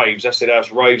 90s raves, Acid House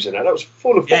raves and that was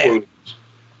full of footballers.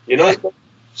 You know,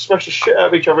 smash the shit out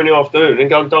of each other in the afternoon and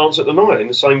go and dance at the night in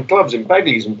the same clubs, in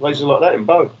Baggies and places like that in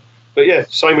Bow. But yeah,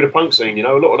 same with the punk scene, you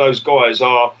know. A lot of those guys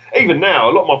are, even now,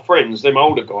 a lot of my friends, them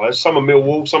older guys, some are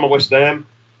Millwall, some are West Ham,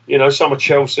 you know, some are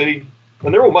Chelsea,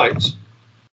 and they're all mates.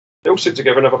 They all sit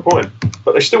together and have a pint.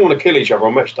 But they still want to kill each other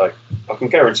on match day. I can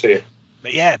guarantee it.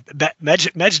 But yeah,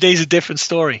 match day is a different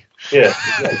story. Yeah,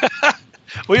 exactly.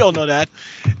 We all know that.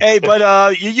 Hey,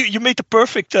 but you made the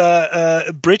perfect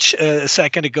bridge a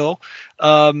second ago.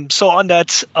 So on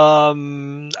that,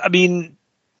 on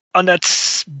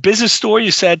that business story,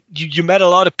 you said you met a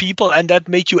lot of people, and that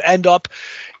made you end up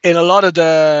in a lot of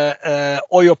the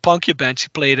Oyo Punkyo bands you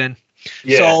played in.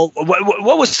 Yeah. So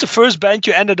what was the first band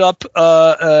you ended up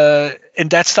in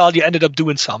that style? You ended up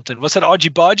doing something. Was that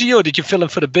Argy Bargy, or did you fill in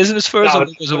for the business first? No, or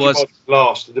was it was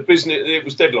last. The business, it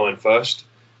was Deadline first.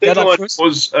 Deadline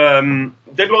was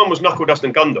Knuckle Dust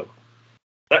and Gundam.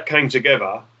 That came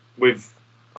together with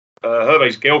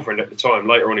Hervé's girlfriend at the time,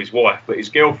 later on his wife, but his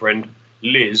girlfriend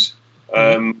Liz.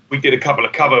 We did a couple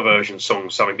of cover version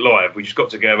songs, something live. We just got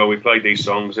together, we played these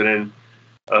songs, and then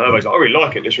Hervé's like, "I really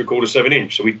like it, let's record a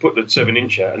 7-inch." So we put the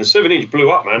 7-inch out, and the 7-inch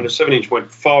blew up, man. The 7-inch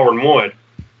went far and wide,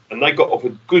 and they got off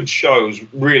with good shows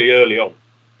really early on.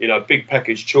 You know, big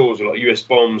package tours like US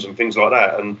Bombs and things like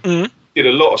that, and did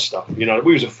a lot of stuff. You know,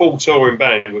 we was a full touring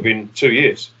band within 2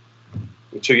 years.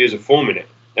 2 years of forming it,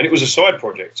 and it was a side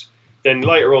project. Then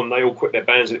later on, they all quit their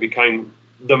bands, and it became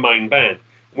the main band.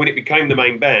 When it became the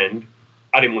main band,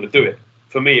 I didn't want to do it.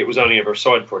 For me, it was only ever a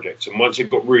side project. And once it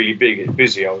got really big and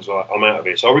busy, I was like, I'm out of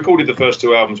it. So I recorded the first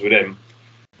 2 albums with them.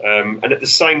 And at the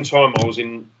same time I was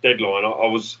in Deadline, I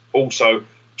was also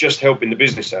just helping the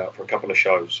business out for a couple of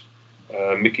shows.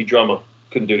 Mickey Drummer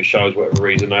couldn't do the shows for whatever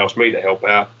reason. They asked me to help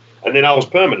out. And then I was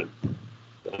permanent.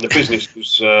 And the business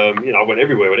was, I went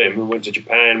everywhere with them. I went to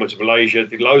Japan, went to Malaysia,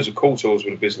 did loads of cool tours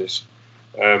with the business.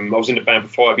 I was in the band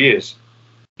for 5 years.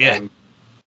 Yeah.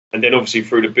 And then obviously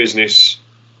through the business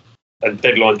and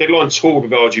Deadline toured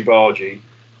with Argy Bargy,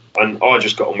 and I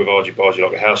just got on with Argy Bargy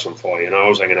like a house on fire. I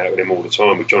was hanging out with him all the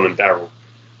time, with John and Daryl.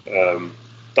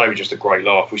 They were just a great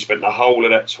laugh. We spent the whole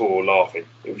of that tour laughing.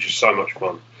 It was just so much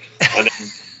fun. And then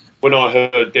when I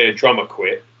heard their drummer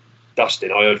quit,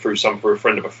 Dustin, I heard through a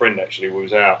friend of a friend actually, who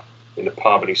was out in the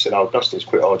pub, and he said, Dustin's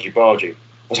quit Argy Bargy. I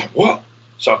was like, what?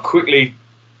 So I quickly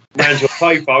ran to a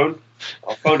payphone.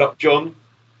 I phoned up John.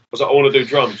 I was like, I want to do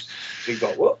drums. He's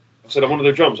like, what? I said, I want to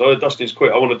do drums. I heard Dustin's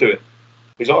quit. I want to do it.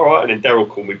 He's like, all right. And then Daryl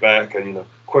called me back and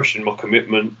questioned my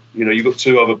commitment. You've got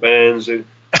 2 other bands. I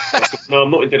said, no,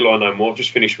 I'm not in Deadline no more. I've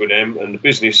just finished with them. And the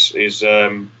business is,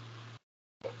 for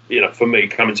me,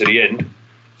 coming to the end.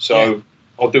 So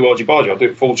I'll do Argy Bargy. I'll do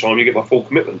it full time. You get my full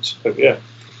commitments. But yeah,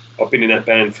 I've been in that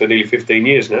band for nearly 15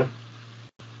 years now.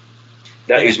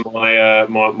 That is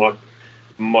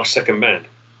my second band,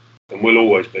 and will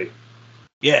always be.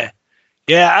 Yeah.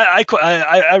 Yeah,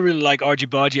 I really like Argy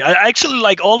Bargy. I actually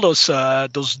like all those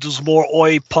more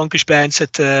oi punkish bands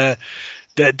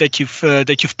that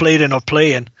you've played in or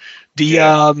play in. The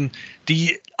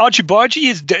Argy Bargy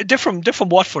is they're from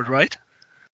Watford, right?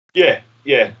 Yeah,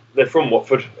 they're from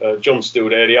Watford. John's still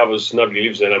there. The others, nobody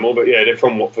lives there no more. But yeah, they're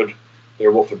from Watford. They're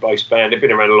a Watford-based band. They've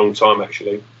been around a long time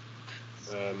actually.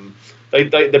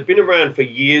 They've been around for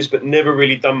years, but never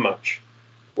really done much.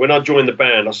 When I joined the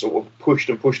band, I sort of pushed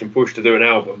to do an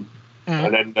album.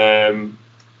 And then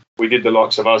we did the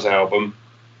Likes of Us album,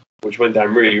 which went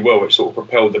down really well. It sort of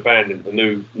propelled the band into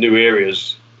new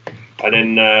areas.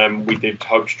 And then we did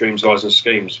Hopes, Dreams, Lies and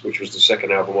Schemes, which was the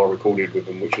second album I recorded with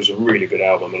them, which was a really good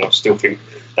album. And I still think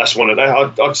that's one of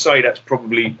them. I'd say that's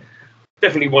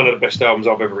definitely one of the best albums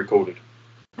I've ever recorded.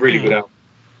 Really good album.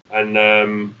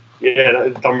 And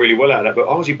they've done really well out of that. But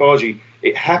Argy Bargy,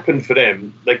 it happened for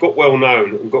them. They got well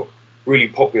known and got really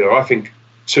popular, I think,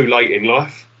 too late in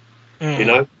life.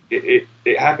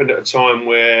 It happened at a time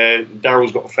where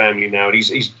Daryl's got a family now, and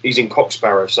he's in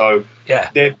Coxsparrow, so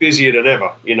they're busier than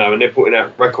ever, and they're putting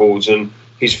out records, and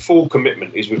his full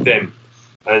commitment is with them.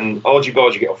 And Argy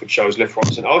Bargy get offered shows left,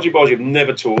 right, and Argy Bargy have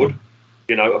never toured,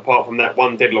 apart from that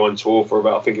one Deadline tour for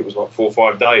about, I think it was like 4 or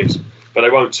 5 days, but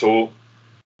they won't tour.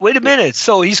 Wait a minute.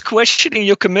 So he's questioning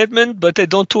your commitment, but they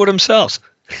don't tour themselves.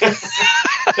 No,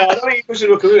 I don't think he questioned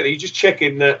your commitment. He's just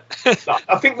checking that.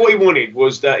 I think what he wanted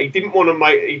was that he didn't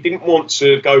want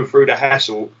to go through the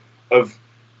hassle of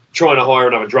trying to hire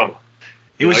another drummer.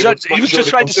 He was just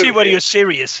trying to see whether you're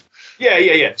serious.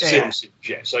 Yeah. Serious.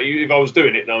 Yeah. So if I was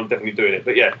doing it, no, I'm definitely doing it.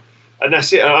 But yeah, and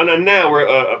that's it. And now we're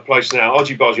at a place now.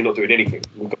 Argy Bargy not doing anything.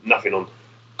 We've got nothing on.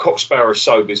 Coxsparrow is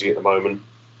so busy at the moment.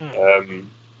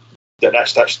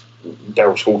 That's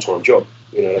Daryl's full-time job.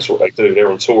 That's what they do.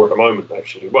 They're on tour at the moment,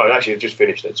 actually. Well, they've just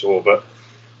finished their tour, but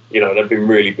they've been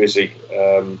really busy.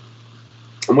 And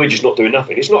we're just not doing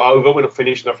nothing. It's not over. We're not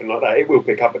finished. Nothing like that. It will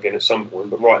pick up again at some point,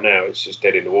 but right now it's just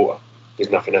dead in the water. There's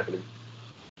nothing happening.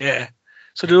 Yeah.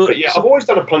 I've always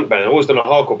done a punk band. I've always done a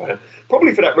hardcore band.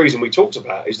 Probably for that reason we talked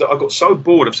about is that I got so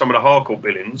bored of some of the hardcore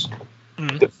billings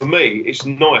that for me it's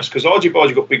nice because Argy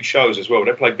Bargy got big shows as well.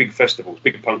 They play big festivals,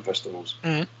 big punk festivals.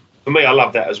 For me, I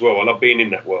love that as well. I love being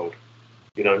in that world.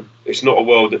 It's not a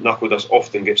world that Knuckle Dust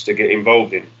often gets to get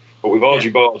involved in. But with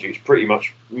Argy Bargy, it's pretty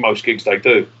much most gigs they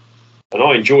do. And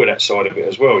I enjoy that side of it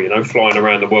as well, flying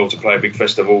around the world to play a big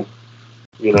festival,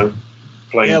 playing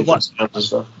different sounds and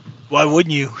stuff. Why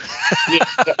wouldn't you? Yeah,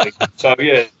 exactly. So,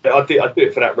 yeah, I do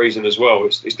it for that reason as well.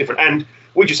 It's different. And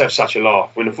we just have such a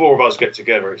laugh. When the 4 of us get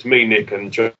together, it's me, Nick,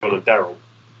 and John and Daryl.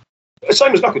 The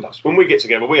same as Knuckle Dust. When we get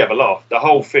together, we have a laugh. The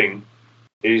whole thing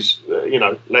is,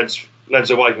 lads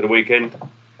away for the weekend,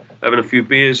 having a few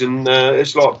beers, and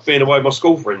it's like being away with my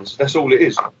school friends. That's all it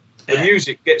is. The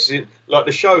music gets in, like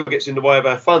the show gets in the way of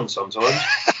our fun sometimes.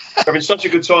 Having such a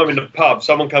good time in the pub,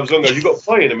 someone comes along and goes, "You've got to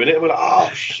play in a minute," and we're like,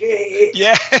 "Oh shit!"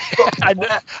 Yeah,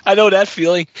 I know that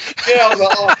feeling. Yeah, I was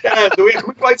like, "Oh damn, can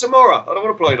we play tomorrow? I don't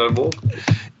want to play no more."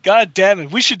 God damn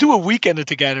it, we should do a weekend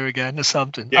together again or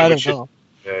something. Yeah, I don't know.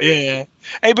 Yeah.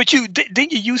 Hey, but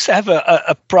didn't you used to have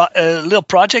a little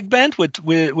project band with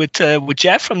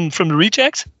Jeff from the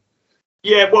Rejects?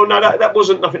 Yeah, well, no, that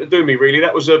wasn't nothing to do with me, really.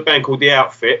 That was a band called The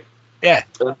Outfit. Yeah.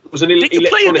 It was an Did you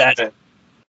play in that? band.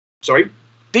 Sorry?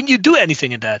 Didn't you do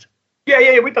anything in that?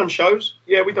 Yeah, we've done shows.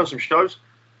 Yeah, we've done some shows.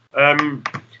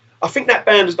 I think that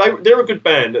band, they're a good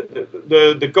band.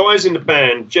 The guys in the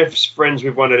band, Jeff's friends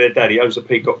with one of their daddy, owns a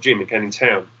Peacock Gym in Canning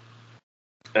Town.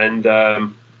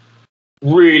 And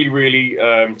really, really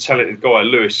talented guy,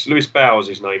 Lewis Bowers,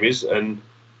 his name is. And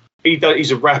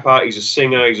he's a rapper, he's a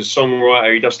singer, he's a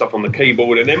songwriter, he does stuff on the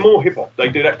keyboard. And they're more hip-hop. They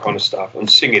do that kind of stuff and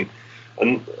singing.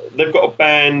 And they've got a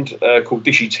band called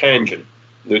Dishy Tangent.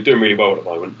 They're doing really well at the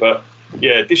moment. But,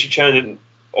 yeah, Dishy Tangent,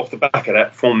 off the back of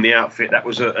that, formed The Outfit. That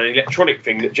was an electronic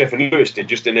thing that Jeff and Lewis did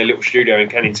just in their little studio in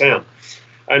Canning Town.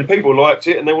 And people liked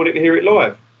it and they wanted to hear it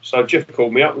live. So Jeff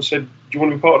called me up and said, do you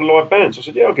want to be part of the live band? So I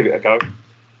said, yeah, I'll give it a go.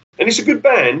 And it's a good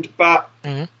band, but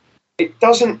it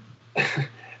doesn't...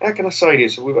 How can I say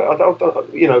this?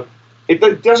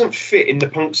 It doesn't fit in the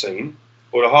punk scene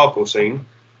or the hardcore scene,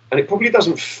 and it probably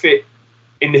doesn't fit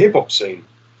in the hip-hop scene.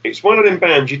 It's one of them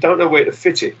bands, you don't know where to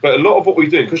fit it. But a lot of what we're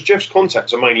doing, because Jeff's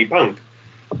contacts are mainly punk,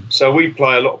 so we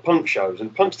play a lot of punk shows,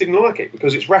 and punks didn't like it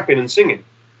because it's rapping and singing.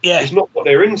 Yeah. It's not what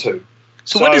they're into.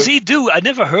 So what does he do? I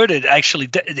never heard it, actually.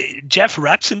 Jeff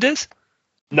raps in this?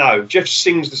 No, Jeff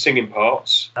sings the singing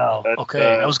parts. Oh,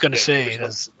 okay. I was going to say.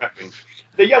 Rapping.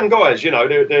 They're young guys,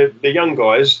 they're young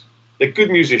guys. They're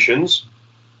good musicians.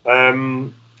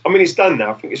 It's done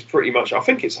now. I think it's pretty much, I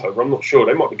think it's over. I'm not sure.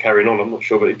 They might be carrying on. I'm not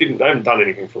sure, but they haven't done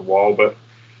anything for a while. But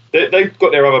they've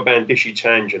got their other band, Dishy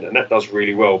Tangent, and that does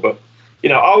really well. But,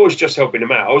 I was just helping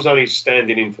them out. I was only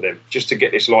standing in for them just to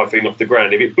get this live thing off the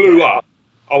ground. If it blew up,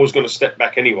 I was going to step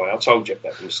back anyway. I told Jeff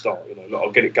that from the start. Look,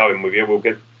 I'll get it going with you. We'll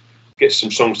get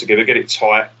some songs together, get it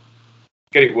tight,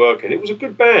 get it working. It was a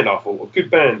good band, I thought, a good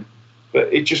band.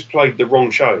 But it just played the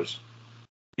wrong shows.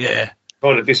 Yeah.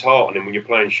 Kind of disheartening when you're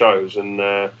playing shows. And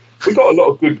we got a lot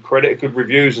of good credit, good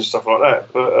reviews and stuff like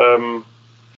that. But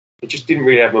it just didn't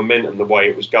really have momentum the way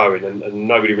it was going. And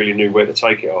nobody really knew where to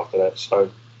take it after that. So,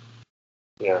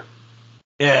 yeah.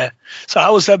 Yeah. So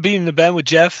how was that being in the band with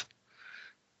Jeff?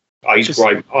 Oh, he's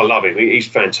great. I love him. He's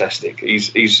fantastic.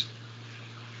 He's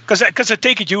Because I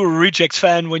take it you were a Rejects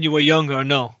fan when you were younger, or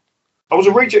no? I was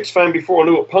a Rejects fan before I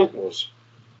knew what punk was.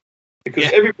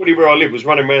 Because everybody where I lived was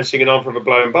running around singing I'm Forever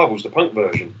Blowing Bubbles, the punk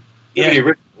version. The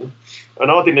original. And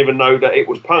I didn't even know that it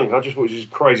was punk. I just thought it was this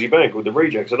crazy band called the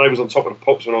Rejects. And they was on top of the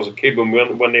pops when I was a kid when we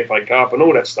won the FA Cup and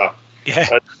all that stuff.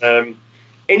 Yeah. And,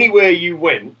 anywhere you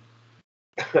went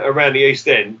around the East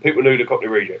End, people knew the Cockney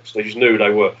Rejects. They just knew who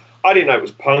they were. I didn't know it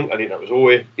was punk. I didn't know it was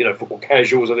Oi, football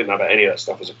casuals. I didn't know about any of that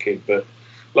stuff as a kid. But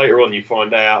later on you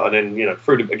find out. And then,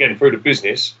 through the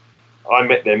business, I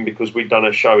met them because we'd done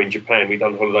a show in Japan. We'd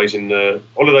done Holidays in the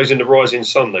Rising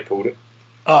Sun, they called it.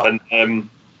 Oh. And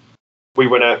we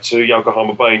went out to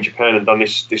Yokohama Bay in Japan and done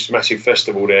this massive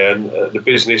festival there. And the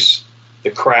business,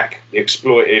 the Crack, the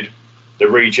Exploited, the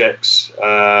Rejects,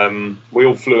 we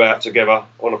all flew out together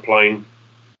on a plane.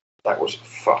 That was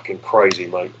fucking crazy,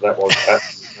 mate. That was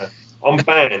absolutely. I'm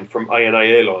banned from ANA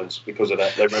Airlines because of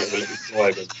that. They ran a little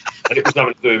flag, and it was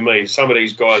nothing to do with me. Some of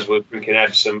these guys were drinking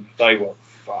absinthe. They were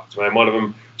fucked, man. One of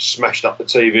them smashed up the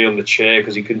TV on the chair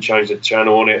because he couldn't change the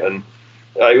channel on it, and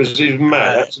it was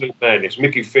mad, absolute madness.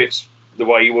 Mickey Fitz, the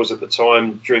way he was at the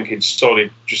time, drinking solid,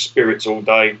 just spirits all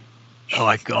day. Oh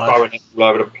my God! Throwing it all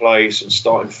over the place and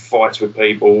starting fights with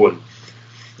people, and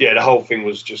yeah, the whole thing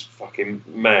was just fucking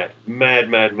mad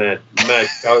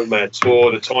go, mad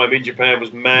tour. The time in Japan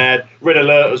was mad. Red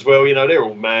Alert as well. They're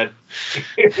all mad.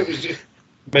 It was just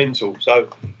mental. So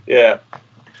yeah.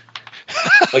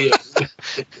 Oh, yeah.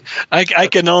 I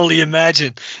can only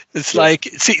imagine. It's like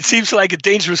it seems like a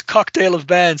dangerous cocktail of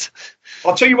bands.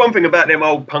 I'll tell you one thing about them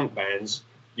old punk bands.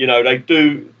 They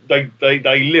live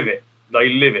it. They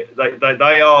live it.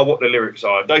 They are what the lyrics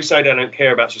are. If they say they don't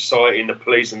care about society and the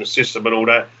police and the system and all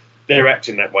that, they're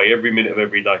acting that way every minute of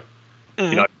every day.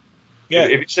 Mm-hmm. Yeah.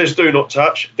 If it says do not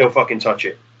touch, they'll fucking touch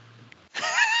it.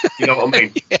 You know what I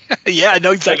mean? Yeah, I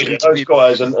know exactly. Those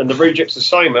guys and the Rejects the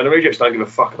same, man. The Rejects don't give a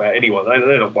fuck about anyone.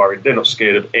 They're not worried. They're not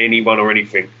scared of anyone or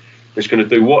anything. They're just going to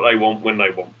do what they want when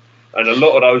they want. And a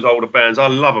lot of those older bands, I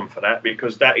love them for that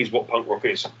because that is what punk rock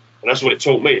is. And that's what it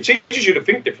taught me. It teaches you to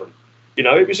think different.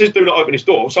 If it says do not open this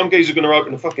door, some geezers are going to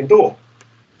open the fucking door.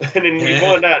 And then you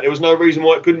find out there was no reason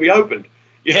why it couldn't be opened.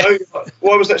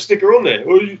 Why was that sticker on there?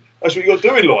 Well, that's what you got to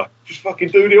do in life. Just fucking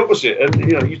do the opposite. And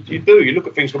you look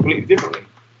at things completely differently.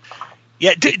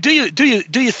 Yeah.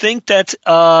 Do you think that?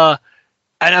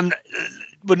 And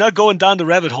we're not going down the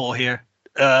rabbit hole here.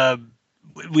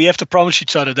 We have to promise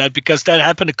each other that because that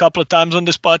happened a couple of times on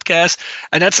this podcast,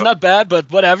 and that's not bad, but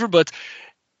whatever. But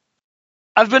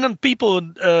I've been on people.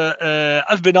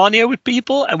 I've been on here with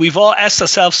people, and we've all asked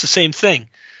ourselves the same thing.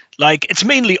 Like, it's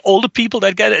mainly older people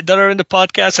that are in the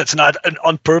podcast. That's not an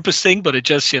on purpose thing, but it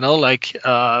just,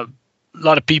 a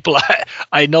lot of people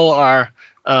I know are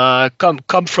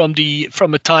come from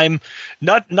a time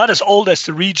not as old as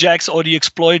the Rejects or the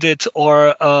Exploited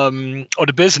or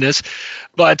the Business,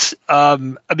 but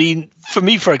I mean, for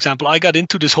me, for example, I got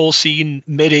into this whole scene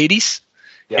mid '80s,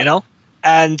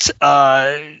 and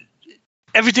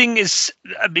everything is.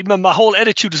 I mean, my whole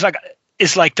attitude is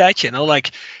like that,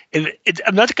 like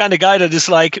I'm not the kind of guy that is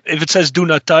like, if it says do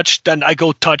not touch, then I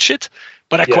go touch it,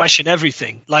 but I question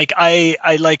everything. Like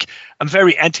I'm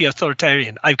very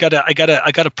anti-authoritarian. I got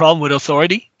a problem with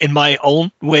authority in my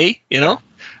own way,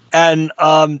 and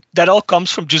that all comes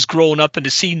from just growing up in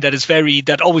the scene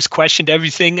that always questioned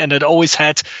everything, and that always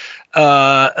had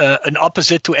an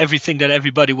opposite to everything that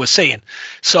everybody was saying.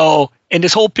 So in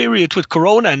this whole period with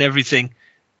Corona and everything,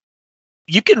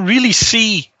 you can really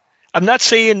see. I'm not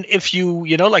saying if you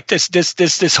like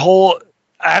this whole.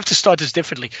 I have to start this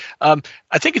differently. I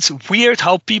think it's weird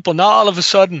how people now all of a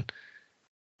sudden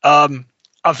are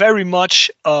very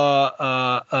much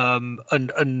how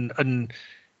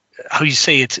you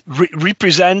say it,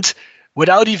 represent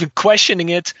without even questioning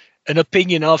it an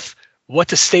opinion of what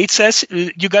the state says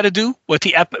you got to do, what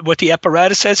the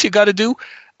apparatus says you got to do.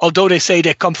 Although they say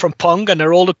they come from punk and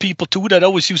they're older people too that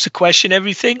always used to question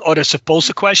everything, or they're supposed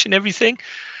to question everything.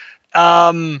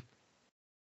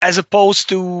 As opposed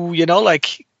to,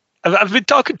 like I've been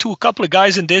talking to a couple of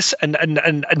guys in this and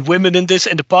women in this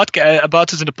in the podcast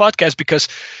about this in the podcast, because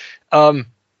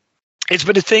it's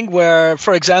been a thing where,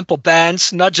 for example,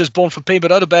 bands, not just Born from Pain,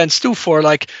 but other bands too, for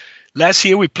like last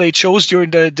year we played shows during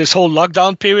this whole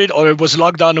lockdown period, or it was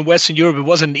lockdown in Western Europe, it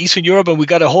wasn't in Eastern Europe, and we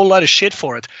got a whole lot of shit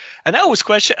for it. And I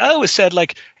always said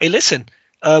like, hey, listen,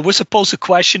 we're supposed to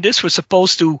question this. We're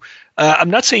supposed to. I'm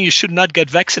not saying you should not get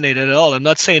vaccinated at all. I'm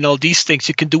not saying all these things.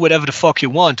 You can do whatever the fuck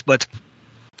you want. But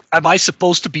am I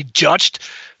supposed to be judged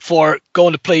for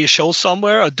going to play a show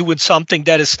somewhere or doing something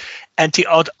that is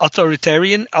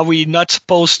anti-authoritarian? Are we not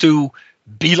supposed to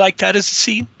be like that as a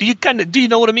scene? Do you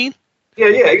know what I mean? Yeah,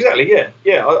 exactly.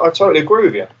 Yeah. I totally agree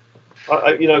with you.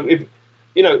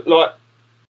 Like.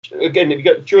 Again, if you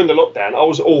get during the lockdown, I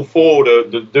was all for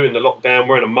the doing the lockdown,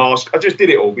 wearing a mask. I just did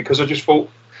it all because I just thought,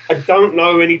 I don't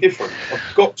know any different.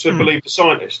 I've got to believe the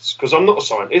scientists, because I'm not a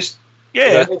scientist.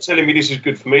 Yeah. They're telling me this is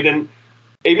good for me, then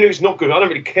even if it's not good, I don't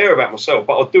really care about myself,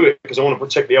 but I'll do it because I want to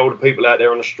protect the older people out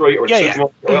there on the street or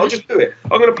I'll just do it.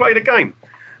 I'm going to play the game.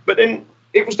 But then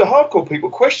it was the hardcore people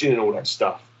questioning all that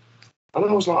stuff. And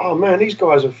I was like, oh man, these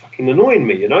guys are fucking annoying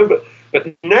me, But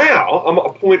now I'm at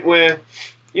a point where,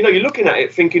 you're looking at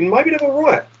it thinking maybe they were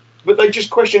right, but they just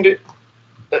questioned it,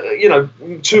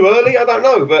 too early. I don't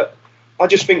know, but I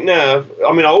just think now.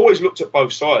 I mean, I always looked at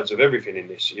both sides of everything in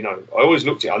this. I always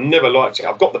looked at it. I never liked it.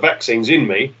 I've got the vaccines in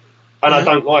me, and I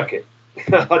don't like it.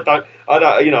 I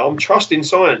don't. I'm trusting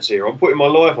science here. I'm putting my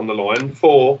life on the line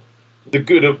for the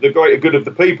greater good of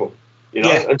the people.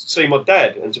 And to see my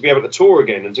dad and to be able to tour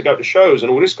again and to go to shows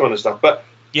and all this kind of stuff. But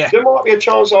there might be a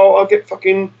chance I'll get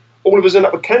fucking. All of us end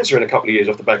up with cancer in a couple of years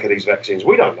off the back of these vaccines.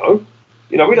 We don't know.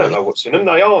 We don't know what's in them.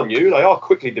 They are new. They are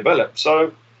quickly developed.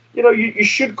 So, you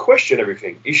should question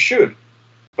everything. You should.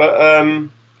 But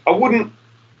I wouldn't,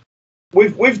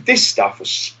 with this stuff,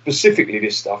 specifically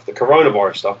this stuff, the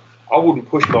coronavirus stuff, I wouldn't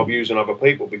push my views on other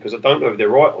people because I don't know if they're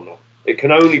right or not. It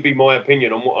can only be my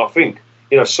opinion on what I think.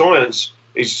 Science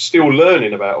is still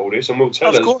learning about all this and will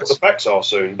tell us what the facts are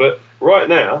soon. But right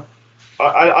now,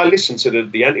 I listen to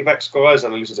the anti-vax guys,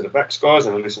 and I listen to the vax guys,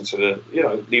 and I listen to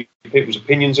the people's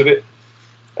opinions of it,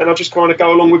 and I just kind of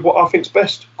go along with what I think's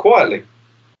best quietly.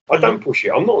 I don't push it.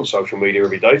 I'm not on social media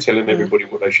every day telling everybody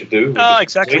what they should do.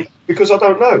 Exactly. Because I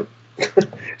don't know.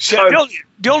 So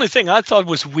the only thing I thought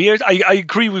was weird. I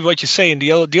agree with what you're saying.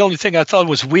 The only thing I thought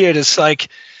was weird is like,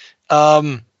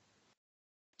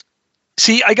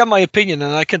 see, I got my opinion,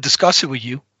 and I can discuss it with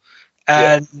you.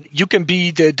 And you can be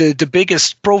the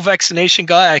biggest pro-vaccination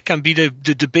guy. I can be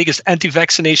the biggest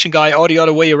anti-vaccination guy, or the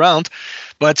other way around.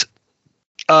 But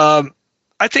I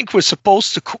think we're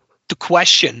supposed to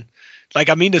question. Like,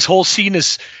 I mean, this whole scene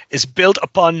is built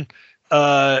upon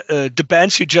the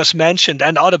bands you just mentioned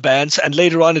and other bands, and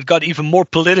later on it got even more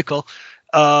political.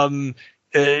 On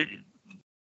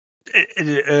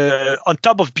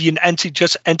top of being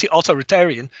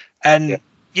anti-authoritarian, and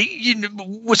you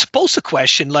were supposed to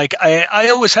question. Like, I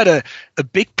always had a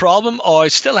big problem, or I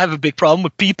still have a big problem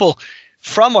with people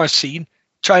from our scene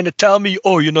trying to tell me,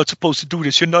 oh, you're not supposed to do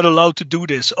this, you're not allowed to do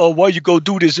this, or why you go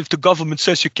do this if the government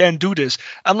says you can't do this.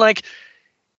 I'm like,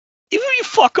 even if you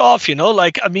fuck off,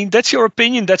 like, I mean, that's your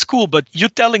opinion, that's cool, but you're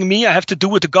telling me I have to do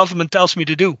what the government tells me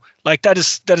to do. Like, that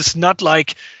is not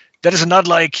like,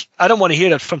 I don't want to hear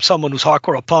that from someone who's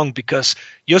hardcore or punk, because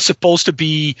you're supposed to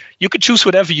be, you can choose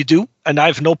whatever you do, and I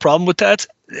have no problem with that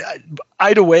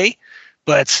either way.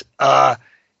 But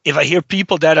if I hear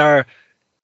people that are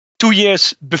 2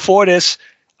 years before this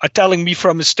are telling me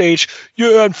from a stage,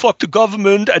 yeah, and fuck the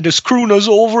government, and they're screwing us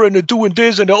over, and they're doing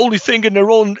this, and they're only thinking their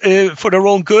own for their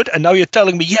own good, and now you're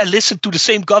telling me, yeah, listen to the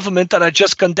same government that I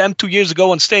just condemned 2 years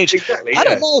ago on stage. Exactly, I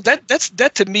don't know.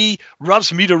 That to me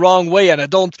rubs me the wrong way, and I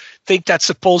don't think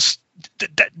that's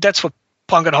that's what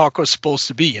punk and hardcore is supposed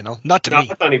to be. Not to me.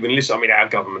 I don't even listen. I mean, our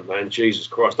government, man, Jesus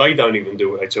Christ, they don't even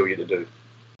do what they tell you to do.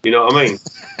 You know what I mean?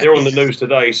 They're on the news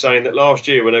today saying that last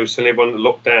year when they were telling everyone to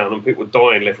lock down and people were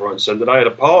dying left, right and centre, they had a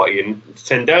party in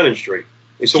 10 Downing Street.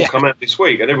 It's all come out this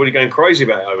week and everybody going crazy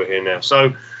about it over here now.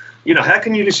 So, how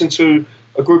can you listen to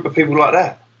a group of people like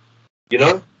that?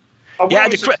 Yeah,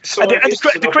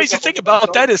 the crazy thing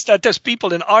about that is that there's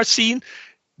people in our scene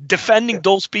defending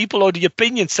those people or the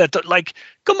opinions that, like,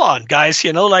 come on, guys,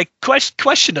 like,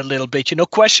 question a little bit,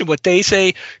 question what they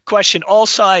say, question all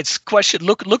sides,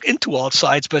 look into all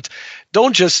sides, but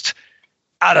don't just,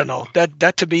 I don't know,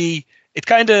 that to me,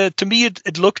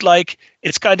 it looked like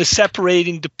it's kind of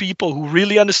separating the people who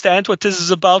really understand what this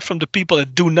is about from the people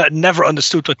that never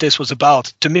understood what this was about,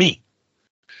 to me.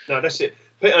 No, that's it.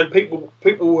 And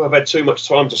people have had too much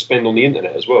time to spend on the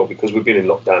internet as well, because we've been in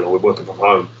lockdown or we're working from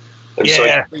home. And so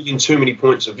you're reading too many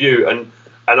points of view. And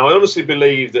I honestly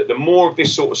believe that the more of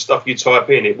this sort of stuff you type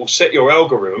in, it will set your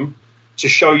algorithm to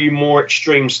show you more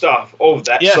extreme stuff of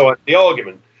that side of the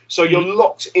argument. So you're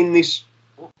locked in this,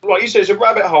 like you said, it's a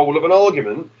rabbit hole of an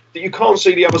argument that you can't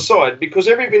see the other side, because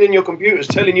everything in your computer is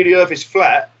telling you the earth is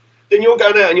flat. Then you're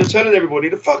going out and you're telling everybody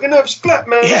the fucking earth's flat,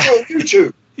 man. It's on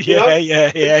YouTube.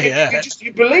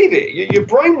 You believe it. You're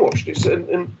brainwashed.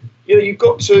 You've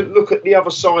got to look at the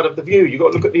other side of the view. You've got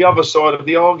to look at the other side of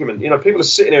the argument. People are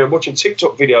sitting there and watching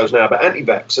TikTok videos now about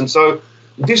anti-vax. And so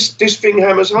this thing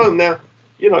hammers home. Now,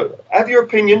 have your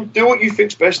opinion. Do what you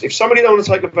think's best. If somebody don't want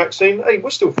to take the vaccine, hey,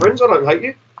 we're still friends. I don't hate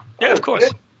you. Yeah, of course.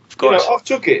 Of course. I've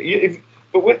took it.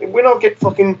 But when I get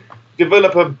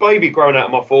develop a baby growing out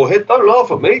of my forehead, don't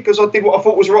laugh at me, because I did what I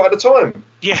thought was right at the time.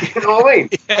 Yeah. You know what I mean?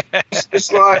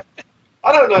 It's like,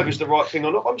 I don't know if it's the right thing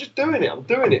or not. I'm just doing it. I'm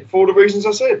doing it for the reasons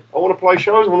I said. I want to play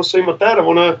shows. I want to see my dad. I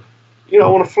want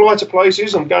to fly to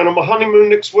places. I'm going on my honeymoon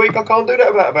next week. I can't do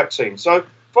that without a vaccine. So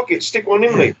fuck it, stick one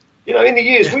in me. In the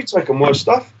years we've taken worse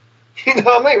stuff. You know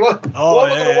what I mean? Why am I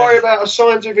going to worry about a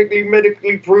scientifically,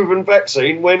 medically proven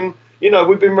vaccine when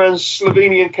we've been around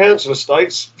Slovenian council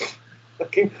estates,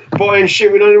 fucking buying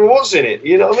shit we don't even know what's in it.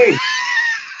 You know what I mean?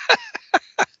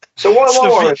 So why am I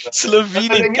worried?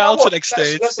 Slovenian council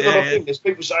estates. That's another thing. There's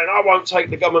people saying, I won't take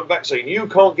the government vaccine. You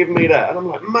can't give me that. And I'm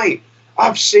like, mate,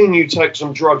 I've seen you take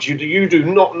some drugs. You do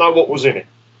not know what was in it.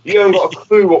 You haven't got a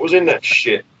clue what was in that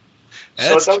shit.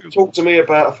 So don't talk to me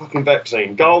about a fucking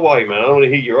vaccine. Go away, man. I don't want to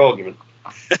hear your argument.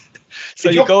 So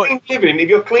if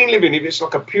you're clean living, if it's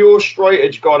like a pure straight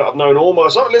edge guy that I've known all my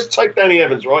life, let's take Danny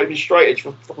Evans, right? If he's straight edge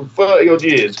for 30 odd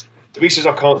years, if he says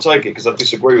I can't take it because I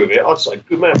disagree with it, I'd say,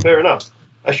 good man, fair enough.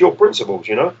 That's your principles,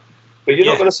 But you're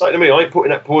not going to say to me, I ain't putting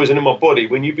that poison in my body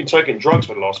when you've been taking drugs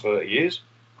for the last 30 years.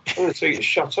 I'm going to tell you to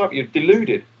shut up. You're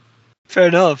deluded. Fair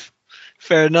enough.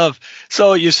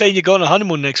 So you're saying you're going on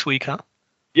honeymoon next week, huh?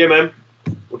 Yeah, man.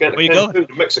 We're going to Cancun,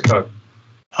 to Mexico.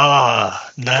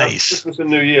 Ah, nice. Christmas and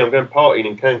New Year, I'm going partying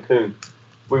in Cancun.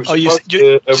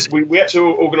 We had to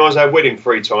organise our wedding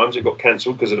 3 times. It got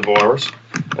cancelled because of the virus.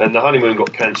 And the honeymoon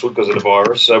got cancelled because of the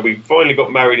virus. So we finally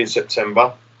got married in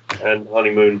September. And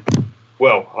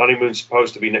honeymoon's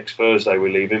supposed to be next Thursday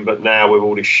we're leaving, but now with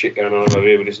all this shit going on over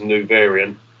here with this new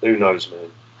variant, who knows,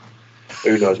 man?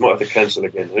 Who knows? Might have to cancel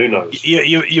again. Who knows?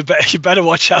 You better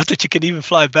watch out that you can even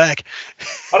fly back.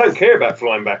 I don't care about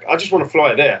flying back. I just want to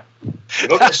fly there. If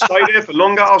I've got to stay there for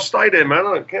longer, I'll stay there, man.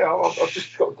 I don't care. I've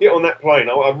just got to get on that plane.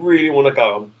 I really want to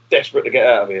go. I'm desperate to get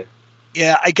out of here.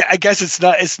 Yeah, I guess it's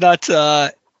not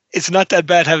that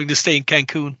bad having to stay in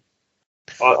Cancun.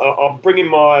 I'm bringing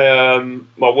my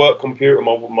work computer,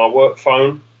 my work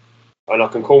phone, and I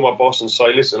can call my boss and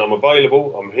say, listen, I'm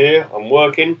available, I'm here, I'm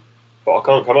working, but I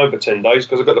can't come home for 10 days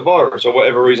because I've got the virus or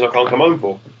whatever reason I can't come home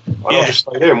for. And I'll just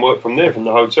stay there and work from there, from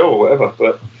the hotel or whatever.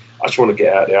 But I just want to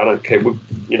get out there. I don't care.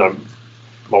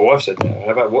 My wife said that.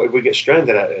 How about what if we get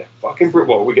stranded out there? Fucking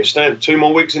what? We get stranded 2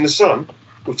 more weeks in the sun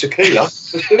with tequila?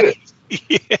 Let's do it.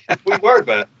 Yeah. We worry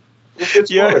about it.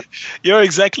 You're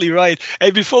exactly right.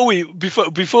 Hey, before we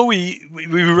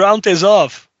round this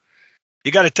off,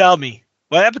 you got to tell me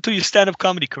what happened to your stand-up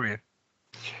comedy career.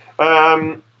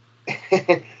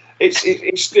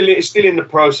 It's still in the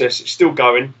process. It's still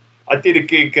going. I did a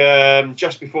gig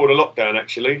just before the lockdown.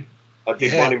 Actually, I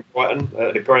did one in Brighton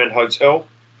at the Grand Hotel.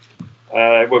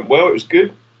 It went well. It was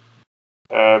good.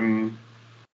 I'm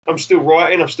still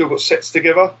writing. I've still got sets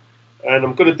together, and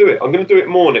I'm going to do it. I'm going to do it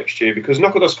more next year because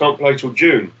Knuckle Dust can't play till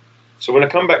June. So when I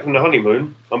come back from the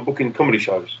honeymoon, I'm booking comedy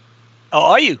shows. Oh,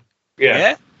 are you?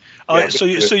 Yeah. Oh, Yeah, so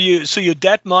you're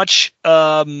that much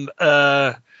on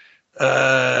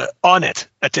it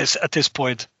at this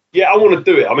point. Yeah, I want to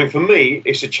do it. I mean, for me,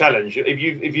 it's a challenge. If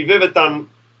you've ever done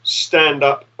stand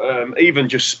up, even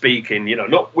just speaking,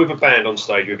 not with a band on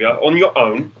stage with you, on your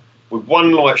own, with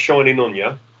one light shining on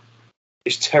you,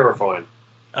 it's terrifying.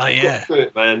 Oh yeah, you've got to do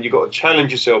it, man. You've got to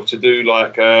challenge yourself to do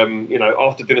like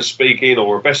after dinner speaking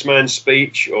or a best man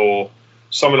speech or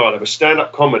something like that. But stand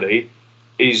up comedy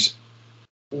is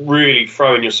really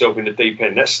throwing yourself in the deep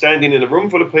end. That's standing in a room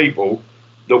full of people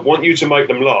that want you to make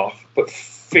them laugh, but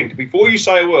think before you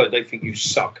say a word, they think you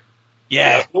suck.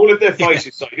 Yeah. All of their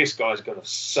faces say this guy's gonna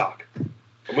suck,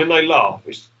 and when they laugh,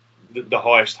 it's the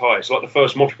highest high. It's like the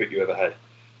first mosh pit you ever had.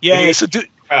 Yeah. So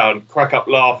crowd crack up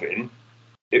laughing.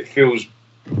 It feels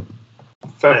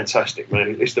fantastic,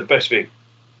 man. It's the best thing.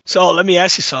 So let me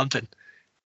ask you something.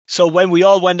 So when we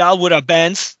all went out with our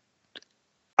bands,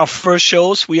 our first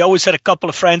shows, we always had a couple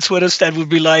of friends with us that would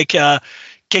be like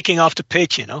kicking off the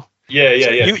pitch, Yeah.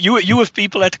 So you have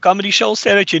people at the comedy shows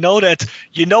there that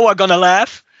are gonna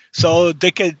laugh, so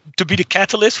they can to be the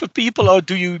catalyst for people, or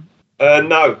do you?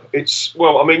 No,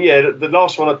 the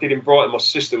last one I did in Brighton, my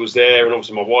sister was there, and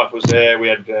obviously my wife was there. We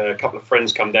had a couple of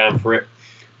friends come down for it,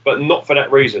 but not for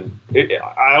that reason.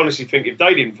 I honestly think if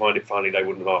they didn't find it funny, they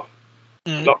wouldn't laugh.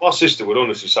 Mm. Like my sister would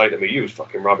honestly say to me, "You was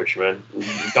fucking rubbish, man.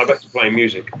 Go back to playing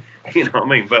music." You know what I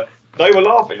mean? But they were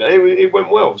laughing. It went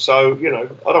well. So I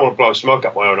don't want to blow smoke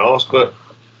up my own arse, but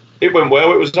it went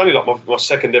well. It was only like my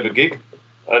second ever gig,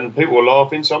 and people were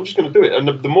laughing. So I'm just going to do it. And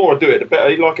the more I do it, the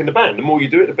better. Like in the band, the more you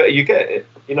do it, the better you get it.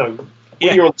 When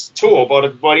you're on tour, by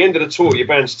the end of the tour, your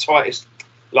band's tightest.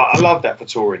 Like I love that for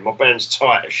touring. My band's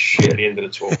tight as shit at the end of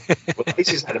the tour. But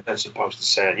this is how the band's supposed to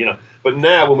sound, But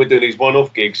now when we're doing these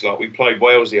one-off gigs, like we played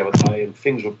Wales the other day, and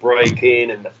things were breaking,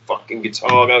 and the fucking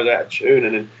guitar goes out of tune,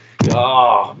 and then,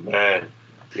 oh man,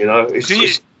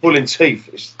 it's pulling teeth.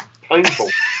 It's painful.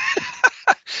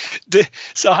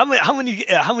 So how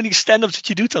many stand-ups did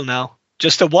you do till now?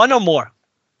 Just the one or more?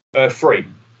 3.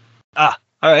 Ah,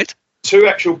 all right. 2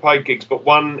 actual paid gigs, but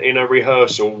 1 in a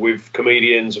rehearsal with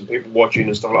comedians and people watching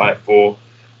and stuff like that for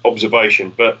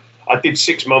observation. But I did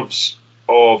 6 months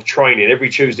of training every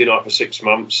Tuesday night for 6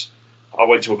 months. I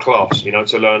went to a class,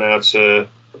 to learn how to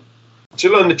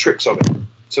learn the tricks of it,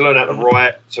 to learn how to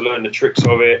write, to learn the tricks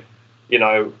of it,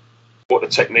 what the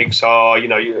techniques are,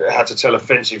 how to tell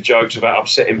offensive jokes without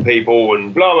upsetting people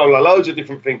and blah, blah, blah, loads of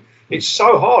different things. It's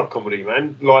so hard, comedy,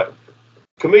 man. Like,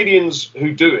 comedians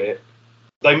who do it,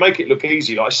 they make it look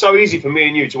easy. Like, it's so easy for me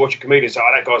and you to watch a comedian and say,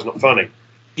 oh, that guy's not funny.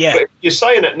 Yeah. But you're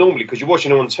saying that normally because you're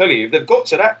watching them on telly. If they've got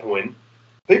to that point,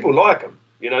 people like them.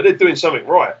 They're doing something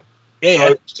right. Yeah.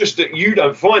 So it's just that you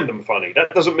don't find them funny. That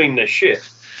doesn't mean they're shit.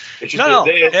 It's just that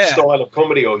their style of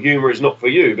comedy or humour is not for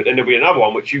you. But then there'll be another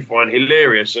one which you find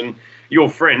hilarious, and your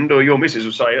friend or your missus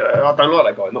will say, I don't like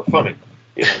that guy, not funny.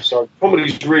 So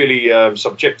comedy's really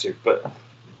subjective, but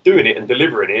doing it and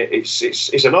delivering it,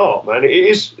 it's an art, man. It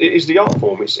is the art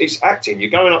form. It's acting.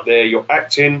 You're going up there, you're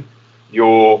acting,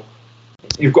 you've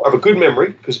got to have a good memory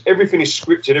because everything is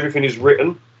scripted, everything is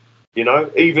written.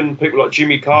 Even people like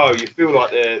Jimmy Carr, you feel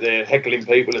like they're heckling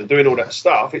people and doing all that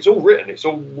stuff. It's all written. It's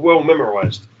all well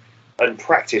memorized and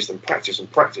practiced and practiced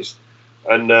and practiced.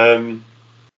 And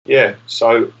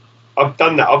so I've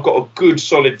done that. I've got a good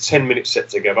solid 10-minute set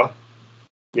together.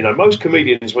 Most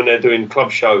comedians when they're doing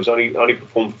club shows only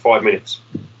perform for 5 minutes.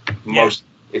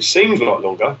 It seems a lot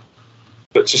longer,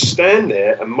 but to stand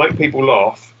there and make people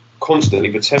laugh constantly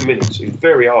for 10 minutes is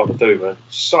very hard to do, man.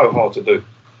 So hard to do.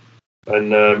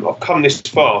 And I've come this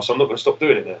far, so I'm not going to stop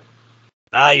doing it now.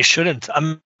 Ah, you shouldn't.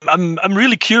 I'm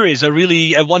really curious. At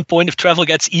one point, if travel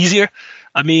gets easier,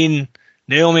 I mean,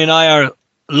 Naomi and I are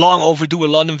long overdue a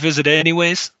London visit,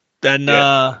 anyways. But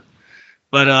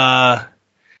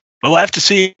we'll have to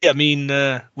see. I mean,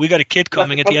 we got a kid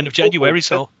coming at the end of January,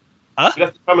 so. Huh? You'll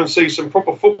have to come and see some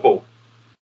proper football.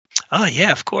 Oh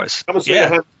yeah, of course. Come and see the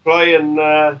Hams play, and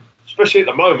especially at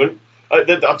the moment.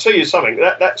 I'll tell you something.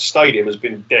 That stadium has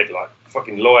been dead like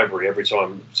fucking library every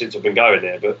time since I've been going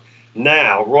there. But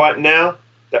right now,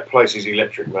 that place is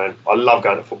electric, man. I love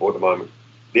going to football at the moment.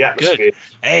 The atmosphere. Good.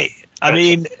 Hey, I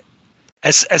mean,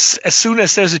 as soon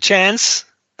as there's a chance,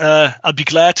 I'll be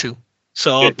glad to.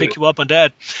 So I'll pick you up on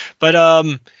that.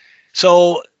 But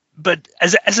So, but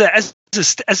as a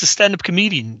stand-up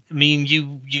comedian, I mean,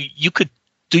 you could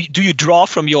do you draw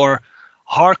from your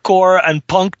hardcore and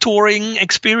punk touring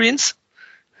experience?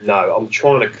 No, I'm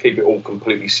trying to keep it all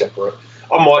completely separate.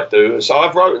 I might do. So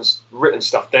I've written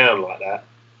stuff down like that.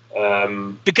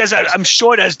 Because I'm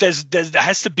sure there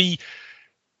has to be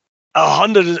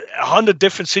 100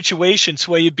 different situations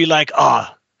where you'd be like,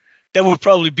 that would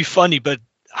probably be funny, but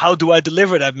how do I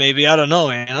deliver that? Maybe I don't know.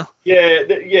 You know? Yeah,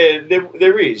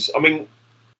 there is. I mean,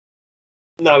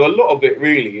 no, a lot of it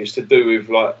really is to do with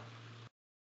like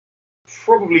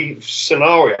probably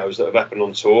scenarios that have happened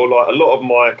on tour. Like a lot of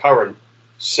my current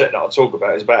set that I talk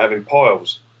about is about having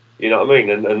piles. You know what I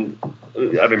mean? And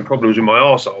having problems with my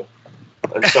arsehole.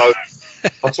 And so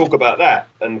I talk about that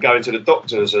and going to the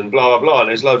doctors and blah, blah, blah. And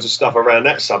there's loads of stuff around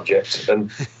that subject.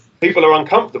 And people are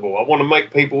uncomfortable. I want to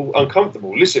make people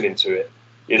uncomfortable listening to it.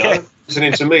 You know,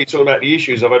 listening to me talking about the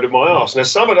issues I've had with my arse. Now,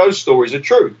 some of those stories are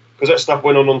true because that stuff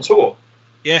went on tour.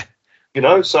 Yeah. You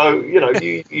know, so, you know,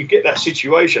 you get that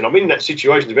situation. I'm in that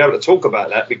situation to be able to talk about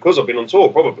that because I've been on tour,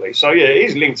 probably. So, yeah, it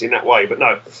is linked in that way. But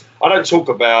no, I don't talk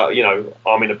about, you know,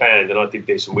 I'm in a band and I did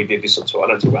this and we did this on tour. I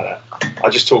don't talk about that. I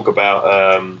just talk about,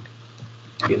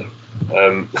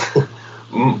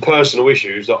 personal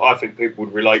issues that I think people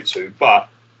would relate to, but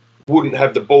wouldn't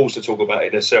have the balls to talk about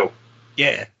it themselves.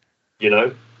 Yeah. You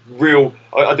know,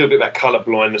 I do a bit about colour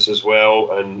blindness as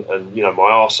well and you know, my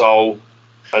arsehole.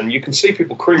 And you can see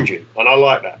people cringing, and I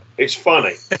like that. It's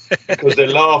funny because they're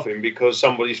laughing because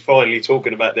somebody's finally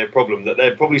talking about their problem that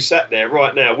they're probably sat there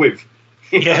right now with.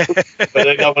 Yeah. But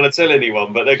they don't want to tell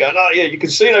anyone. But they're going, oh, yeah, you can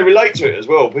see they relate to it as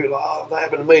well. People are like, oh, that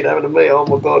happened to me, oh,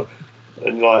 my God.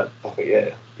 And like, okay,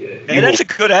 yeah. Yeah, that's a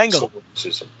good angle.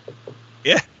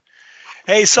 Yeah.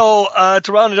 Hey, so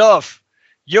to round it off,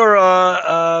 you're,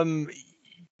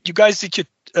 you guys did your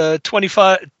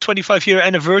 25-year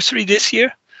anniversary this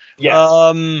year.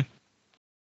 Yeah.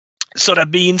 So that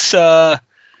means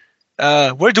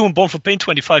we're doing Born for Pain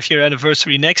 25-year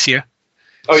anniversary next year.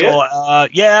 Oh, so,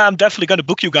 yeah, I'm definitely going to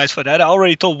book you guys for that. I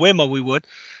already told Wimmer we would.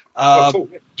 Cool.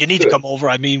 You need to come over.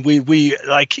 I mean, we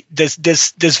like there's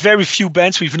very few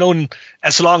bands we've known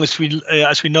as long as we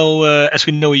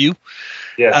know you.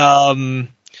 Yeah.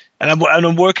 And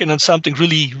I'm working on something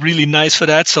really, really nice for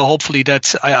that. So hopefully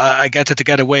that I get it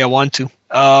together the way I want to.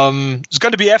 It's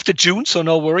going to be after June, so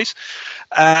no worries.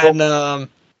 And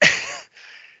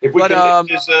if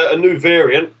there's a new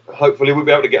variant, hopefully we'll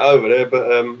be able to get over there.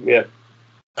 But yeah.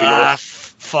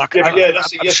 Fuck. Yeah,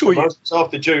 that's a yes. Sure it's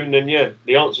after June, then yeah,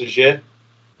 the answer's yeah.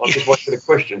 I'm just waiting for the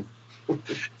question.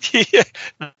 Yeah,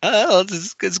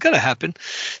 it's gonna happen. Yeah.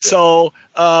 So.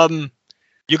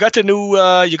 You got the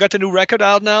new record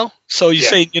out now. So you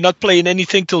say you're not playing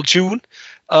anything till June.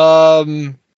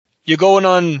 You're going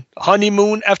on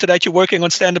honeymoon. After that, you're working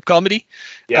on stand-up comedy.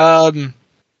 Yeah.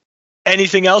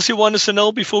 Anything else you want us to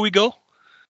know before we go?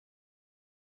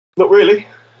 Not really.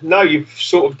 No, you've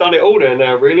sort of done it all there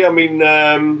now, really. I mean,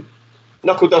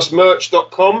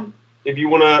 knuckledustmerch.com. If you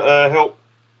want to help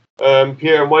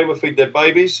Pierre and Waymer feed their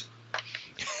babies,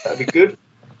 that'd be good.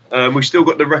 We've still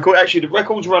got the record. Actually, the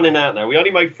record's running out now. We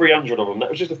only made 300 of them. That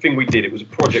was just a thing we did. It was a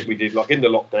project we did, like in the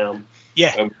lockdown.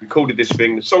 Yeah. We recorded this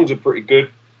thing. The songs are pretty good.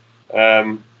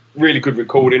 Really good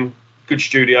recording, good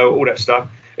studio, all that stuff.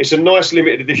 It's a nice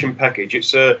limited edition package.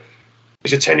 It's a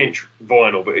 10-inch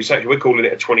vinyl, but it's actually we're calling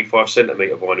it a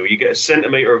 25-centimetre vinyl. You get a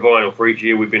centimetre of vinyl for each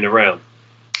year we've been around.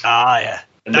 Yeah.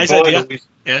 And nice the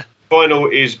idea. Vinyl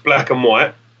is black and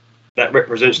white. That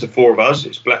represents the four of us.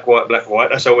 It's black, white, black, white.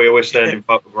 That's how we always stand in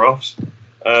photographs.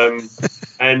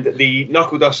 And the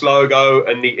Knuckle Dust logo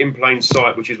and the In Plain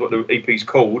Sight, which is what the EP's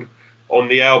called, on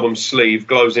the album sleeve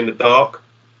glows in the dark.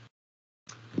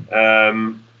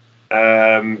 And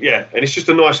it's just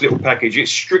a nice little package. It's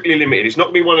strictly limited. It's not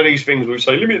going to be one of these things where we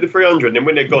say, limit to 300, and then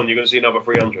when they're gone, you're going to see another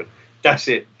 300. That's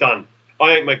it. Done.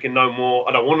 I ain't making no more.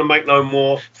 I don't want to make no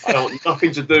more. I don't want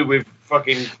nothing to do with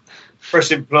fucking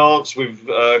pressing plants, with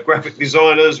graphic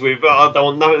designers, with I don't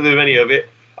want nothing to do with any of it.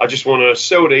 I just want to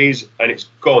sell these and it's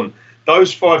gone.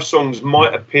 Those 5 songs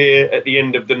might appear at the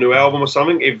end of the new album or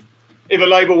something. If a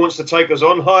label wants to take us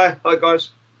on, hi guys,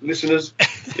 listeners.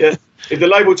 Yeah. If the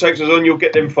label takes us on, you'll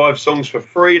get them 5 songs for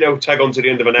free. They'll tag on to the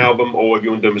end of an album, or if you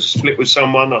want to do them as a split with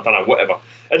someone, I don't know, whatever.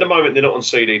 At the moment, they're not on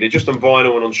CD. They're just on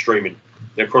vinyl and on streaming.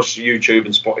 They're across YouTube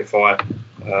and Spotify.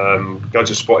 Go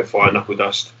to Spotify, Knuckle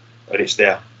Dust, and it's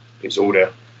there. It's all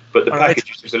there. But the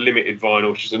package is just a limited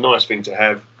vinyl, which is a nice thing to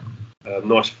have.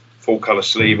 Nice full colour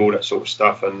sleeve, all that sort of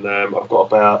stuff. And I've got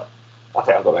about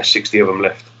 60 of them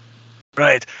left.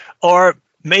 Right. Or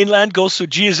mainland goes to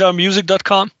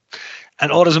gsrmusic.com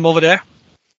and orders them over there.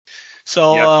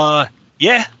 So,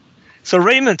 yeah. So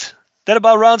Raymond, that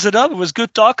about rounds it up. It was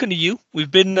good talking to you.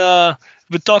 We've been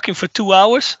talking for 2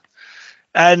 hours,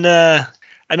 and I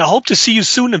hope to see you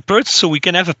soon in Perth so we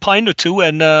can have a pint or two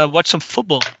and watch some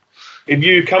football. If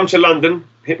you come to London,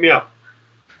 hit me up.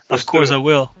 Of course I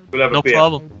will. We'll have no a beer.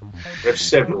 problem. We have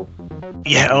several.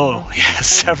 Yeah,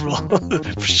 several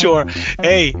for sure.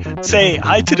 Hey, say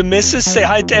hi to the missus, say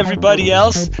hi to everybody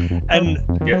else, and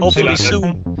hopefully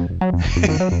soon.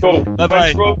 Cool. Bye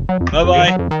bye. Bye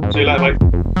bye. See you later, mate.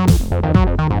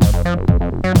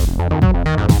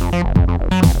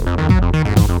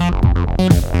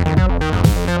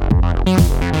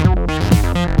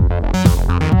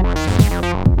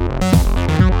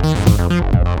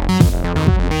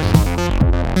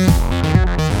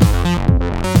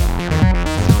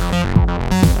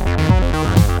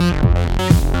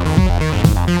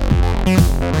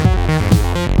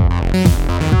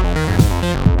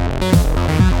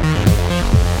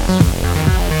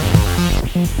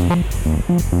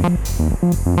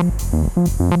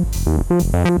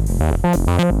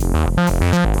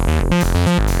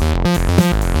 Thank